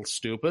feel a little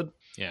stupid.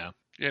 Yeah.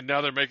 Yeah, now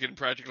they're making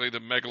practically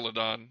the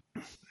Megalodon.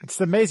 It's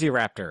the Maisie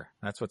Raptor.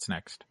 That's what's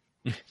next.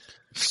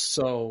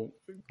 So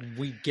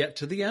we get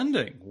to the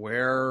ending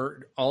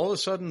where all of a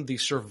sudden the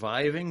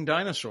surviving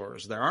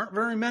dinosaurs, there aren't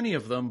very many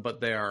of them,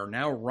 but they are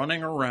now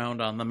running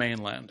around on the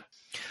mainland.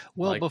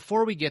 Well,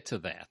 before we get to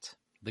that,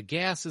 the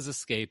gas is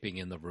escaping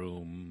in the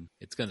room.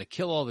 It's going to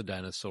kill all the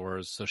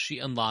dinosaurs, so she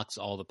unlocks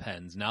all the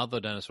pens. Now the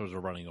dinosaurs are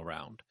running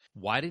around.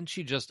 Why didn't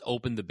she just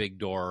open the big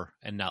door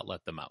and not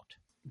let them out?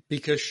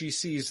 Because she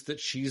sees that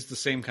she's the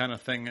same kind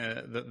of thing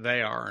that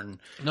they are. And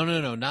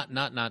No,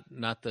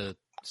 not the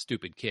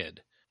stupid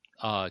kid.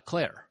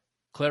 Claire.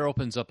 Claire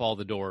opens up all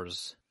the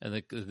doors, and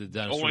the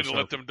dinosaurs Only to are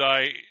let them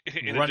die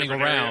in a running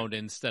different around area.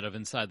 instead of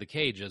inside the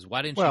cages.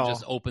 Why didn't Well- you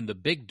just open the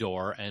big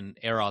door and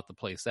air out the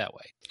place that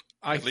way?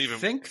 I Leave him.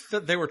 think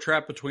that they were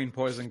trapped between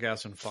poison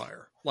gas and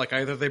fire. Like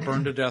either they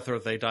burn to death or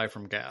they die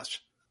from gas.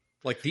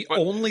 Like the But-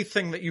 only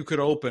thing that you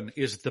could open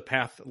is the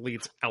path that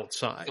leads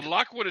outside. The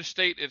Lockwood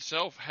Estate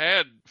itself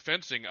had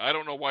fencing. I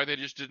don't know why they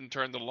just didn't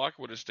turn the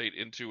Lockwood Estate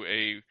into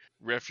a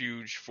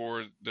refuge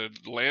for the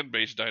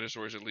land-based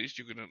dinosaurs. At least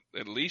you can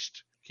at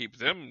least keep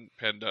them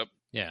penned up.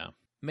 Yeah,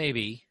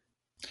 maybe.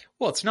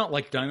 Well, it's not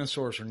like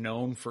dinosaurs are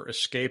known for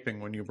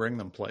escaping when you bring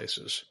them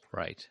places.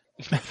 Right.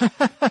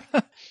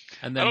 I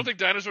And then, don't think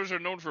dinosaurs are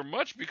known for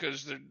much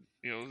because they're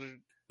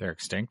They're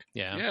extinct.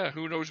 yeah,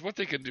 who knows what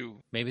they can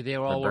do. maybe they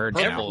were all birds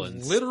purple now.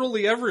 and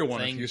Literally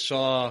everyone. Thing- If you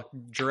saw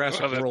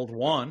Jurassic Well, that- World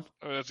 1.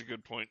 Oh, that's a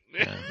good point.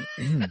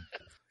 Yeah.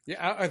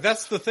 Yeah,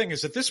 that's the thing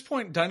is at this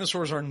point,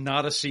 dinosaurs are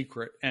not a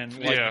secret. And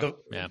like Yeah.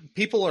 Yeah.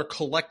 people are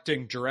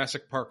collecting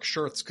Jurassic Park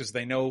shirts because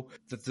they know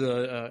that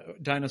the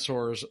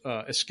dinosaurs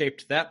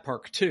escaped that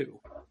park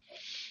too.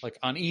 Like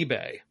on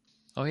eBay.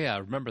 Oh yeah, I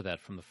remember that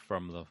from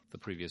the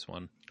previous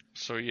one.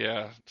 So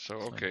yeah,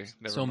 okay,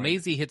 never So mind.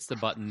 Maisie hits the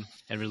button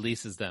and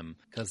releases them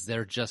because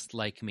they're just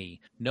like me.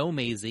 No,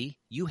 Maisie,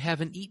 you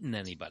haven't eaten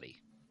anybody.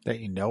 That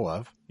you know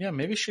of. Yeah,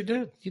 maybe she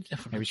did. You,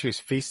 Maybe she was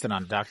feasting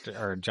on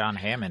John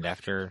Hammond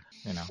after,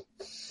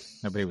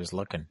 nobody was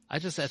looking. I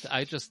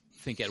just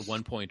think at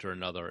one point or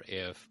another,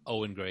 if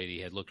Owen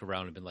Grady had looked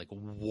around and been like,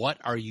 "What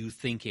are you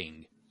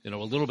thinking?" A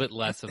little bit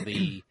less of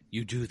the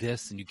 "you do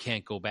this and you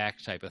can't go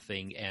back" type of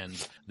thing, and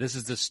this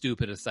is the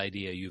stupidest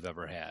idea you've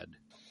ever had.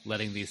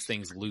 Letting these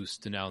things loose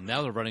to now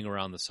they're running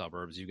around the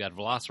suburbs. You've got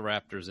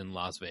Velociraptors in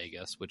Las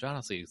Vegas, which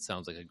honestly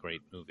sounds like a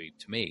great movie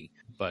to me.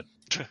 But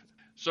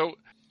So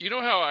you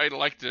know how I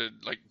like to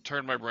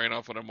turn my brain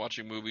off when I'm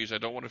watching movies. I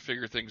don't want to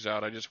figure things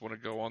out. I just want to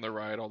go on the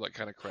ride, all that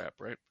kind of crap,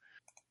 right?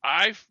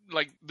 I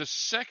like the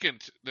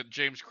second that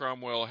James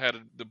Cromwell had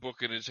the book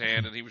in his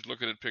hand and he was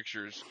looking at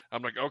pictures.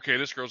 I'm like, okay,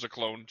 this girl's a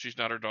clone. She's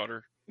not her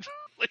daughter.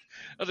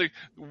 I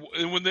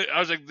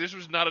was like, this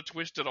was not a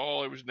twist at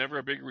all. It was never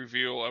a big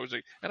reveal. I was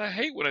like, and I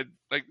hate when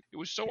it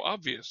was so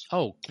obvious.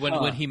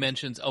 when he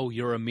mentions, "Oh,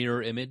 you're a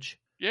mirror image,"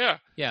 Yeah.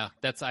 yeah,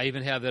 I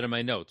even have that in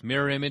my notes.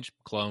 Mirror image,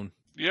 clone.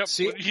 Yep.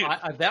 See, Yeah.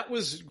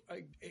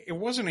 it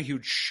wasn't a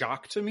huge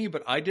shock to me,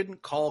 but I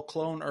didn't call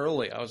clone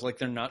early. I was like,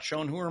 they're not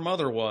showing who her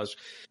mother was.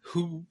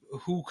 Who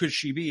could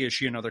she be? Is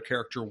she another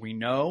character we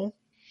know?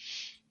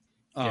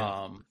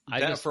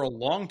 Yeah. For a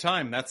long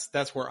time,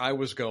 that's where I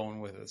was going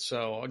with it.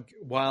 So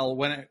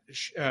when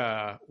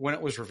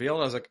it was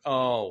revealed, I was like,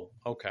 oh,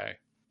 okay.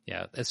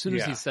 Yeah, as soon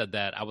as he Yeah. said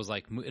that, I was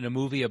like, in a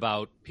movie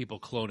about people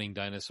cloning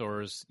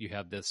dinosaurs, you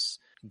have this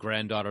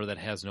granddaughter that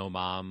has no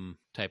mom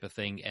type of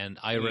thing, and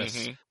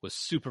Iris was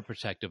super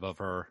protective of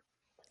her.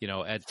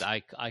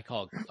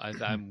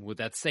 I'm with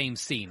that same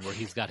scene where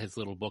he's got his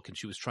little book and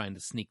she was trying to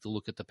sneak to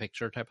look at the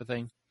picture type of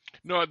thing.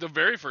 No, the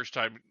very first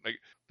time,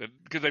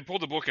 because they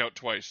pulled the book out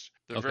twice.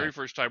 The Okay. very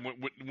first time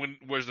when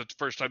was the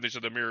first time they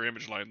said the mirror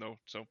image line though.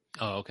 So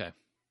Oh, okay.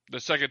 the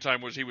second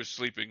time was he was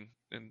sleeping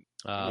and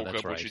woke That's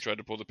up when right. she tried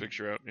to pull the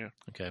picture out. Yeah.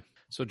 Okay.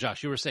 So,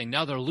 Josh, you were saying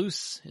now they're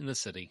loose in the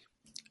city.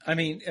 I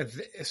mean,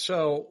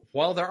 so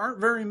while there aren't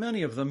very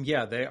many of them,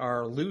 yeah, they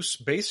are loose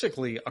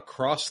basically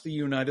across the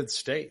United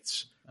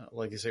States.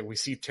 Like you say, we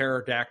see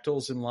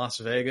pterodactyls in Las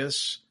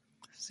Vegas.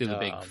 See the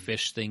big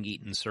fish thing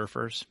eating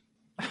surfers?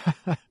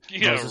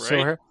 Yeah,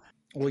 right.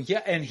 Well,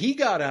 yeah, and he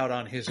got out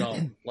on his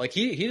own. Like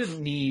he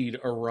didn't need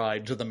a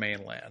ride to the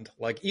mainland.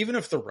 Like even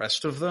if the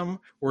rest of them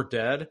were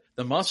dead,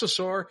 the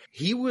Mosasaur,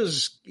 he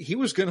was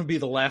going to be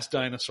the last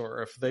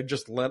dinosaur if they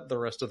just let the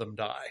rest of them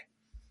die.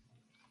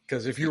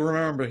 Because if you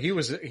remember,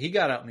 he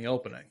got out in the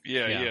opening.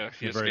 Yeah. Yeah,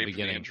 He the very escaped in the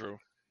beginning. intro.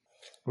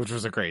 Which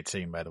was a great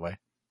scene, by the way.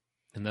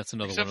 And that's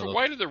another Except one for of those.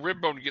 why did the rib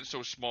bone get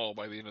so small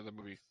by the end of the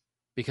movie?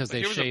 Because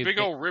Like, they it was a shaved big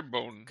old rib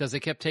bone. because they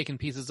kept taking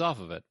pieces off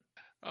of it.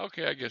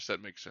 Okay, I guess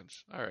that makes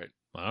sense. All right,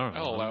 I don't know.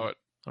 I'll allow it.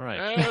 All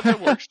right. That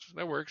works.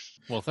 That works.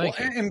 Well, thank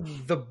you.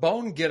 And the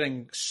bone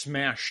getting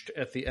smashed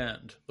at the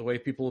end, the way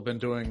people have been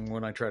doing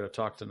when I try to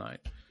talk tonight.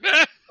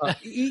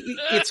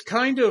 It's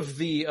kind of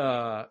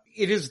it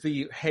is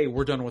the, hey,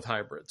 we're done with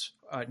hybrids.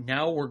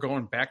 Now we're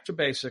going back to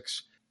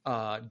basics.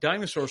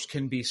 Dinosaurs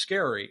can be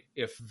scary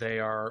if they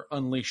are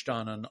unleashed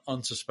on an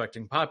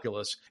unsuspecting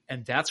populace.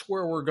 And that's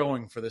where we're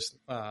going for this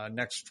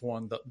next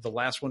one, the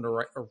last one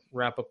to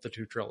wrap up the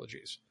two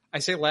trilogies. I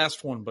say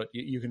last one, but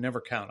you can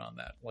never count on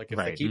that. Like if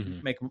they Right. keep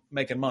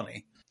making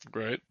money.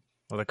 Right.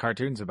 Well, the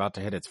cartoon's about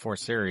to hit its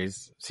fourth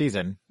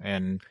season,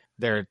 and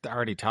they're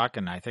already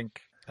talking, I think,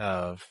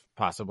 of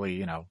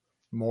possibly,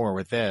 more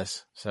with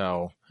this.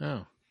 So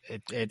Oh.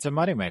 it's a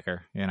moneymaker,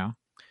 Well,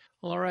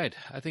 all right.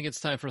 I think it's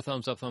time for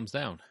thumbs up, thumbs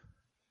down.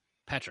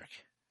 Patrick.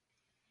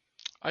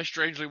 I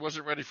strangely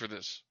wasn't ready for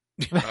this.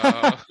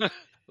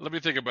 Let me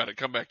think about it.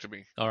 Come back to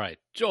me. All right.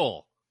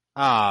 Joel.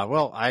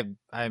 Well,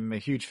 I'm a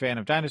huge fan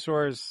of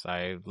dinosaurs.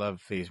 I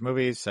love these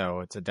movies, so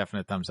it's a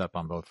definite thumbs up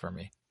on both for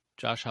me.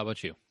 Josh, how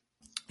about you?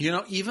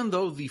 Even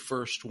though the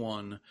first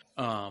one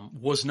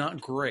was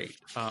not great,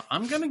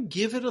 I'm going to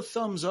give it a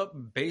thumbs up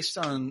based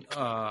on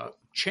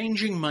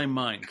changing my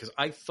mind, because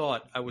I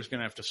thought I was going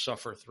to have to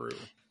suffer through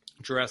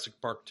Jurassic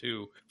Park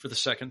 2 for the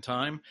second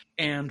time.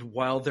 And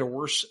while it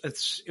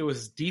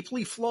was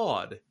deeply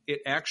flawed,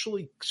 it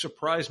actually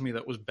surprised me that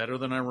it was better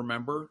than I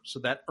remember. So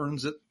that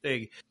earns it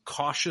a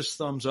cautious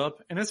thumbs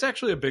up. And it's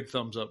actually a big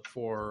thumbs up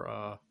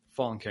for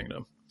Fallen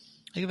Kingdom.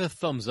 I give it a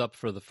thumbs up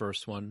for the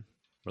first one,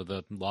 for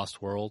the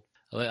Lost World.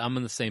 I'm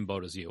in the same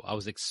boat as you. I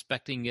was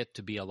expecting it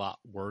to be a lot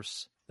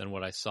worse than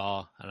what I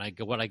saw, and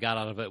what I got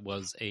out of it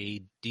was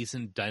a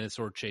decent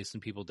dinosaur chasing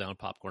people down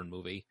popcorn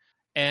movie.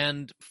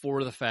 And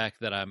for the fact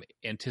that I'm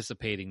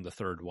anticipating the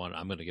third one,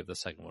 I'm going to give the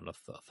second one a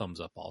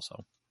thumbs up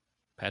also.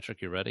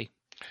 Patrick, you ready?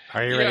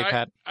 Are you ready,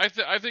 Pat? I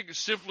think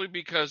simply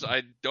because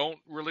I don't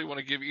really want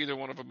to give either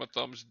one of them a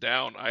thumbs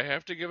down, I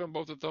have to give them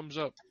both a thumbs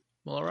up.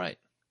 Well, all right.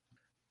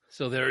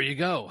 So there you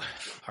go.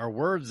 Our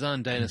words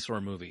on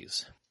dinosaur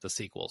movies, the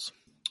sequels.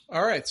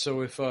 All right,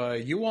 so if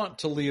you want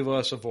to leave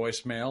us a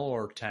voicemail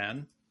or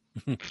 10,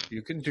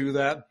 you can do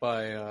that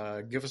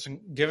by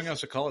giving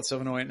us a call at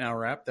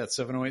 708-NOW-RAP. That's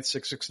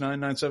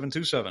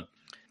 708-669-9727.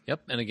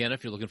 Yep, and again,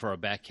 if you're looking for our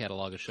back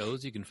catalog of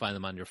shows, you can find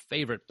them on your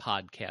favorite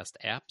podcast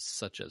apps,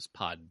 such as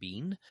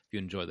Podbean. If you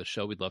enjoy the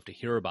show, we'd love to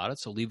hear about it,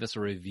 so leave us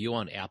a review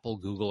on Apple,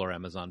 Google, or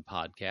Amazon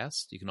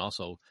Podcasts. You can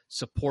also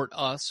support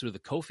us through the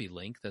Ko-fi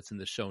link that's in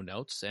the show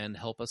notes and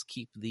help us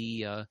keep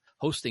the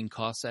hosting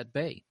costs at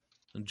bay.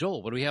 And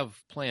Joel, what do we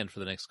have planned for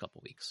the next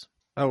couple weeks?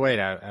 Oh, wait,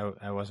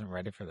 I wasn't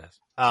ready for this.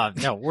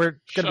 No, we're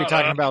going to be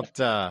talking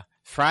about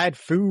fried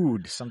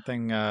food,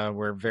 something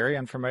we're very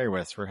unfamiliar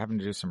with. So we're having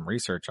to do some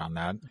research on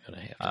that.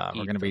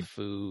 We're going to be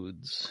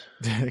foods.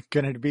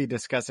 Going to be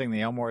discussing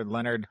the Elmore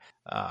Leonard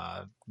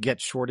Get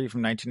Shorty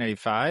from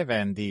 1985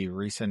 and the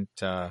recent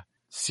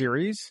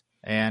series.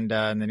 And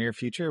in the near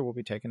future, we'll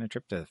be taking a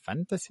trip to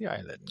Fantasy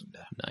Island.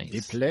 Nice.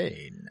 The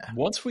plane.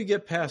 Once we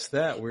get past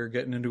that, we're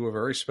getting into a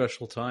very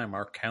special time,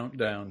 our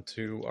countdown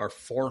to our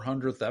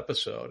 400th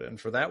episode. And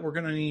for that, we're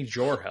going to need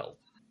your help.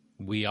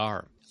 We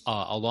are.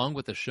 Along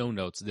with the show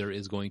notes, there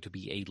is going to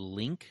be a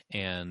link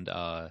and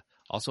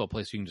also a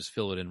place you can just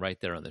fill it in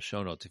right there on the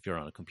show notes if you're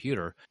on a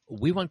computer.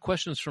 We want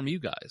questions from you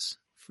guys.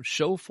 For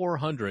show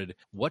 400,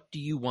 what do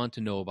you want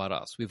to know about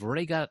us? We've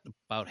already got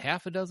about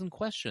half a dozen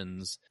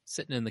questions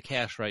sitting in the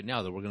cache right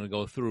now that we're going to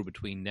go through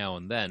between now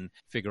and then,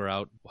 figure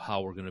out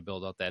how we're going to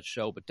build out that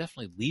show. But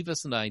definitely leave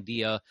us an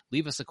idea,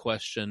 leave us a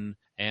question,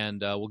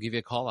 and we'll give you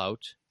a call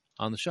out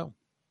on the show.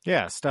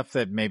 Yeah, stuff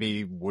that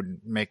maybe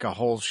wouldn't make a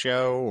whole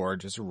show or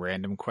just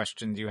random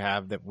questions you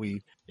have that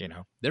we,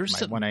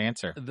 might want to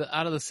answer.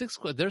 Out of the 6,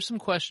 there's some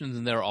questions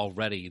in there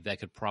already that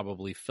could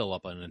probably fill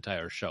up an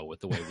entire show with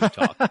the way we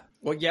talk.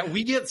 Well, yeah,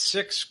 we get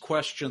 6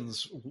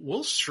 questions.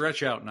 We'll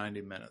stretch out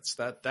 90 minutes.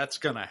 That's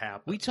going to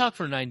happen. We talk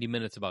for 90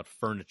 minutes about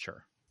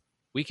furniture.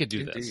 We could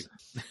do this.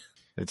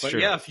 It's but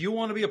true. yeah, if you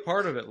want to be a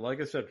part of it, like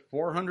I said,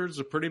 400 is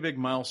a pretty big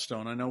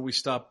milestone. I know we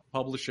stopped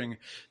publishing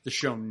the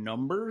show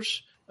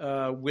numbers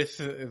with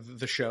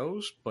the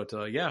shows, but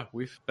yeah,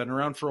 we've been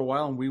around for a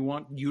while, and we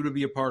want you to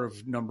be a part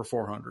of number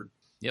 400.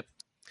 Yep.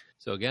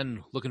 So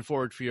again, looking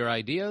forward for your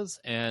ideas,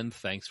 and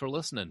thanks for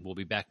listening. We'll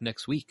be back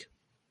next week.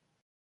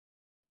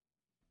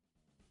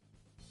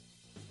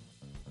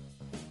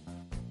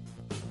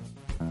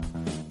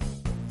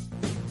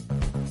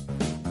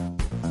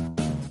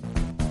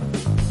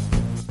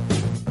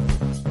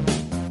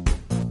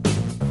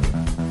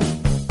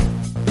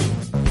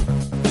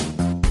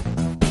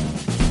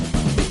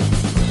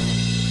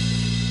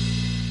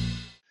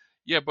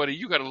 Yeah, buddy,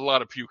 you got a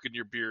lot of puke in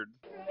your beard.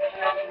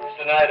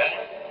 Snyder.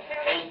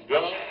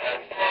 Bill?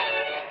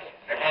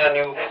 Can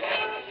you?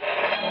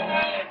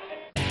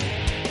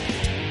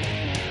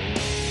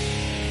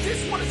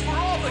 This one is for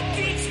all the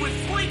geeks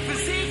with sleek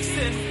physiques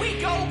and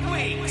weak old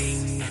weeks.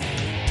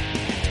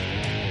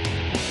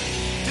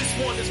 This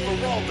one is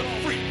for all the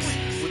freaks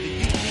with a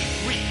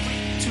unique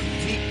reach to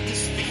uniquely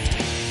speak.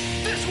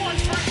 This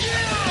one's for you!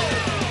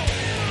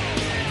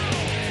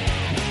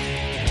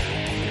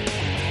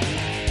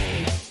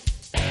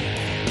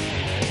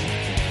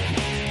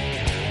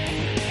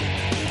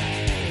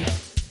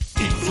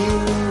 You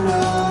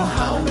know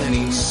how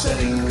many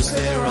settings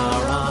there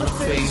are on a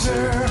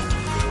phaser.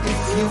 If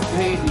you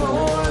paid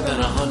more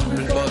than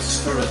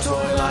 $100 for a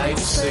toy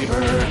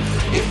lifesaver.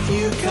 If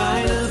you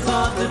kinda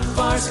thought that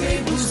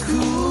Farscape was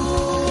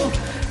cool.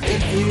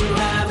 If you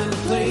haven't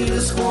played a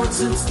sport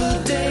since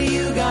the day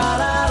you got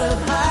out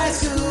of high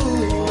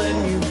school,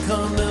 then you've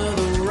come to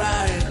the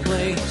right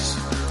place.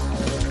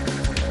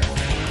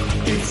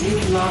 If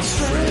you've lost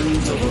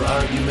friends over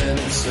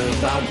arguments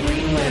about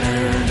Green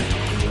Lantern.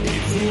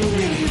 If you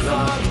really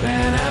thought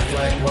Ben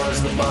Affleck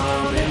was the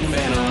Bond in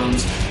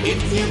Venoms.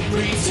 If you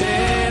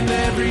pretend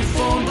every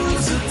phone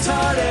booth's a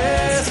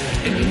TARDIS,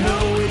 and you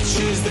know which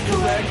is the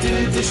correct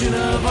edition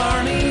of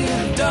Army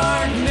of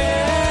Darkness,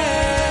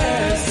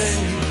 then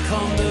you've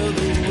come to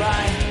the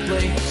right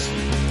place.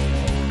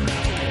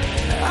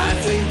 I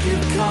think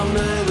you've come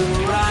to the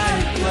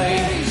right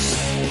place.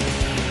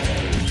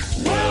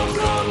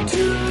 Welcome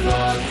to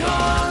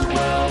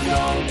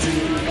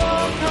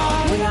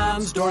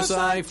course,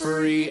 I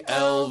furry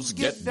elves,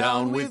 get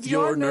down with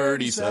your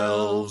nerdy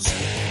selves.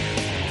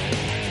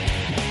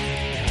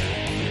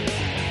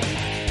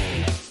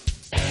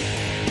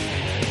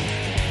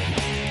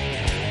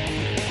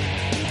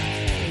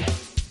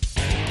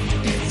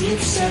 If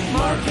you've set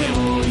Mark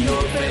Hamill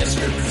your fan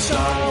script for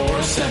Star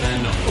Wars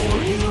 7,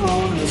 or you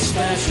own the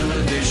special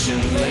edition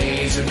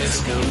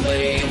Laserdisc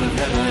Lame of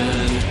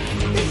Heaven,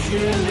 if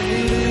you're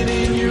living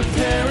in your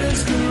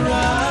parents'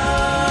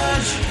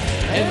 garage,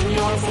 and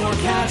your four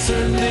cats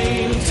are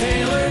named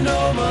Taylor,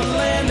 Nova,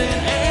 Landon,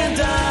 and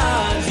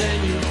Dodge,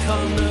 then you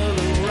come to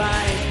the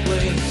right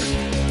place.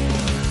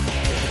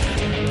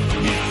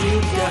 If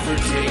you gaffer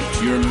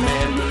taped your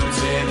man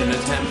boobs in an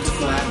attempt to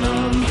flatten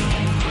them,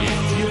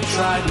 if you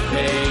tried to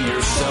pay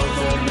your cell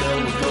phone bill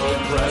with gold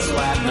press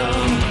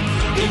platinum,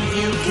 if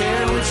you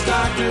care which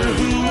Doctor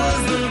Who was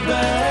the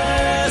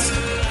best,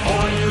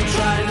 or you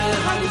tried to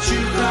hide that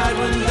you cried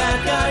when that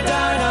guy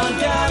died on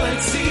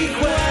Galaxy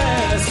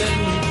Quest, and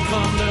you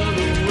come to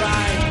the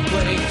right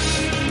place.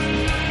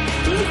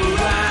 Look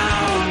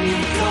around, you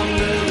come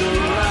to the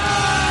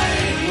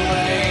right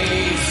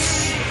place.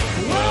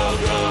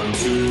 Welcome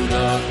to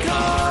the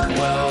con,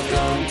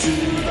 welcome to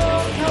the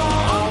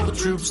con. All the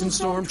troops in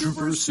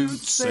stormtrooper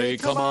suits say,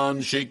 come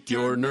on, shake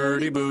your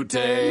nerdy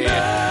booty.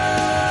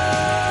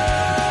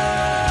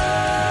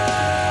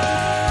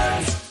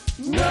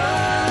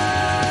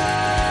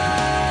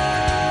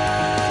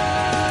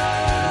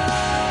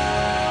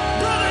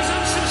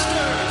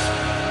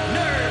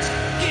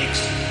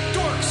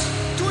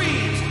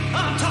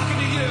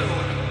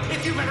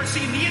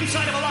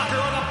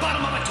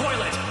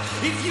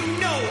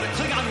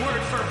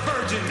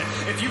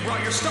 If you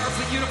brought your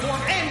Starfleet uniform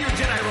and your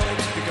Jedi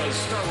robes, because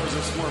Star Wars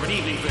is more of an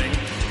evening thing.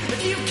 If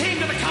you came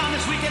to the con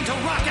this weekend to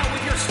rock out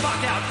with your Spock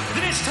out,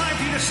 then it's time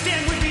for you to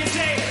stand with me and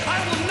say,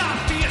 I will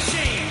not be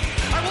ashamed.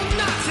 I will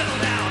not settle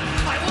down.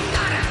 I will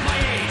not act my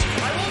age.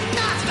 I will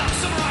not stop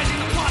summarizing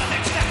the plot of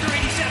X Factor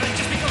 87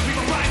 just because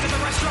we've arrived at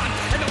the restaurant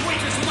and the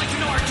waitress would like to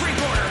know our drink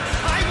order.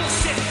 I will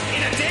sit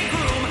in a dank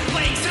room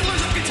playing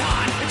Settlers of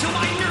Catan until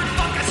my nerd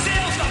fuck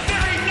assails the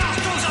very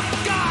nostrils of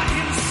God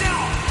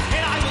himself,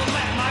 and I will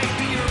let my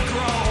beard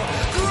grow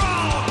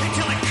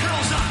until it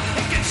curls up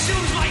and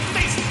consumes my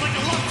face like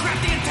a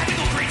Lovecraftian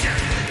tentacle creature.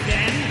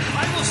 Then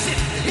I will sit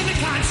in the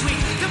con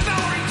suite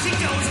devouring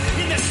Cheetos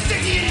in the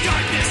Stygian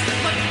darkness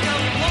like a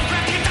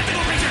Lovecraftian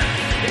tentacle creature.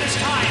 It is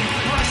time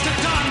for us to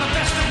don the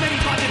best of many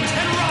buttons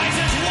and rise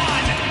as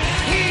one.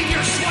 Heave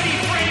your sweaty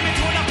frame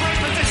into an upright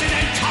position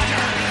and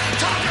totter,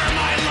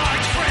 my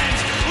large friends.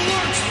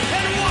 Lurch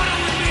and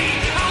waddle with me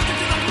out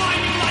into the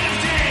blinding light of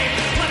day.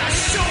 Let us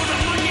show the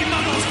monkey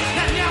muggles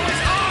that now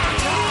is our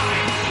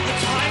time. The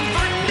time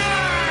for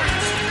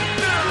nerds.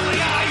 Verily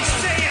I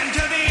say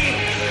unto thee,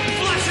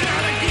 blessed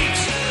are the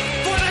geeks,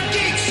 for the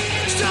geeks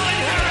shall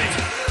inherit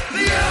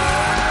the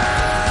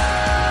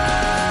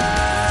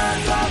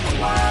earth of the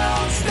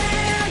world.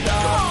 Stand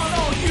up. Come on,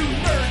 all you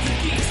nerds and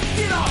geeks,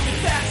 get off your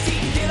fat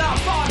seat and get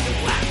off on your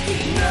black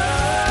feet.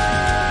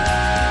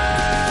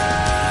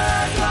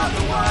 Nerds of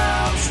the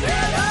world,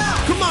 stand up.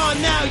 Come on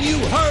now, you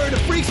herd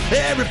of freaks.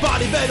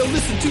 Everybody better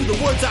listen to the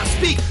words I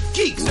speak.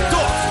 Geeks,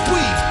 dorks,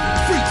 dweebs,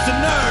 freaks and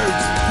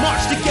nerds.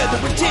 March together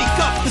and take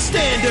up the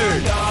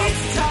standard.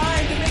 It's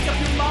time to make up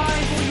your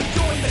mind. Will you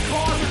join the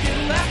cause or get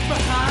left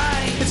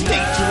behind? It's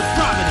nature, it's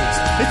providence,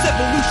 it's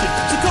evolution.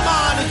 So come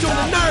on and join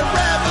the nerd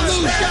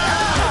revolution.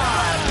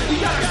 We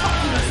got our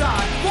fucking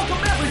aside.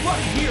 Welcome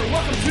everybody here.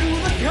 Welcome to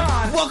the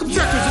con. Welcome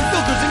trekkers and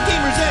filkers and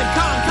gamers and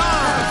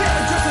con-con.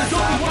 Feeling just as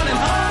Obi-Wan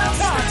and Han.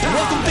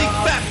 Welcome big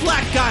fat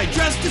black guy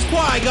dressed as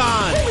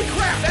Qui-Gon. Holy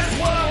crap, that's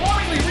one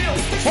alarmingly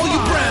realistic. All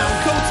you brown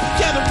coats,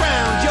 gather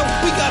round, yo.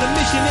 We got a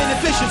mission and a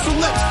vision, so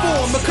let's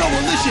form a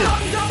coalition.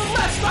 On the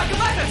left, like a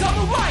light that's on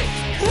the right.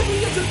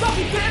 Idiots and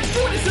zombie fans,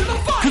 join us in the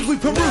fight. Cause we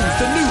peruse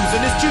the news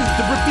and it's choose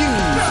to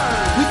refuse.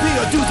 We pay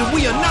our dues and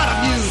we are not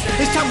amused.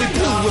 It's time we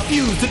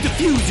refuse to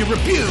diffuse your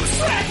abuse.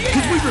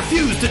 Cause we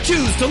refuse to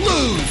choose to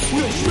lose.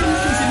 We'll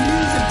choose and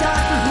news and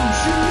Doctor Who